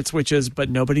are smart switches, but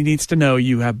nobody needs to know.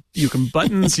 You can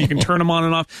buttons, you can turn them on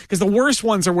and off. Because the worst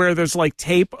ones are where there's like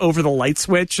tape over the light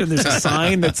switch and there's a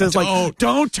sign that says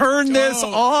don't turn this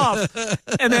off.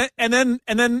 And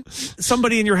then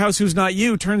somebody in your house who's not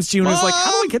you turns to you and is like, how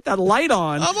do I get that light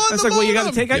on? It's like, well, you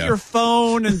got to take out your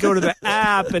phone and go to the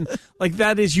app, and like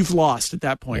that is you've lost at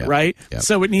that point, right? Yep.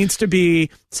 So it needs to be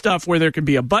stuff where there could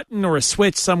be a button or a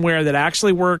switch somewhere that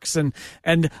actually works. And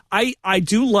I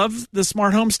do love the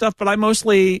smart home stuff, but I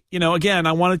mostly, again,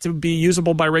 I want it to be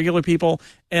usable by regular people,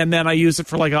 and then I use it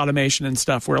for like automation and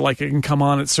stuff where like it can come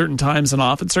on at certain times and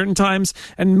off at certain times,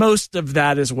 and most of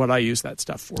that is what I use that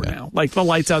stuff for now. Like the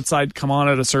lights outside come on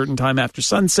at a certain time after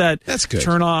sunset. That's good.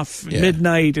 Turn off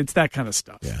midnight. It's that kind of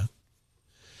stuff. Yeah.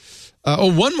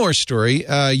 One more story.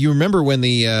 You remember when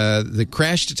the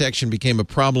crash detection became a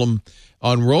problem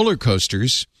on roller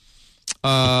coasters?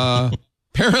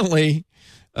 Apparently,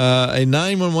 a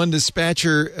 911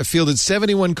 dispatcher fielded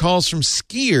 71 calls from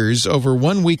skiers over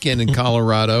one weekend in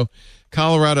Colorado.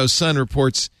 Colorado Sun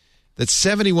reports that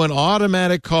 71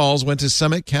 automatic calls went to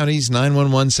Summit County's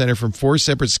 911 center from 4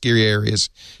 separate ski areas,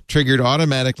 triggered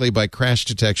automatically by crash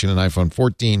detection in iPhone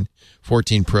 14,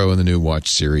 14 Pro, and the new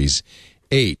Watch Series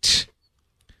 8.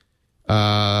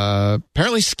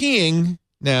 Apparently skiing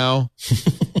now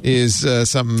is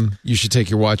something you should take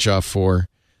your watch off for.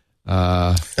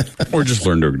 Or just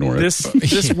learn to ignore it.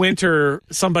 This winter,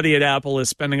 somebody at Apple is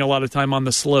spending a lot of time on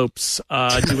the slopes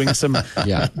doing some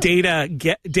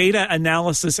data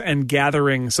analysis and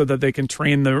gathering so that they can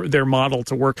train their model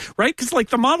to work, right? Because like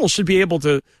the model should be able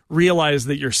to realize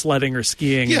that you're sledding or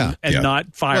skiing and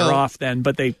not fire off then,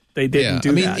 but they didn't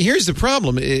do that. I mean, here's the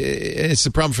problem. It's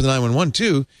the problem for the 911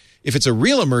 too. If it's a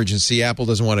real emergency, Apple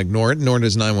doesn't want to ignore it, nor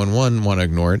does 911 want to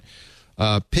ignore it.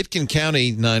 Pitkin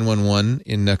County 911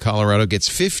 in Colorado gets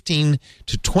 15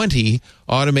 to 20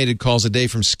 automated calls a day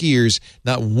from skiers,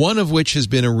 not one of which has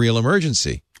been a real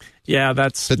emergency. Yeah,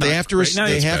 that's. But they have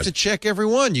to check every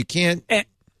one. You can't.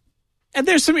 And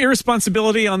there's some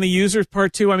irresponsibility on the user's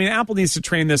part too. I mean, Apple needs to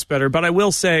train this better. But I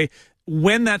will say,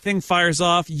 when that thing fires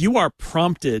off, you are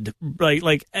prompted,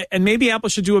 like, and maybe Apple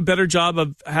should do a better job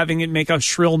of having it make a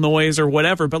shrill noise or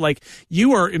whatever. But like,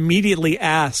 you are immediately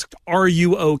asked, "Are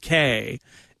you okay?"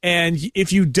 And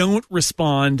if you don't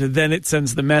respond, then it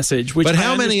sends the message. Which, but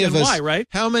how many of us? Why, right?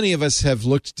 How many of us have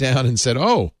looked down and said,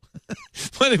 "Oh,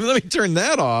 let me turn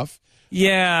that off"?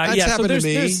 Yeah, that's happened to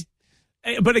me.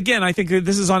 But again, I think that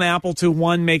this is on Apple to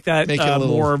make that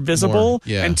more visible,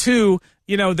 and two,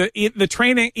 the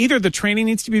training. Either the training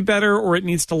needs to be better, or it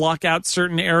needs to lock out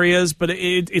certain areas. But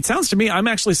it sounds to me, I'm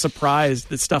actually surprised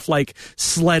that stuff like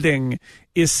sledding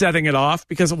is setting it off,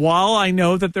 because while I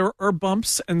know that there are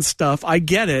bumps and stuff, I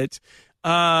get it.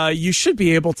 You should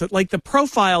be able to, like, the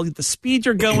profile, the speed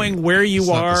you're going, where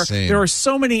you are. There are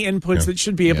so many inputs that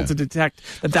should be able to detect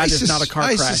that is not a car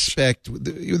crash. I suspect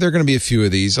there are going to be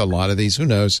a lot of these, who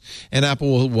knows, and Apple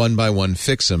will one by one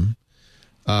fix them.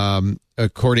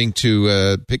 According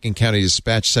to Pitkin County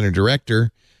Dispatch Center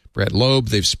Director Brett Loeb,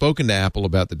 they've spoken to Apple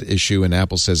about the issue, and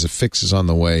Apple says a fix is on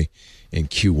the way in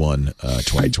Q1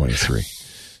 2023.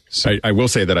 So I will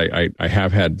say that I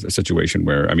have had a situation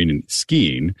where, in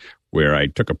skiing, where I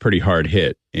took a pretty hard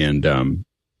hit and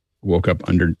woke up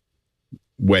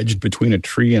wedged between a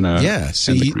tree and a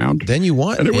see, and the ground. then you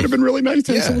want, and it would have been really nice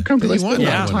to have someone come because I spent a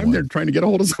lot of time there trying to get a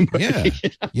hold of somebody.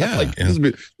 This would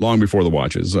be long before the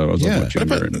watches. I was much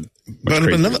younger but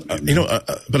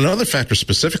another factor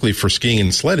specifically for skiing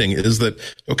and sledding is that,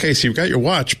 okay, so you've got your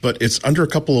watch, but it's under a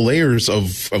couple of layers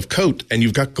of coat, and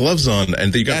you've got gloves on,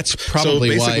 and that's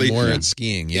probably why more at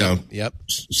skiing. Yep.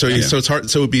 So it's hard.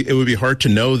 So it would be hard to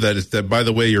know that by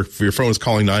the way your phone is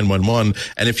calling 911,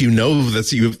 and if you know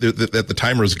that the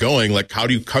timer is going, like how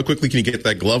quickly can you get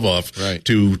that glove off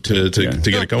to get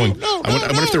it going? I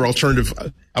wonder if there are alternative.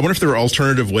 I wonder if there are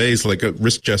alternative ways, like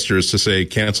wrist gestures, to say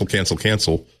cancel.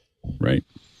 Right.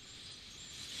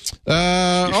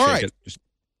 All right.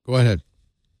 Go ahead.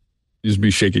 You just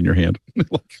be shaking your hand.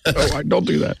 Don't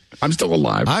do that. I'm still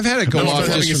alive. I've had it go off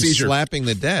just from slapping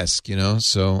the desk,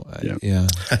 So, yeah.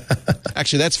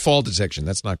 Actually, that's fall detection.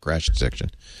 That's not crash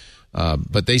detection.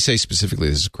 But they say specifically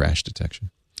this is crash detection.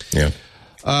 Yeah.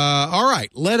 All right.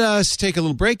 Let us take a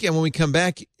little break. And when we come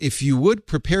back, if you would,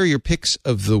 prepare your picks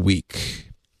of the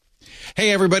week. Hey,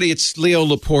 everybody. It's Leo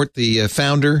Laporte, the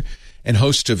founder and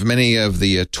host of many of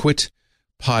the Twit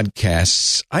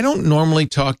podcasts. I don't normally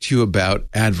talk to you about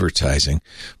advertising,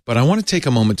 but I want to take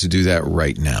a moment to do that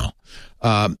right now.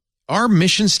 Our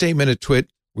mission statement at Twit,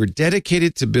 we're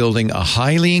dedicated to building a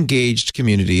highly engaged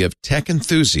community of tech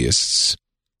enthusiasts.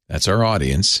 That's our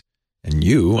audience. And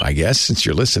you, I guess, since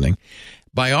you're listening,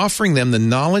 by offering them the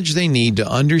knowledge they need to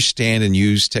understand and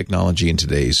use technology in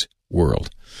today's world.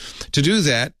 To do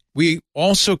that, we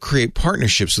also create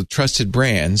partnerships with trusted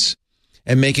brands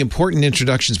and make important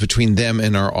introductions between them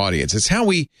and our audience. It's how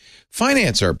we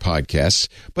finance our podcasts,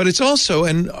 but it's also,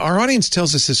 and our audience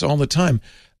tells us this all the time,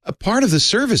 a part of the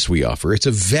service we offer. It's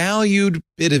a valued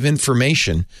bit of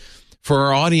information for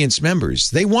our audience members.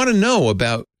 They want to know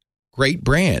about great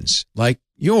brands like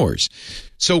yours.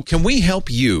 So can we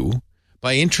help you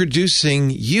by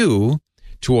introducing you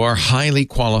to our highly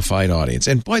qualified audience?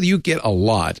 And boy, you get a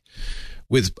lot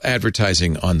with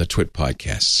advertising on the Twit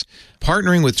podcasts.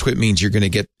 Partnering with Twit means you're going to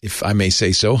get, if I may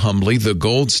say so humbly, the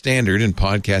gold standard in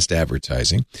podcast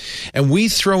advertising. And we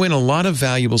throw in a lot of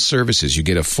valuable services. You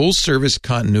get a full service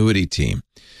continuity team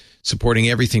supporting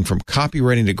everything from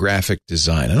copywriting to graphic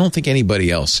design. I don't think anybody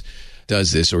else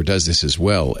does this or does this as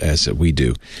well as we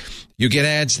do. You get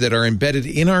ads that are embedded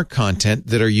in our content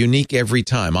that are unique every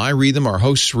time. I read them. Our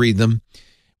hosts read them.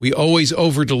 We always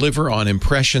over-deliver on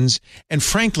impressions. And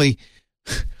frankly,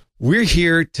 we're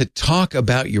here to talk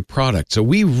about your product. So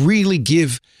we really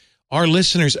give our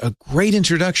listeners a great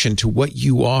introduction to what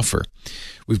you offer.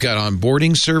 We've got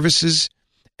onboarding services,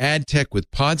 ad tech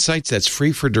with PodSites. That's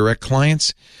free for direct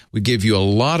clients. We give you a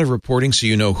lot of reporting so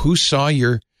you know who saw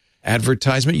your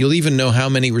advertisement. You'll even know how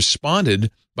many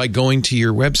responded by going to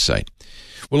your website.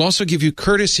 We'll also give you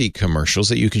courtesy commercials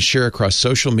that you can share across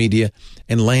social media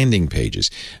and landing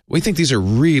pages. We think these are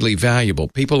really valuable.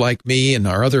 People like me and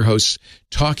our other hosts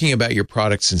talking about your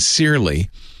product sincerely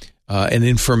and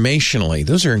informationally.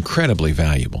 Those are incredibly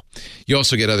valuable. You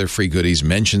also get other free goodies,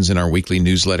 mentions in our weekly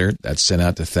newsletter that's sent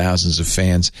out to thousands of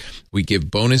fans. We give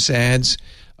bonus ads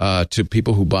to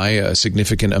people who buy a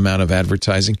significant amount of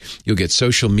advertising. You'll get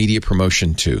social media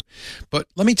promotion too. But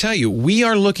let me tell you, we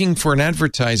are looking for an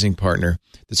advertising partner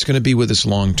that's going to be with us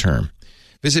long term.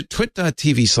 Visit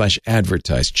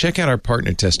twit.tv/advertise. Check out our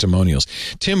partner testimonials.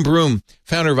 Tim Broom,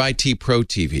 founder of IT Pro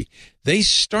TV. They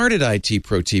started IT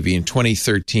Pro TV in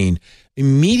 2013,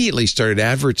 immediately started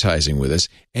advertising with us,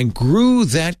 and grew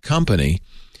that company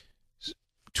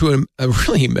to a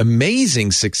really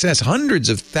amazing success. Hundreds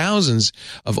of thousands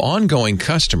of ongoing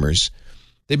customers.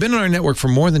 They've been on our network for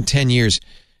more than 10 years,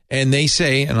 and they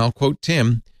say, and I'll quote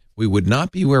Tim, "We would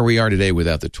not be where we are today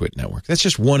without the Twit network." That's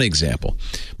just one example.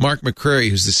 Mark McCrary,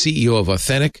 who's the CEO of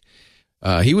Authentic,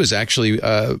 he was actually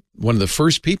one of the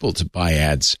first people to buy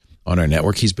ads on our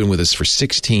network. He's been with us for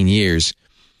 16 years.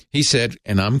 He said,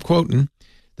 and I'm quoting,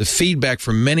 "The feedback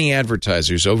from many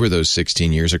advertisers over those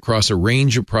 16 years across a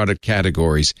range of product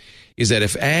categories is that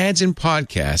if ads and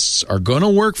podcasts are going to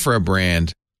work for a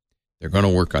brand, they're going to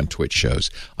work on Twitch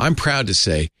shows." I'm proud to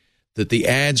say that the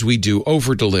ads we do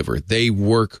over-deliver. They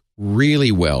work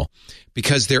really well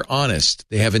because they're honest.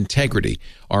 They have integrity.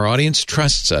 Our audience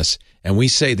trusts us, and we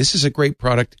say, this is a great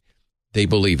product. They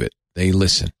believe it. They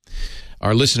listen.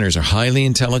 Our listeners are highly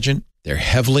intelligent. They're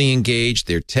heavily engaged.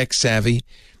 They're tech-savvy.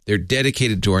 They're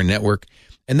dedicated to our network.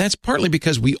 And that's partly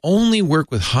because we only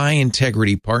work with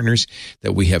high-integrity partners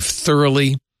that we have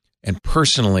thoroughly and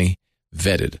personally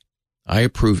vetted. I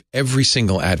approve every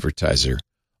single advertiser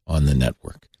on the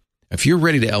network. If you're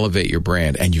ready to elevate your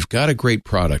brand and you've got a great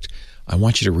product, I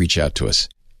want you to reach out to us.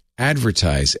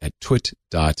 advertise at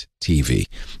twit.tv.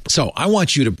 So I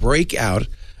want you to break out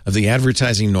of the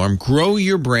advertising norm, grow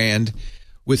your brand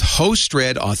with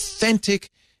host-read authentic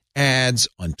ads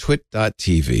on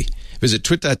twit.tv. Visit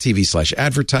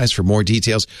twit.tv/advertise for more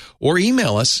details or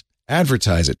email us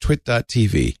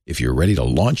advertise@twit.tv if you're ready to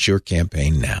launch your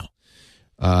campaign now.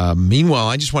 Meanwhile,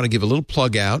 I just want to give a little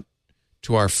plug out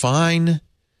to our fine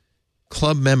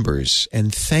club members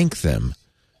and thank them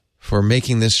for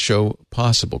making this show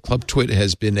possible. Club Twit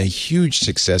has been a huge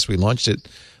success. We launched it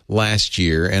last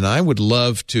year, and I would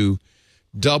love to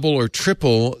double or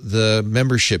triple the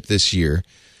membership this year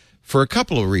for a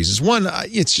couple of reasons. One,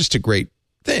 it's just a great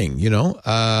thing, you know.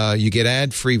 You get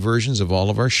ad-free versions of all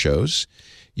of our shows.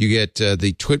 You get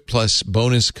the Twit Plus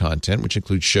bonus content, which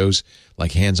includes shows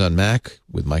like Hands on Mac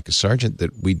with Micah Sargent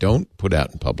that we don't put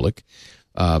out in public.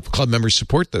 Club members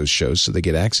support those shows, so they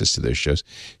get access to those shows.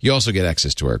 You also get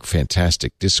access to our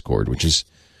fantastic Discord, which is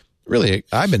really,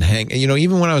 I've been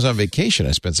even when I was on vacation,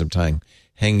 I spent some time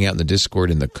hanging out in the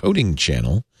Discord in the coding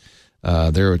channel.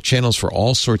 There are channels for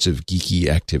all sorts of geeky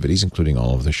activities, including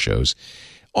all of the shows.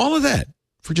 All of that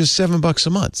for just $7 a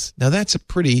month. Now, that's a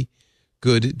pretty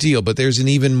good deal, but there's an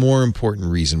even more important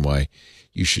reason why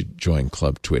you should join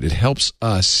Club Twit. It helps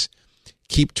us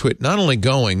keep Twit not only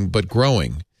going, but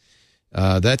growing.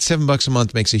 That $7 a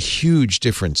month makes a huge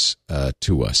difference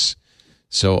to us.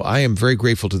 So I am very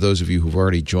grateful to those of you who've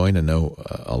already joined. I know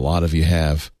a lot of you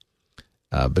have.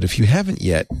 But if you haven't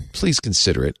yet, please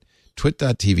consider it.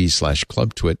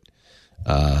 Twit.tv/clubtwit.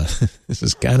 This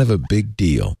is kind of a big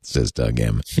deal, says Doug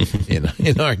M.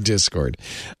 in our Discord.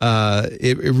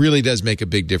 It really does make a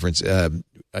big difference.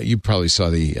 You probably saw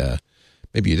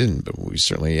maybe you didn't, but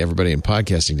everybody in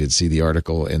podcasting did see the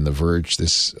article in The Verge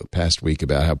this past week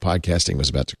about how podcasting was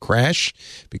about to crash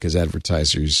because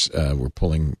advertisers were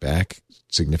pulling back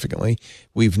significantly.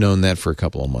 We've known that for a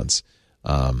couple of months.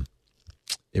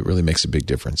 It really makes a big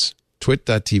difference.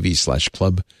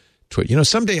 Twit.tv/clubtwit. You know,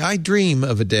 someday I dream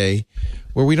of a day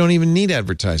where we don't even need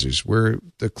advertisers, where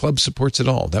the club supports it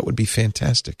all. That would be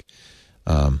fantastic.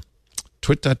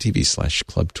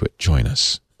 Twit.tv/clubtwit. Join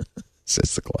us,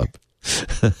 says the club.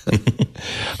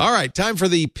 All right, time for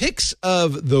the picks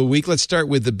of the week. Let's start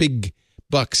with the big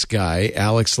bucks guy,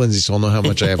 Alex Lindsay, so I'll know how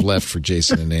much I have left for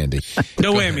Jason and Andy.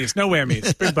 No whammies.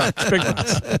 Big bucks.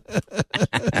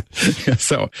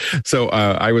 So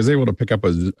I was able to pick up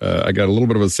I got a little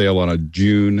bit of a sale on a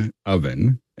June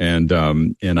oven, and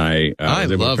I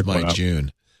love my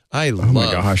June. I love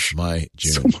my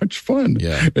June. So much fun.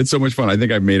 Yeah. It's so much fun. I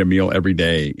think I've made a meal every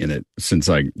day in it since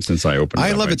I opened it.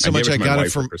 I love it so much. I got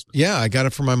it from I got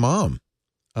it from my mom.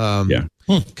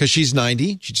 Because she's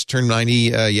 90. She just turned 90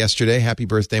 yesterday. Happy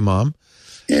birthday, Mom.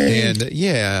 Yay. And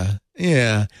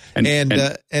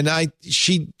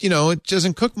she, it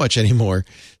doesn't cook much anymore.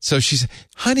 So she said,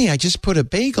 honey, I just put a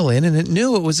bagel in and it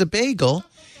knew it was a bagel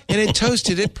and it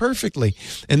toasted it perfectly.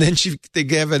 And then they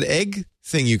have an egg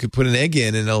thing. You could put an egg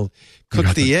in and it'll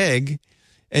cook the egg.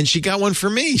 And she got one for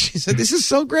me. She said, this is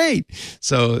so great.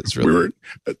 So it's really,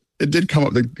 it did come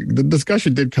up. The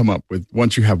discussion did come up with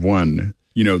once you have one,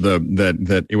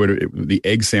 the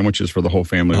egg sandwiches for the whole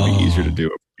family would be easier to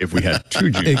do if we had two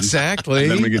Junes. Exactly.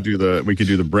 And then we could do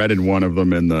the bread in one of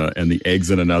them and the eggs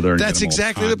in another. That's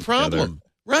exactly the problem, together.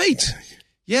 Right?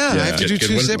 Yeah, I have to do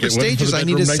two separate stages. I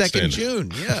need a second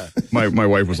June. Yeah. My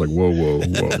wife was like, whoa,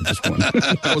 just one.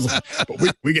 I was like,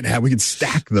 but we can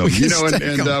stack them,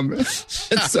 and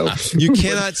so you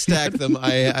cannot stack them.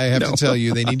 I have to tell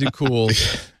you, they need to cool.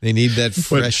 They need that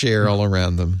fresh air all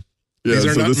around them. Yeah,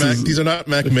 these are not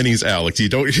Mac Minis, Alex. You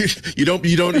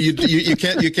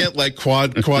can't like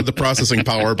quad the processing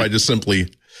power by just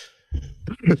simply.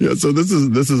 Yeah, so this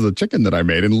is a chicken that I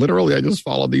made, and literally I just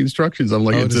followed the instructions. I'm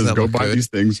like, it says go buy these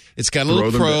things. It's got a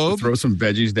little probe. Throw some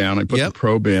veggies down. I put the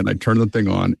probe in. I turn the thing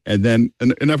on, and then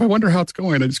and if I wonder how it's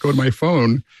going, I just go to my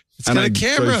phone. It's got a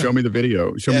camera. So show me the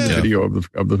video. Show me the video of the.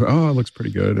 Oh, it looks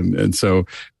pretty good, and so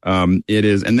it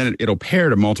is. And then it'll pair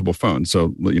to multiple phones.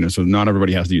 So so not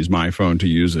everybody has to use my phone to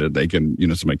use it. They can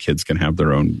so my kids can have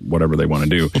their own whatever they want to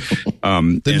do.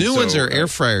 The new ones are air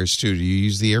fryers too. Do you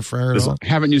use the air fryer at all? I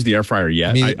haven't used the air fryer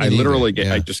yet. I literally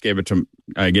I just gave it to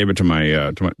Carlita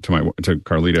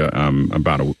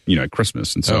about at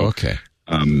Christmas, and so okay.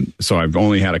 So I've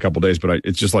only had a couple days, but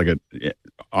it's just like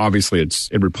obviously it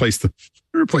replaced the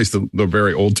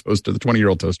very old toaster, the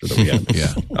 20-year-old toaster that we had.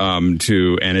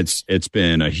 And it's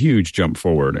been a huge jump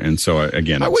forward. And so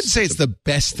again, I wouldn't say it's the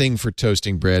best thing for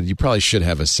toasting bread. You probably should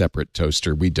have a separate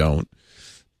toaster. We don't,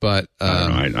 but I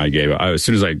don't know. I gave it as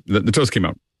soon as the toast came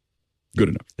out. Good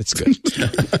enough. It's good.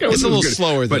 It's a little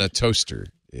slower than a toaster.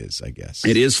 is, I guess.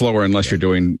 It is slower unless you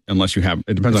have.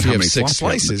 It depends on how many six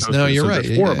slots slices. No, you're right.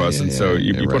 There's 4 of us, and so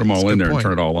you put them all in there and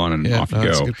turn it all on, and off you go.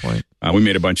 That's a good point. We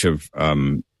made a bunch of grilled.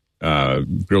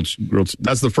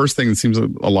 That's the first thing that seems a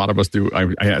lot of us do. I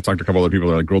talked to a couple other people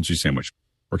that are like grilled cheese sandwich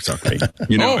works out great.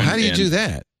 How do you do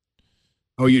that?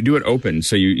 Oh, you do it open.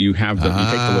 So you have you take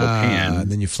the little pan and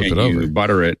then you flip it over. You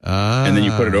butter it, and then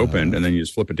you put it open, and then you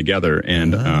just flip it together,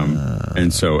 and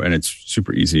it's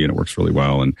super easy, and it works really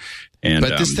well.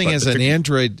 But this thing has an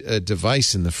Android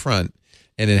device in the front,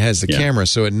 and it has the camera,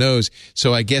 so it knows.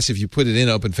 So I guess if you put it in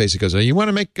open face, it goes, "Oh, you want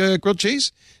to make grilled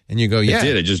cheese?" And you go, "Yeah." It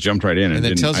did. It just jumped right in, and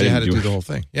it tells you how to do the whole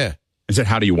thing. Yeah. I said,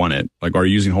 "How do you want it? Like, are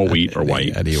you using whole wheat or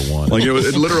white? How do you want it?" Like,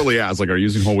 it literally asked, "Like, are you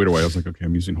using whole wheat or white?" I was like, "Okay,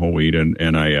 I'm using whole wheat,"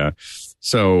 and I.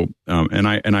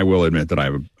 I will admit that I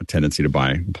have a tendency to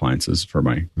buy appliances for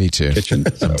my kitchen.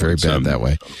 So, I'm very bad that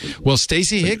way. Well,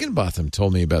 Stacey Higginbotham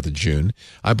told me about the June.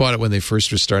 I bought it when they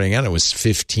first were starting out. It was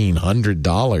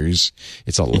 $1,500.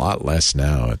 It's a lot less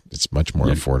now. It's much more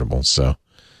affordable. So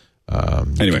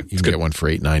anyway, you can get one for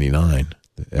 $8.99.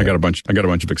 I got a bunch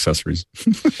of accessories.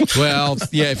 Well,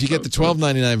 yeah, if you get the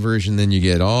 $12.99 version, then you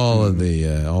get all of the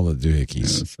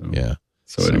doohickeys.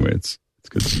 So anyway, it's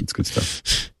good. It's good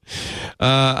stuff.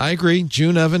 I agree.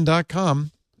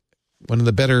 JuneOven.com, one of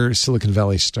the better Silicon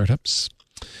Valley startups.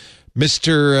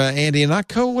 Mr. Andy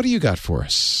Ihnatko, what do you got for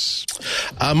us?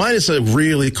 Mine is a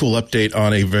really cool update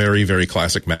on a very, very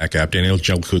classic Mac app. Daniel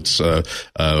Jelkut's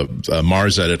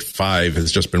Mars Edit 5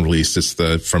 has just been released. It's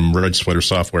from Red Sweater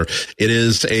Software. It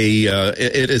is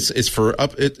it's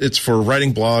for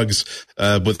writing blogs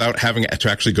without having to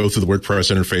actually go through the WordPress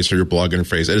interface or your blog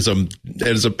interface. It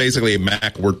is basically a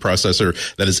Mac word processor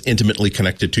that is intimately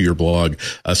connected to your blog.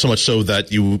 So much so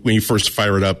that when you first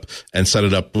fire it up and set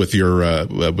it up with your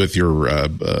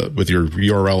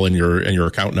URL and your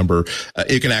account number,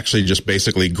 it can actually just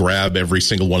basically grab every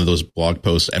single one of those blog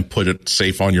posts and put it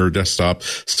safe on your desktop,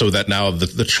 so that now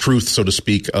the truth, so to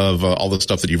speak, of all the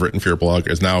stuff that you've written for your blog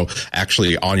is now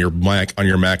actually on your Mac and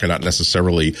not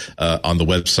necessarily on the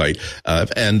website.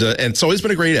 And it's always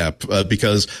been a great app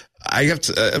because I have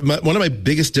one of my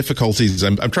biggest difficulties.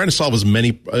 I'm trying to solve as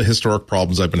many historic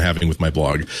problems I've been having with my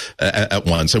blog at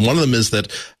once, and one of them is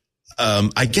that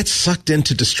I get sucked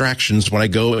into distractions when I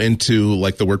go into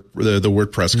like the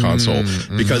WordPress console,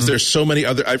 because there's so many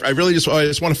other. I just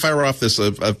want to fire off this.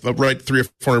 Write 300 or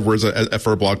 400 words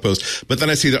for a blog post, but then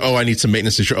I see that I need some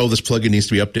maintenance issue. This plugin needs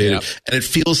to be updated, and it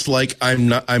feels like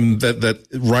that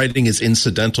writing is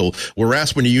incidental.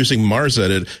 Whereas when you're using Mars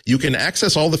Edit, you can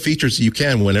access all the features you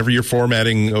can whenever you're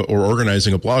formatting or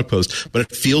organizing a blog post, but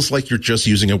it feels like you're just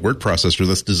using a word processor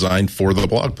that's designed for the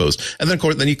blog post. And then of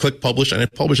course, then you click publish, and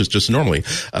it publishes just normally.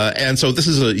 And so this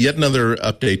is yet another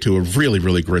update to a really,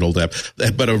 really great old app,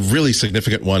 but a really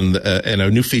significant one, and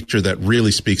a new feature that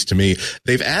really speaks to me.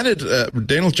 They've added,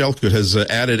 Daniel Jelkut has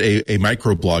added a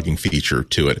microblogging feature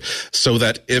to it, so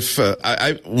that if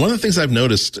one of the things I've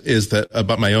noticed is that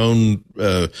about my own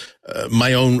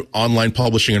online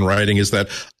publishing and writing is that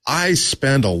I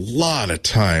spend a lot of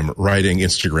time writing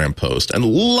Instagram posts and a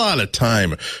lot of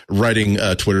time writing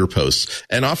Twitter posts.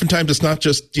 And oftentimes it's not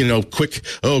just, quick,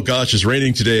 oh gosh, it's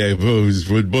raining today. Oh,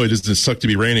 boy, does it suck to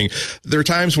be raining. There are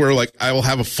times where like I will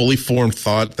have a fully formed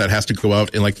thought that has to go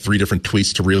out in like 3 different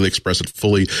tweets to really express it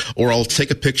fully. Or I'll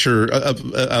take a picture.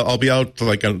 I'll be out and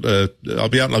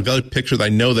I'll get a picture that I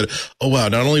know that, oh wow,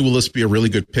 not only will this be a really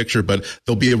good picture, but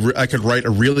I could write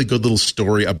a really good little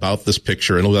story about this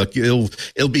picture, and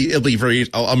it'll be very.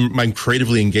 I'm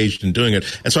creatively engaged in doing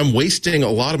it, and so I'm wasting a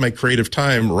lot of my creative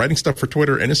time writing stuff for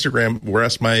Twitter and Instagram,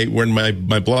 whereas my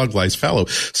blog lies fallow.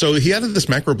 So he added this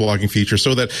macro blogging feature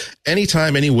so that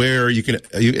anytime, anywhere you can,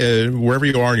 wherever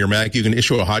you are on your Mac, you can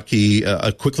issue a hotkey,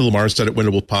 a quick little Mars Edit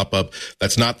window will pop up.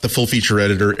 That's not the full feature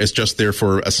editor. It's just there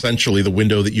for essentially the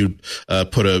window that you'd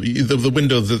put the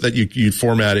window that you'd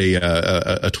format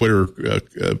a Twitter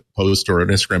post or an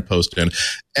Instagram post in,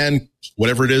 and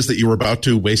whatever it is that you were about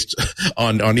to waste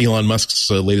on Elon Musk's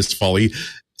latest folly,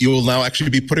 you will now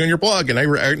actually be putting on your blog. And now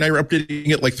you're updating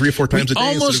it like 3 or 4 times a day.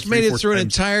 Almost made it through an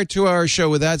entire 2-hour show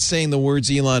without saying the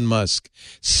words Elon Musk.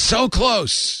 So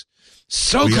close.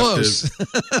 So close.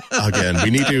 Again,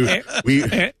 we need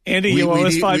to. Andy, you owe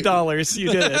us $5.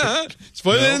 You did it. Let's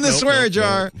put it in the swear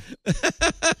jar.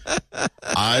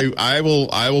 I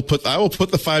will put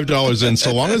the $5 in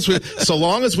so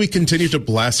long as we continue to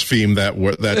blaspheme that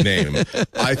name.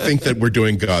 I think that we're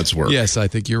doing God's work. Yes, I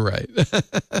think you're right.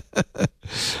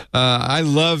 I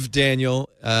love Daniel.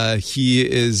 He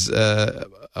is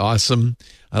awesome.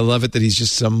 I love it that he's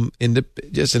just an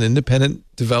independent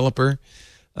developer.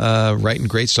 writing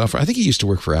great software. I think he used to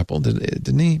work for Apple,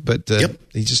 didn't he? But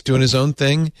he's just doing his own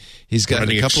thing. He's got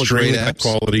a couple of great apps.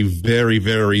 High quality, very,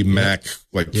 very Mac,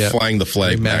 flying the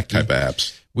flag Mac type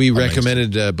apps. We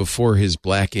recommended before his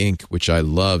Black Ink, which I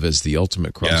love as the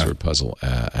ultimate crossword puzzle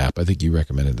app. I think you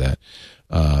recommended that.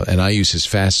 And I use his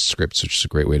Fast Scripts, which is a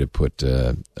great way to put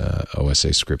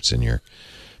OSA scripts in your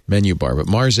menu bar. But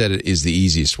Mars Edit is the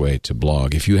easiest way to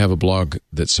blog. If you have a blog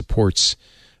that supports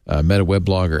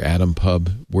MetaWebblog or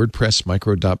AtomPub, WordPress,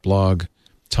 Micro.blog,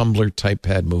 Tumblr,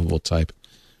 TypePad, Movable Type.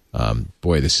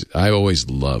 I always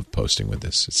love posting with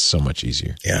this. It's so much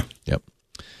easier. Yeah. Yep.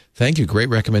 Thank you. Great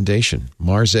recommendation.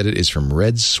 Mars Edit is from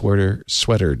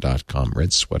redsweater.com.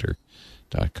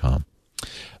 Redsweater.com.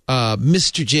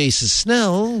 Mr. Jason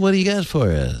Snell, what do you got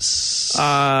for us?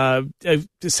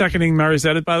 Seconding Mars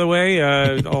Edit, by the way.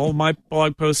 All my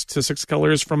blog posts to 6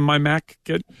 colors from my Mac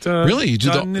get really? You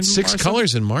do done the 6 Mars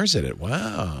colors in Mars Edit?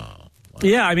 Wow.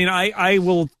 Yeah, I mean, I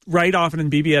will write often in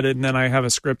BB Edit, and then I have a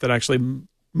script that actually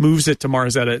moves it to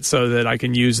Mars Edit so that I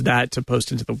can use that to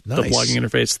post into the blogging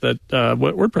interface that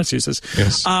WordPress uses.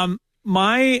 Yes.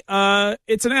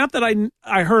 It's an app that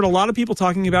I heard a lot of people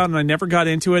talking about, and I never got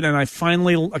into it, and I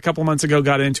finally a couple months ago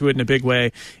got into it in a big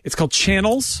way. It's called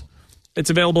Channels. It's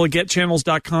available at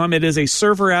getchannels.com. It is a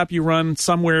server app you run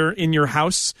somewhere in your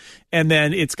house, and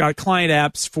then it's got client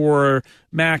apps for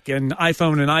Mac and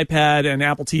iPhone and iPad and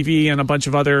Apple TV and a bunch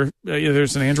of other.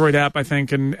 There's an Android app, I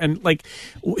think, and like,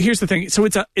 here's the thing. So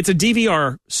it's a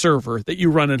DVR server that you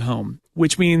run at home,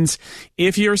 which means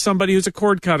if you're somebody who's a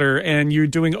cord cutter and you're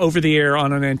doing over the air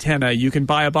on an antenna, you can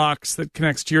buy a box that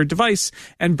connects to your device,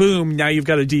 and boom, now you've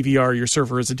got a DVR. Your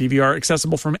server is a DVR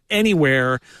accessible from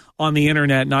anywhere on the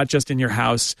internet, not just in your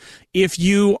house. If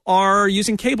you are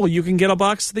using cable, you can get a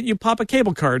box that you pop a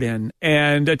cable card in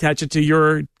and attach it to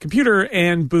your computer,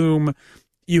 and boom,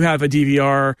 you have a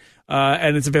DVR,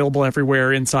 and it's available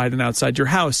everywhere inside and outside your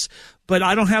house. But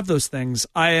I don't have those things.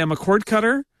 I am a cord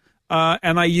cutter,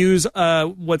 and I use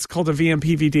what's called a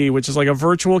vMPVD, which is like a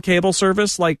virtual cable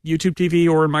service like YouTube TV,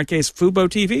 or in my case, Fubo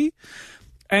TV.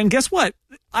 And guess what?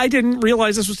 I didn't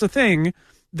realize this was a thing.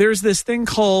 There's this thing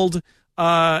called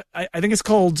I think it's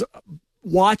called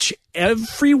Watch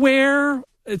Everywhere.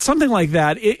 It's something like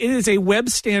that. It is a web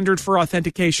standard for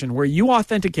authentication where you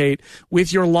authenticate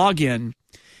with your login,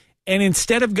 and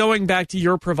instead of going back to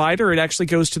your provider, it actually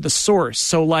goes to the source.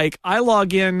 So like I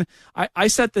log in, I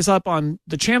set this up on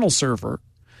the channel server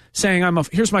saying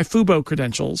here's my Fubo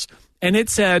credentials, and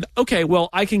it said, okay, well,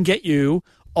 I can get you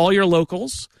all your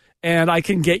locals, and I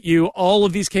can get you all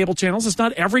of these cable channels. It's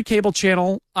not every cable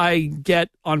channel I get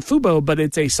on Fubo, but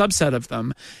it's a subset of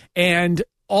them. And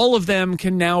all of them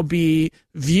can now be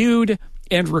viewed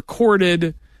and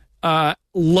recorded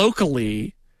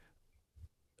locally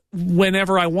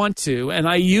whenever I want to. And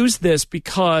I use this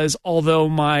because although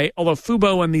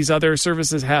Fubo and these other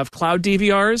services have cloud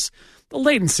DVRs, the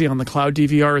latency on the cloud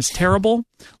DVR is terrible.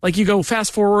 Like you go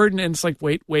fast forward and it's like,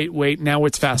 wait, now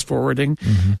it's fast forwarding.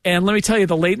 Mm-hmm. And let me tell you,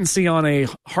 the latency on a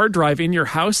hard drive in your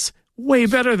house, way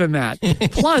better than that.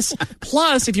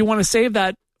 Plus, if you want to save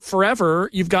that forever,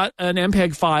 you've got an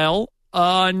MPEG file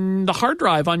on the hard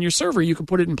drive on your server. You can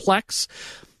put it in Plex.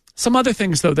 Some other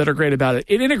things, though, that are great about it.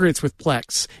 It integrates with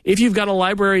Plex. If you've got a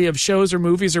library of shows or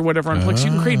movies or whatever on Plex,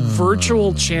 you can create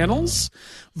virtual channels.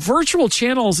 Virtual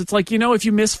channels, it's like, if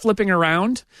you miss flipping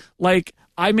around, like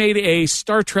I made a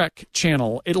Star Trek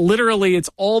channel. It's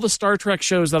all the Star Trek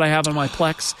shows that I have on my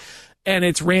Plex, and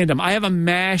it's random. I have a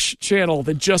MASH channel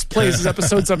that just plays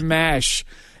episodes of MASH.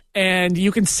 And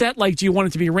you can set, like, do you want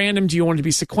it to be random? Do you want it to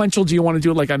be sequential? Do you want to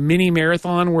do like a mini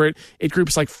marathon where it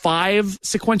groups like 5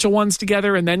 sequential ones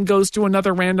together and then goes to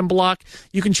another random block?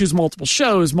 You can choose multiple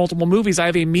shows, multiple movies. I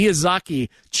have a Miyazaki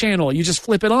channel. You just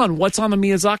flip it on. What's on the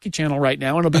Miyazaki channel right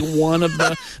now? And it'll be one of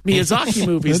the Miyazaki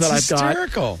movies that I've got.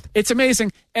 Hysterical. It's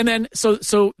amazing. And then,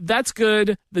 so that's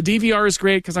good. The DVR is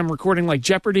great because I'm recording like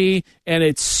Jeopardy, and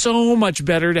it's so much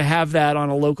better to have that on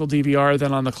a local DVR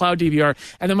than on the cloud DVR.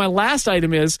 And then my last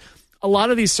item is, a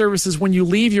lot of these services, when you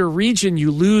leave your region,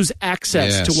 you lose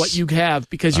access to what you have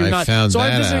because you're not. So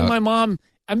I'm visiting my mom.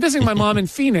 I'm visiting my mom in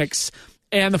Phoenix,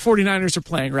 and the 49ers are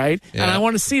playing, right? Yeah. And I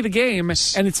want to see the game,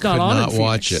 and it's not on in Phoenix. Could not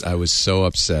watch it. I was so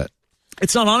upset.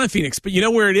 It's not on in Phoenix, but you know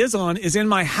where it is on is in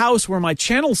my house where my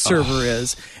channel server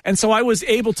is. And so I was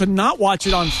able to not watch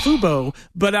it on Fubo,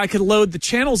 but I could load the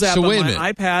channels app on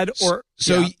my iPad.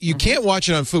 You can't watch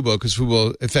it on Fubo because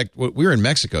Fubo, in fact, we're in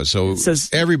Mexico, so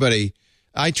everybody...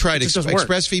 I tried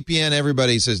ExpressVPN.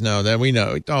 Everybody says no. Then we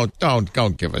know.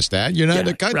 Don't give us that. You're not in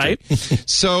the country, right?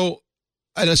 So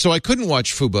I couldn't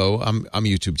watch Fubo. I'm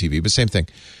YouTube TV, but same thing.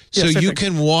 So you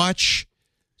can watch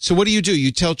So what do?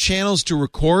 You tell channels to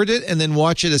record it and then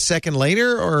watch it a second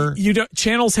later, or you don't?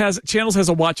 Channels has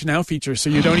a Watch Now feature,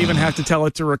 so you don't even have to tell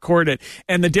it to record it.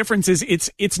 And the difference is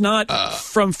it's not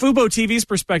from Fubo TV's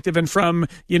perspective and from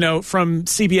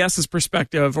CBS's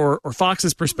perspective or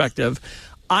Fox's perspective.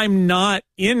 I'm not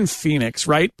in Phoenix,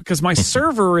 right? Because my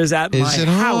server is at my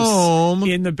house home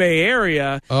in the Bay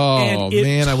Area. Oh, and it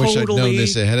man, I wish I'd known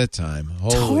this ahead of time.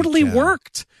 Totally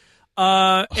worked.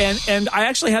 And I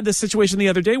actually had this situation the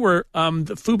other day where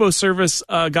the Fubo service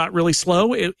got really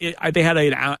slow. They had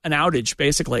an outage,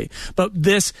 basically. But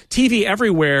this TV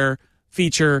Everywhere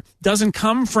feature doesn't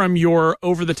come from your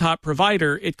over-the-top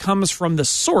provider. It comes from the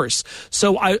source.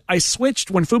 So I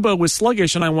switched when Fubo was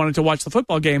sluggish and I wanted to watch the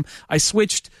football game. I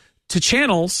switched to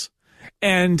channels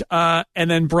and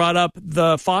then brought up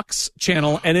the Fox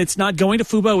channel, and it's not going to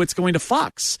Fubo, it's going to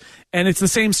Fox. And it's the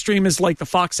same stream as like the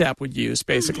Fox app would use,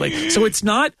 basically. So it's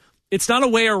not a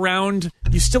way around.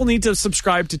 You still need to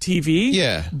subscribe to TV.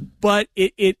 Yeah. But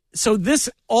so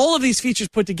all of these features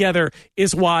put together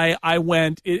is why I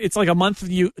went. It's like a month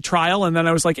trial, and then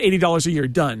I was like $80 a year,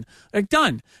 done.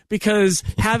 Because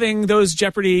having those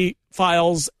Jeopardy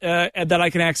files that I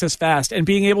can access fast and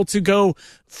being able to go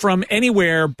from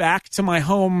anywhere back to my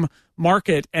home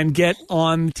market and get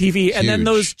on TV. And then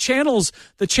the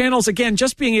channels again,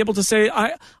 just being able to say,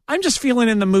 I'm just feeling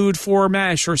in the mood for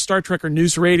MASH or Star Trek or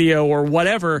News Radio or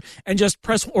whatever, and just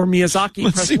press, or Miyazaki.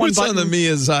 Let's press see one what's button. on the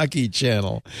Miyazaki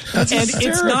channel. That's And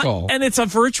hysterical. it's a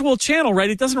virtual channel,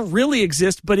 right? It doesn't really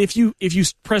exist, but if you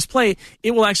press play,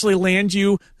 it will actually land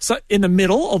you in the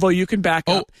middle, although you can back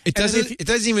up. It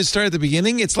doesn't even start at the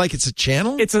beginning. It's like it's a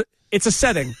channel. It's a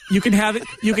setting. You can have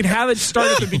it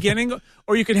start at the beginning,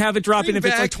 or you can have it drop in if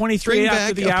it's like 23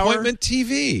 after the hour. Appointment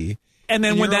TV. And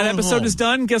then when that episode is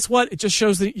done, guess what? It just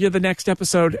shows that you're the next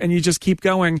episode, and you just keep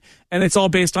going, and it's all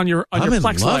based on your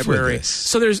Plex library.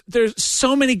 So there's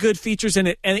so many good features in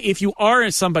it. And if you are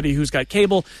somebody who's got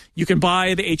cable, you can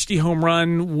buy the HD Home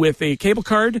Run with a cable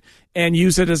card and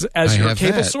use it as your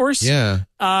cable source. Yeah.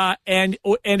 And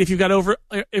if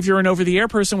you're an over the air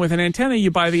person with an antenna,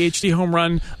 you buy the HD Home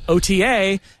Run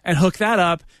OTA and hook that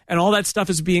up, and all that stuff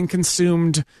is being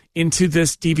consumed into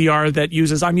this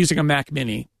DVR I'm using a Mac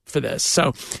Mini for this.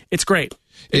 So it's great.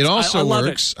 It also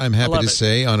works, I'm happy to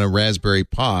say, on a Raspberry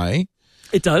Pi.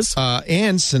 It does.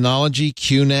 And Synology,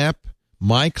 QNAP,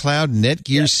 MyCloud,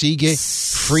 Netgear, Seagate,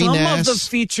 FreeNAS. Some of the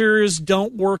features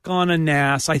don't work on a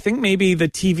NAS. I think maybe the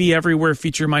TV Everywhere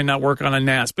feature might not work on a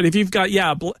NAS. But if you've got,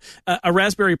 a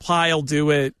Raspberry Pi will do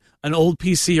it. An old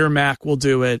PC or Mac will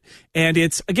do it. And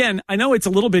it's, again, I know it's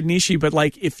a little bit nichey, but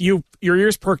like if your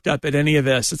ears perked up at any of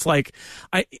this, it's like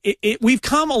we've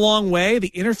come a long way.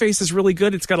 The interface is really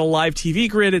good. It's got a live TV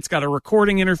grid. It's got a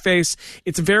recording interface.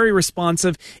 It's very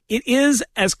responsive. It is,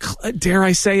 as dare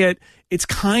I say it, it's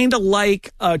kind of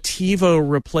like a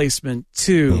TiVo replacement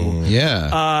too.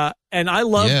 And I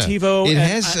love TiVo. It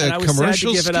has a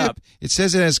commercial skip. It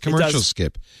says it has commercial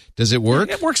skip. Does it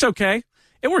work? It works okay.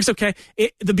 It works okay.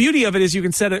 The beauty of it is you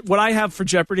can set it. What I have for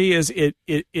Jeopardy is it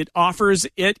offers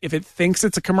it if it thinks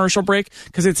it's a commercial break,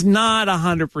 because it's not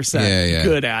 100%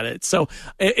 good at it. So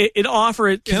it offer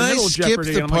it in the middle of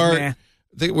Jeopardy. Can I skip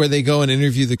the part where they go and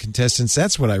interview the contestants?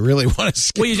 That's what I really want to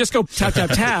skip. Well, you just go tap, tap,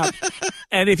 tap.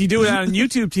 And if you do it on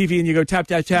YouTube TV and you go tap,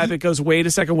 tap, tap, it goes wait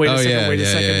a second, wait a second, wait a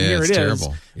second. And here it is.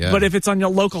 Terrible. Yeah. But if it's on your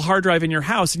local hard drive in your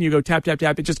house and you go tap, tap,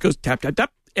 tap, it just goes tap, tap,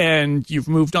 tap. And you've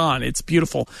moved on. It's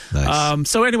beautiful. Nice.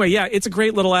 So anyway, it's a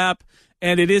great little app,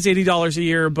 and it is $80 a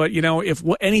year. But if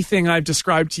anything I've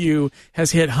described to you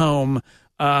has hit home,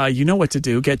 you know what to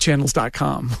do.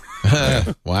 GetChannels.com.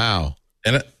 Wow.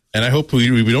 And I hope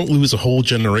we don't lose a whole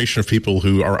generation of people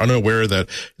who are unaware that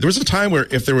there was a time where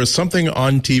if there was something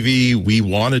on TV we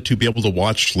wanted to be able to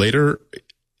watch later,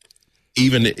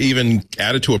 even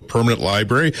added to a permanent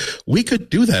library, we could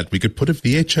do that. We could put a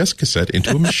VHS cassette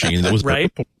into a machine that was right.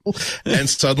 And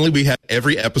suddenly we had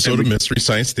every episode of Mystery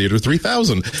Science Theater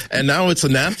 3000. And now it's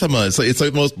anathema. It's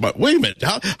like most, but wait a minute.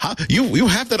 How you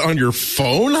have that on your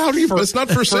phone? How do you, it's not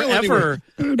for sale forever.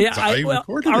 Anywhere.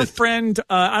 Our friend,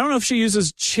 I don't know if she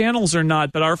uses channels or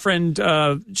not, but our friend,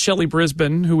 Shelley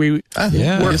Brisbane, who we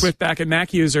worked with back at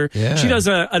Mac User, she does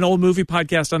an old movie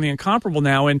podcast on The Incomparable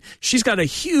now. And she's got a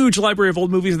huge library of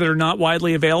old movies that are not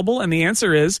widely available. And the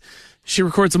answer is she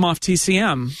records them off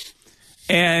TCM.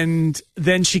 And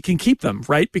then she can keep them,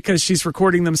 right? Because she's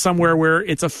recording them somewhere where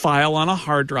it's a file on a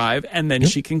hard drive, and then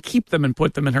she can keep them and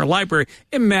put them in her library.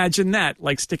 Imagine that,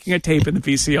 like sticking a tape in the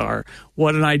VCR.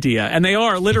 What an idea. And they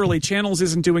are literally, Channels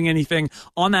isn't doing anything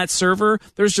on that server.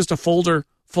 There's just a folder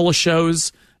full of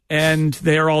shows, and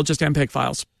they are all just MPEG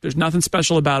files. There's nothing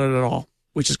special about it at all,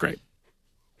 which is great.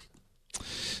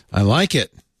 I like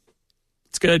it.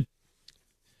 It's good.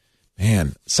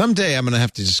 Man, someday I'm going to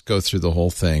have to just go through the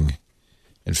whole thing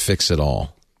and fix it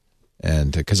all.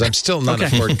 And because I'm still not a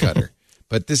cord cutter.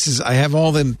 But I have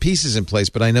all the pieces in place,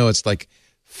 but I know it's like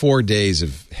 4 days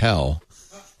of hell.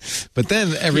 But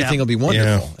then everything will be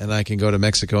wonderful, and I can go to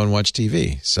Mexico and watch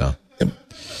TV. So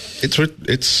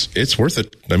it's worth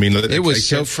it. I mean, it was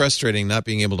so frustrating not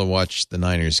being able to watch the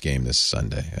Niners game this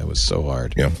Sunday. It was so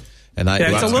hard. Yeah. And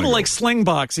it's a little like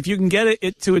Slingbox. If you can get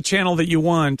it to a channel that you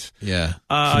want,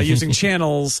 using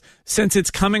channels, since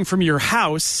it's coming from your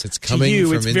house, it's coming to you,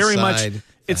 from it's very inside much.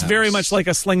 It's very much like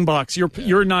a Slingbox.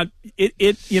 You're not it.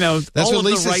 That's all what of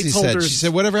Lisa the rights said. holders. She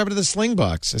said, "Whatever happened to the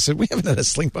Slingbox?" I said, "We haven't had a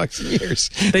Slingbox in years."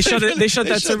 They shut it. They shut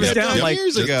that service down like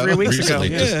years ago, 3 weeks ago.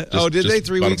 Yeah. Did they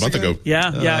 3 weeks ago?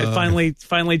 Yeah. It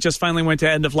finally went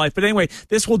to end of life. But anyway,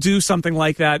 this will do something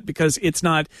like that because it's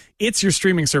your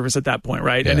streaming service at that point,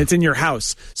 right? Yeah. And it's in your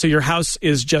house, so your house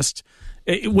is just.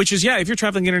 Which is, if you're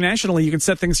traveling internationally, you can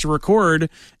set things to record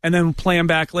and then play them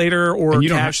back later or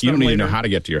cache them You don't even later. know how to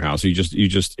get to your house. It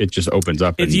just opens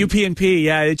up. It's UPnP.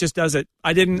 Yeah, it just does it.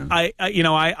 I didn't. I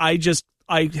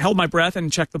held my breath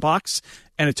and checked the box,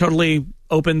 and it totally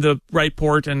opened the right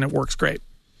port, and it works great.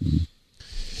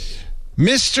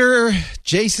 Mr.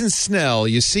 Jason Snell,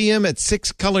 you see him at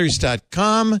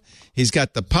sixcolors.com. He's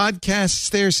got the podcasts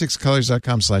there,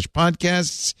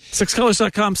 sixcolors.com/podcasts.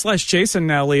 Sixcolors.com/Jason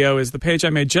now, Leo, is the page I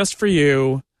made just for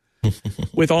you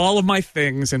with all of my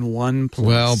things in one place.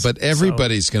 Well, but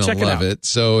everybody's going to love it.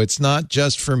 So it's not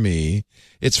just for me.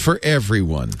 It's for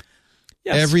everyone.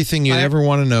 Yes. Everything you ever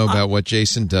want to know about what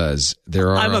Jason does,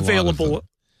 I'm available.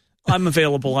 I'm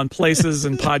available on places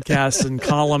and podcasts and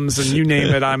columns and you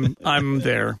name it. I'm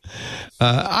there.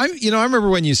 I remember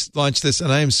when you launched this,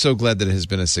 and I am so glad that it has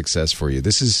been a success for you.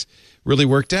 This has really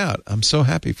worked out. I'm so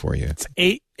happy for you. It's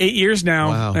eight years now,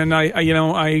 wow. And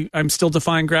I'm still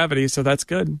defying gravity, so that's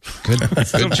good. Good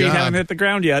Feet job. haven't hit the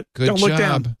ground yet. Don't look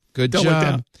down. Good Don't job. Look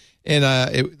down. And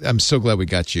I'm so glad we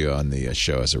got you on the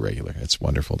show as a regular. It's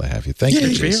wonderful to have you. Thank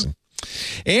you, Jason.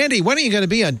 Andy, when are you going to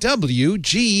be on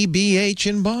WGBH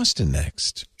in Boston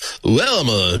next? Well, I'm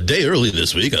a day early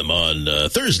this week. I'm on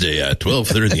Thursday at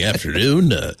 12:30 in the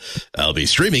afternoon. I'll be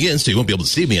streaming in, so you won't be able to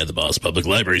see me at the Boston Public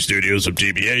Library studios of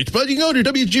GBH. But you can go to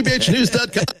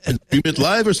WGBHnews.com and stream it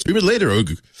live or stream it later.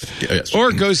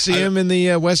 Or go see him in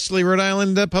the Westerly, Rhode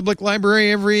Island Public Library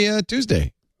every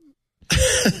Tuesday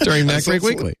during Mac Break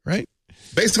Weekly, right?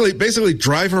 Basically,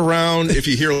 drive around. If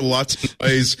you hear lots of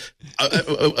noise,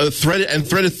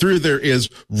 threaded through there is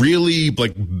really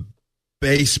like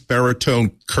bass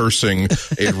baritone cursing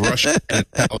in Russian and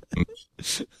Italian.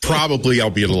 Probably I'll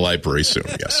be at a library soon.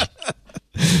 Yes.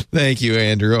 Thank you,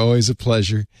 Andrew. Always a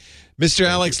pleasure. Mr.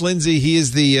 Alex Lindsay, he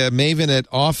is the maven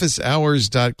at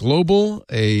officehours.global,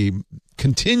 a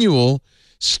continual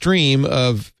stream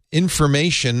of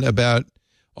information about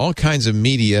all kinds of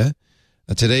media.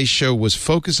 Today's show was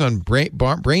focused on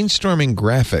brainstorming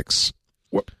graphics.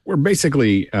 We're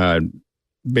basically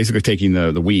taking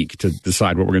the week to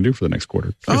decide what we're going to do for the next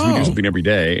quarter. Because we do something every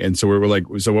day. And so we're like,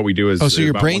 so what we do is... so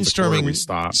you're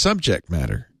brainstorming subject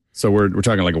matter. So we're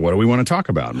talking like, what do we want to talk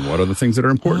about? And what are the things that are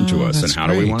important to us? And how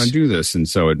do we want to do this? And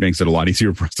so it makes it a lot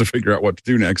easier for us to figure out what to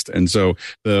do next. And so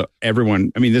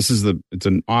it's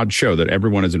an odd show that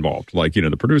everyone is involved. Like,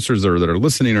 the producers that are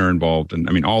listening are involved. And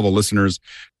I mean, all the listeners,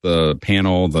 the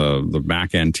panel, the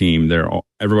back end team,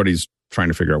 everybody's trying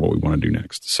to figure out what we want to do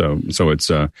next. So it's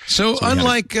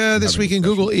unlike This Week in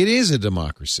Google, it is a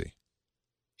democracy.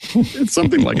 It's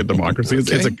something like a democracy.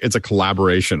 Okay. It's a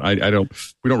collaboration. We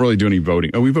don't really do any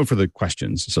voting. Oh, we vote for the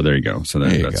questions. So there you go. So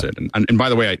that's it. And by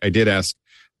the way, I did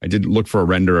look for a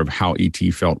render of how ET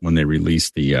felt when they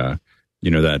released the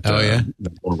that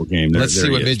horrible game. Let's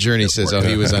see what Midjourney says.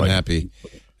 He was unhappy.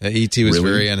 E.T. was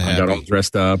very unhappy. I got all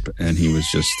dressed up, and he was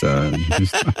just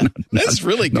that's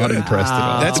really good. Not impressed at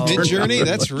all. That's Midjourney?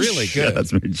 That's really good. Yeah,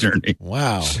 that's Midjourney.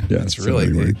 Wow. Yeah, that's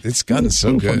really good. It's gotten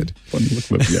so good. Fun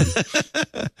clip,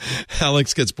 yeah.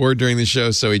 Alex gets bored during the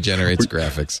show, so he generates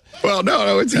graphics. Well,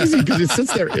 no, it's easy because it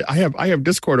sits there. I have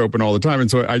Discord open all the time, and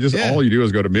so I just all you do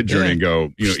is go to Midjourney and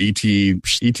go,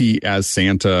 E.T. as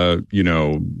Santa,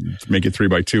 make it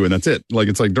 3x2, and that's it. Like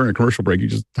it's like during a commercial break, you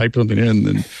just type something in,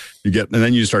 and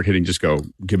then you start hitting, just go,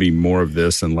 give me more of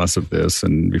this and less of this,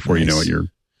 and before you know it,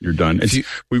 you're done.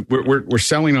 We're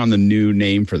selling on the new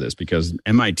name for this because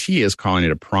MIT is calling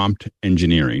it a prompt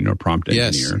engineering or prompt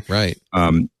engineer. Yes, right.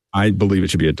 I believe it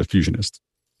should be a diffusionist.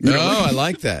 I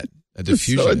like that. A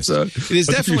diffusionist. It is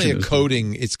definitely a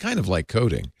coding. It's kind of like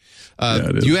coding.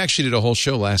 You actually did a whole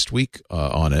show last week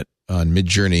on it. on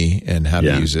Midjourney and how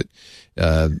to use it.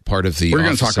 Part of the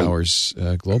Office Hours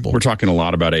Global. We're talking a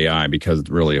lot about AI because it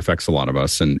really affects a lot of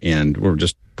us, and we're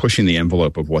just pushing the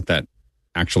envelope of what that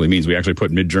actually means. We actually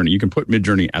put Midjourney. You can put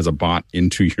Midjourney as a bot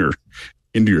into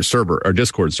your server, our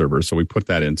Discord server. So we put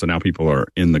that in. So now people are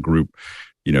in the group,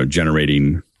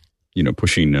 generating,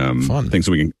 pushing things,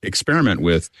 so we can experiment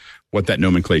with what that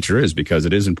nomenclature is, because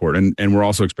it is important. And we're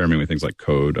also experimenting with things like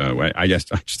code. I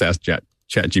just asked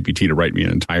ChatGPT to write me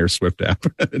an entire Swift app.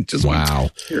 Wow.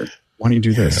 Here, why don't you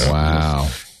do this? Wow.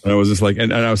 And I was just like,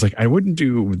 and I was like, I wouldn't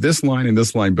do this line and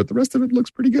this line, but the rest of it looks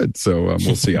pretty good. So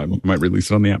we'll see. I might release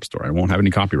it on the App Store. I won't have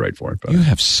any copyright for it. But you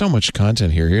have so much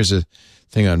content here. Here's a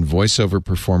thing on voiceover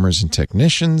performers and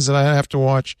technicians that I have to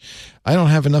watch. I don't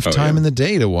have enough time in the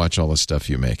day to watch all the stuff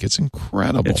you make. It's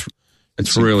incredible.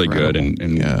 It's really good, and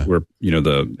we're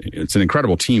it's an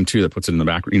incredible team too that puts it in the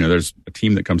background. There's a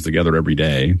team that comes together every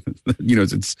day.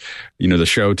 It's the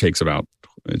show takes about,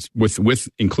 it's with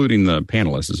including the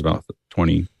panelists, is about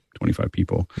 20, 25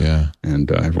 people. Yeah,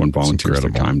 and everyone volunteers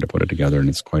their time to put it together, and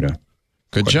it's quite a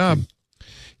good job.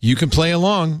 You can play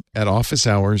along at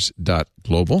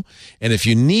officehours.global, and if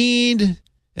you need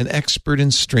an expert in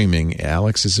streaming,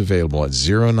 Alex is available at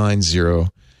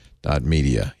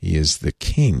 090.media. He is the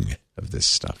king of this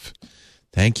stuff.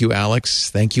 Thank you, Alex.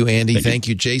 Thank you, Andy. Thank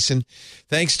you, Jason.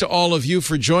 Thanks to all of you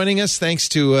for joining us. Thanks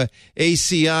to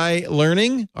ACI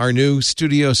Learning, our new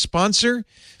studio sponsor,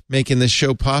 making this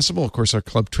show possible. Of course, our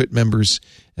Club Twit members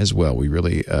as well. We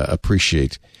really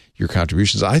appreciate your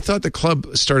contributions. I thought the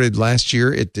club started last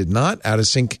year. It did not. Out of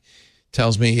Sync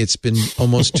tells me it's been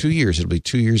almost 2 years. It'll be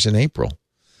 2 years in April.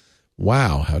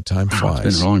 Wow, how time flies.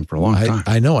 It's been rolling for a long time.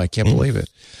 I know. I can't believe it.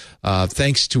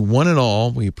 Thanks to one and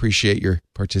all. We appreciate your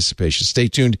participation. Stay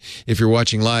tuned if you're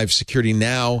watching live. Security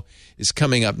Now is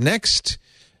coming up next.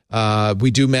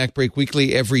 We do Mac Break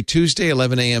Weekly every Tuesday,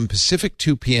 11 a.m. Pacific,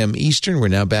 2 p.m. Eastern. We're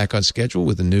now back on schedule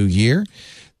with a new year.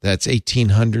 That's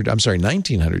 1900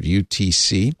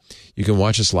 UTC. You can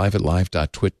watch us live at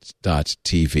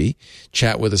live.twit.tv.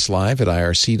 Chat with us live at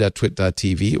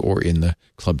irc.twit.tv or in the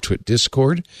Club Twit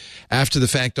Discord. After the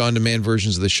fact, on-demand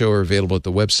versions of the show are available at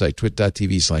the website,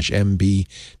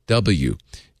 twit.tv/mbw.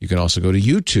 You can also go to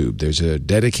YouTube. There's a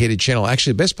dedicated channel.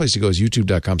 Actually, the best place to go is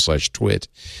youtube.com/twit.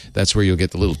 That's where you'll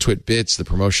get the little Twit bits, the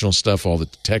promotional stuff, all the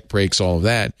tech breaks, all of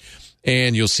that.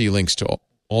 And you'll see links to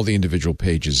all the individual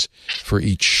pages for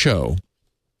each show.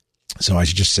 So I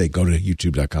should just say go to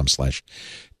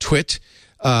youtube.com/twit.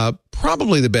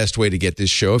 Probably the best way to get this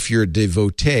show, if you're a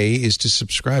devotee, is to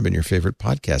subscribe in your favorite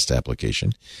podcast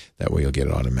application. That way you'll get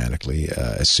it automatically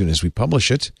as soon as we publish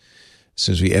it. As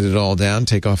soon as we edit it all down,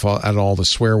 take off all the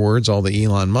swear words, all the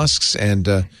Elon Musks, and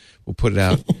we'll put it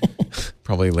out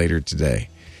probably later today.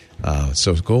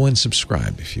 So go and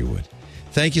subscribe if you would.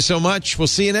 Thank you so much. We'll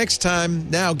see you next time.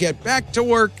 Now get back to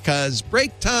work, because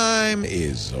break time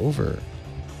is over.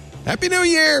 Happy New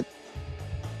Year.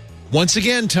 Once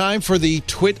again, time for the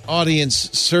Twit Audience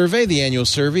Survey. The annual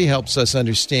survey helps us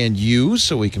understand you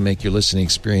so we can make your listening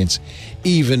experience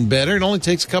even better. It only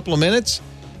takes a couple of minutes,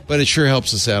 but it sure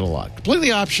helps us out a lot.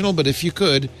 Completely optional, but if you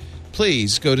could,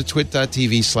 please go to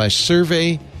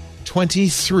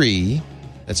twit.tv/survey23.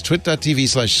 That's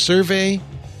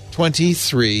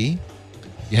twit.tv/survey23.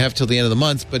 You have till the end of the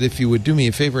month, but if you would do me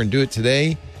a favor and do it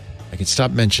today, I can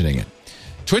stop mentioning it.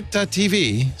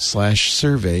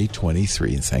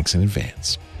 twit.tv/survey23. And thanks in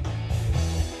advance.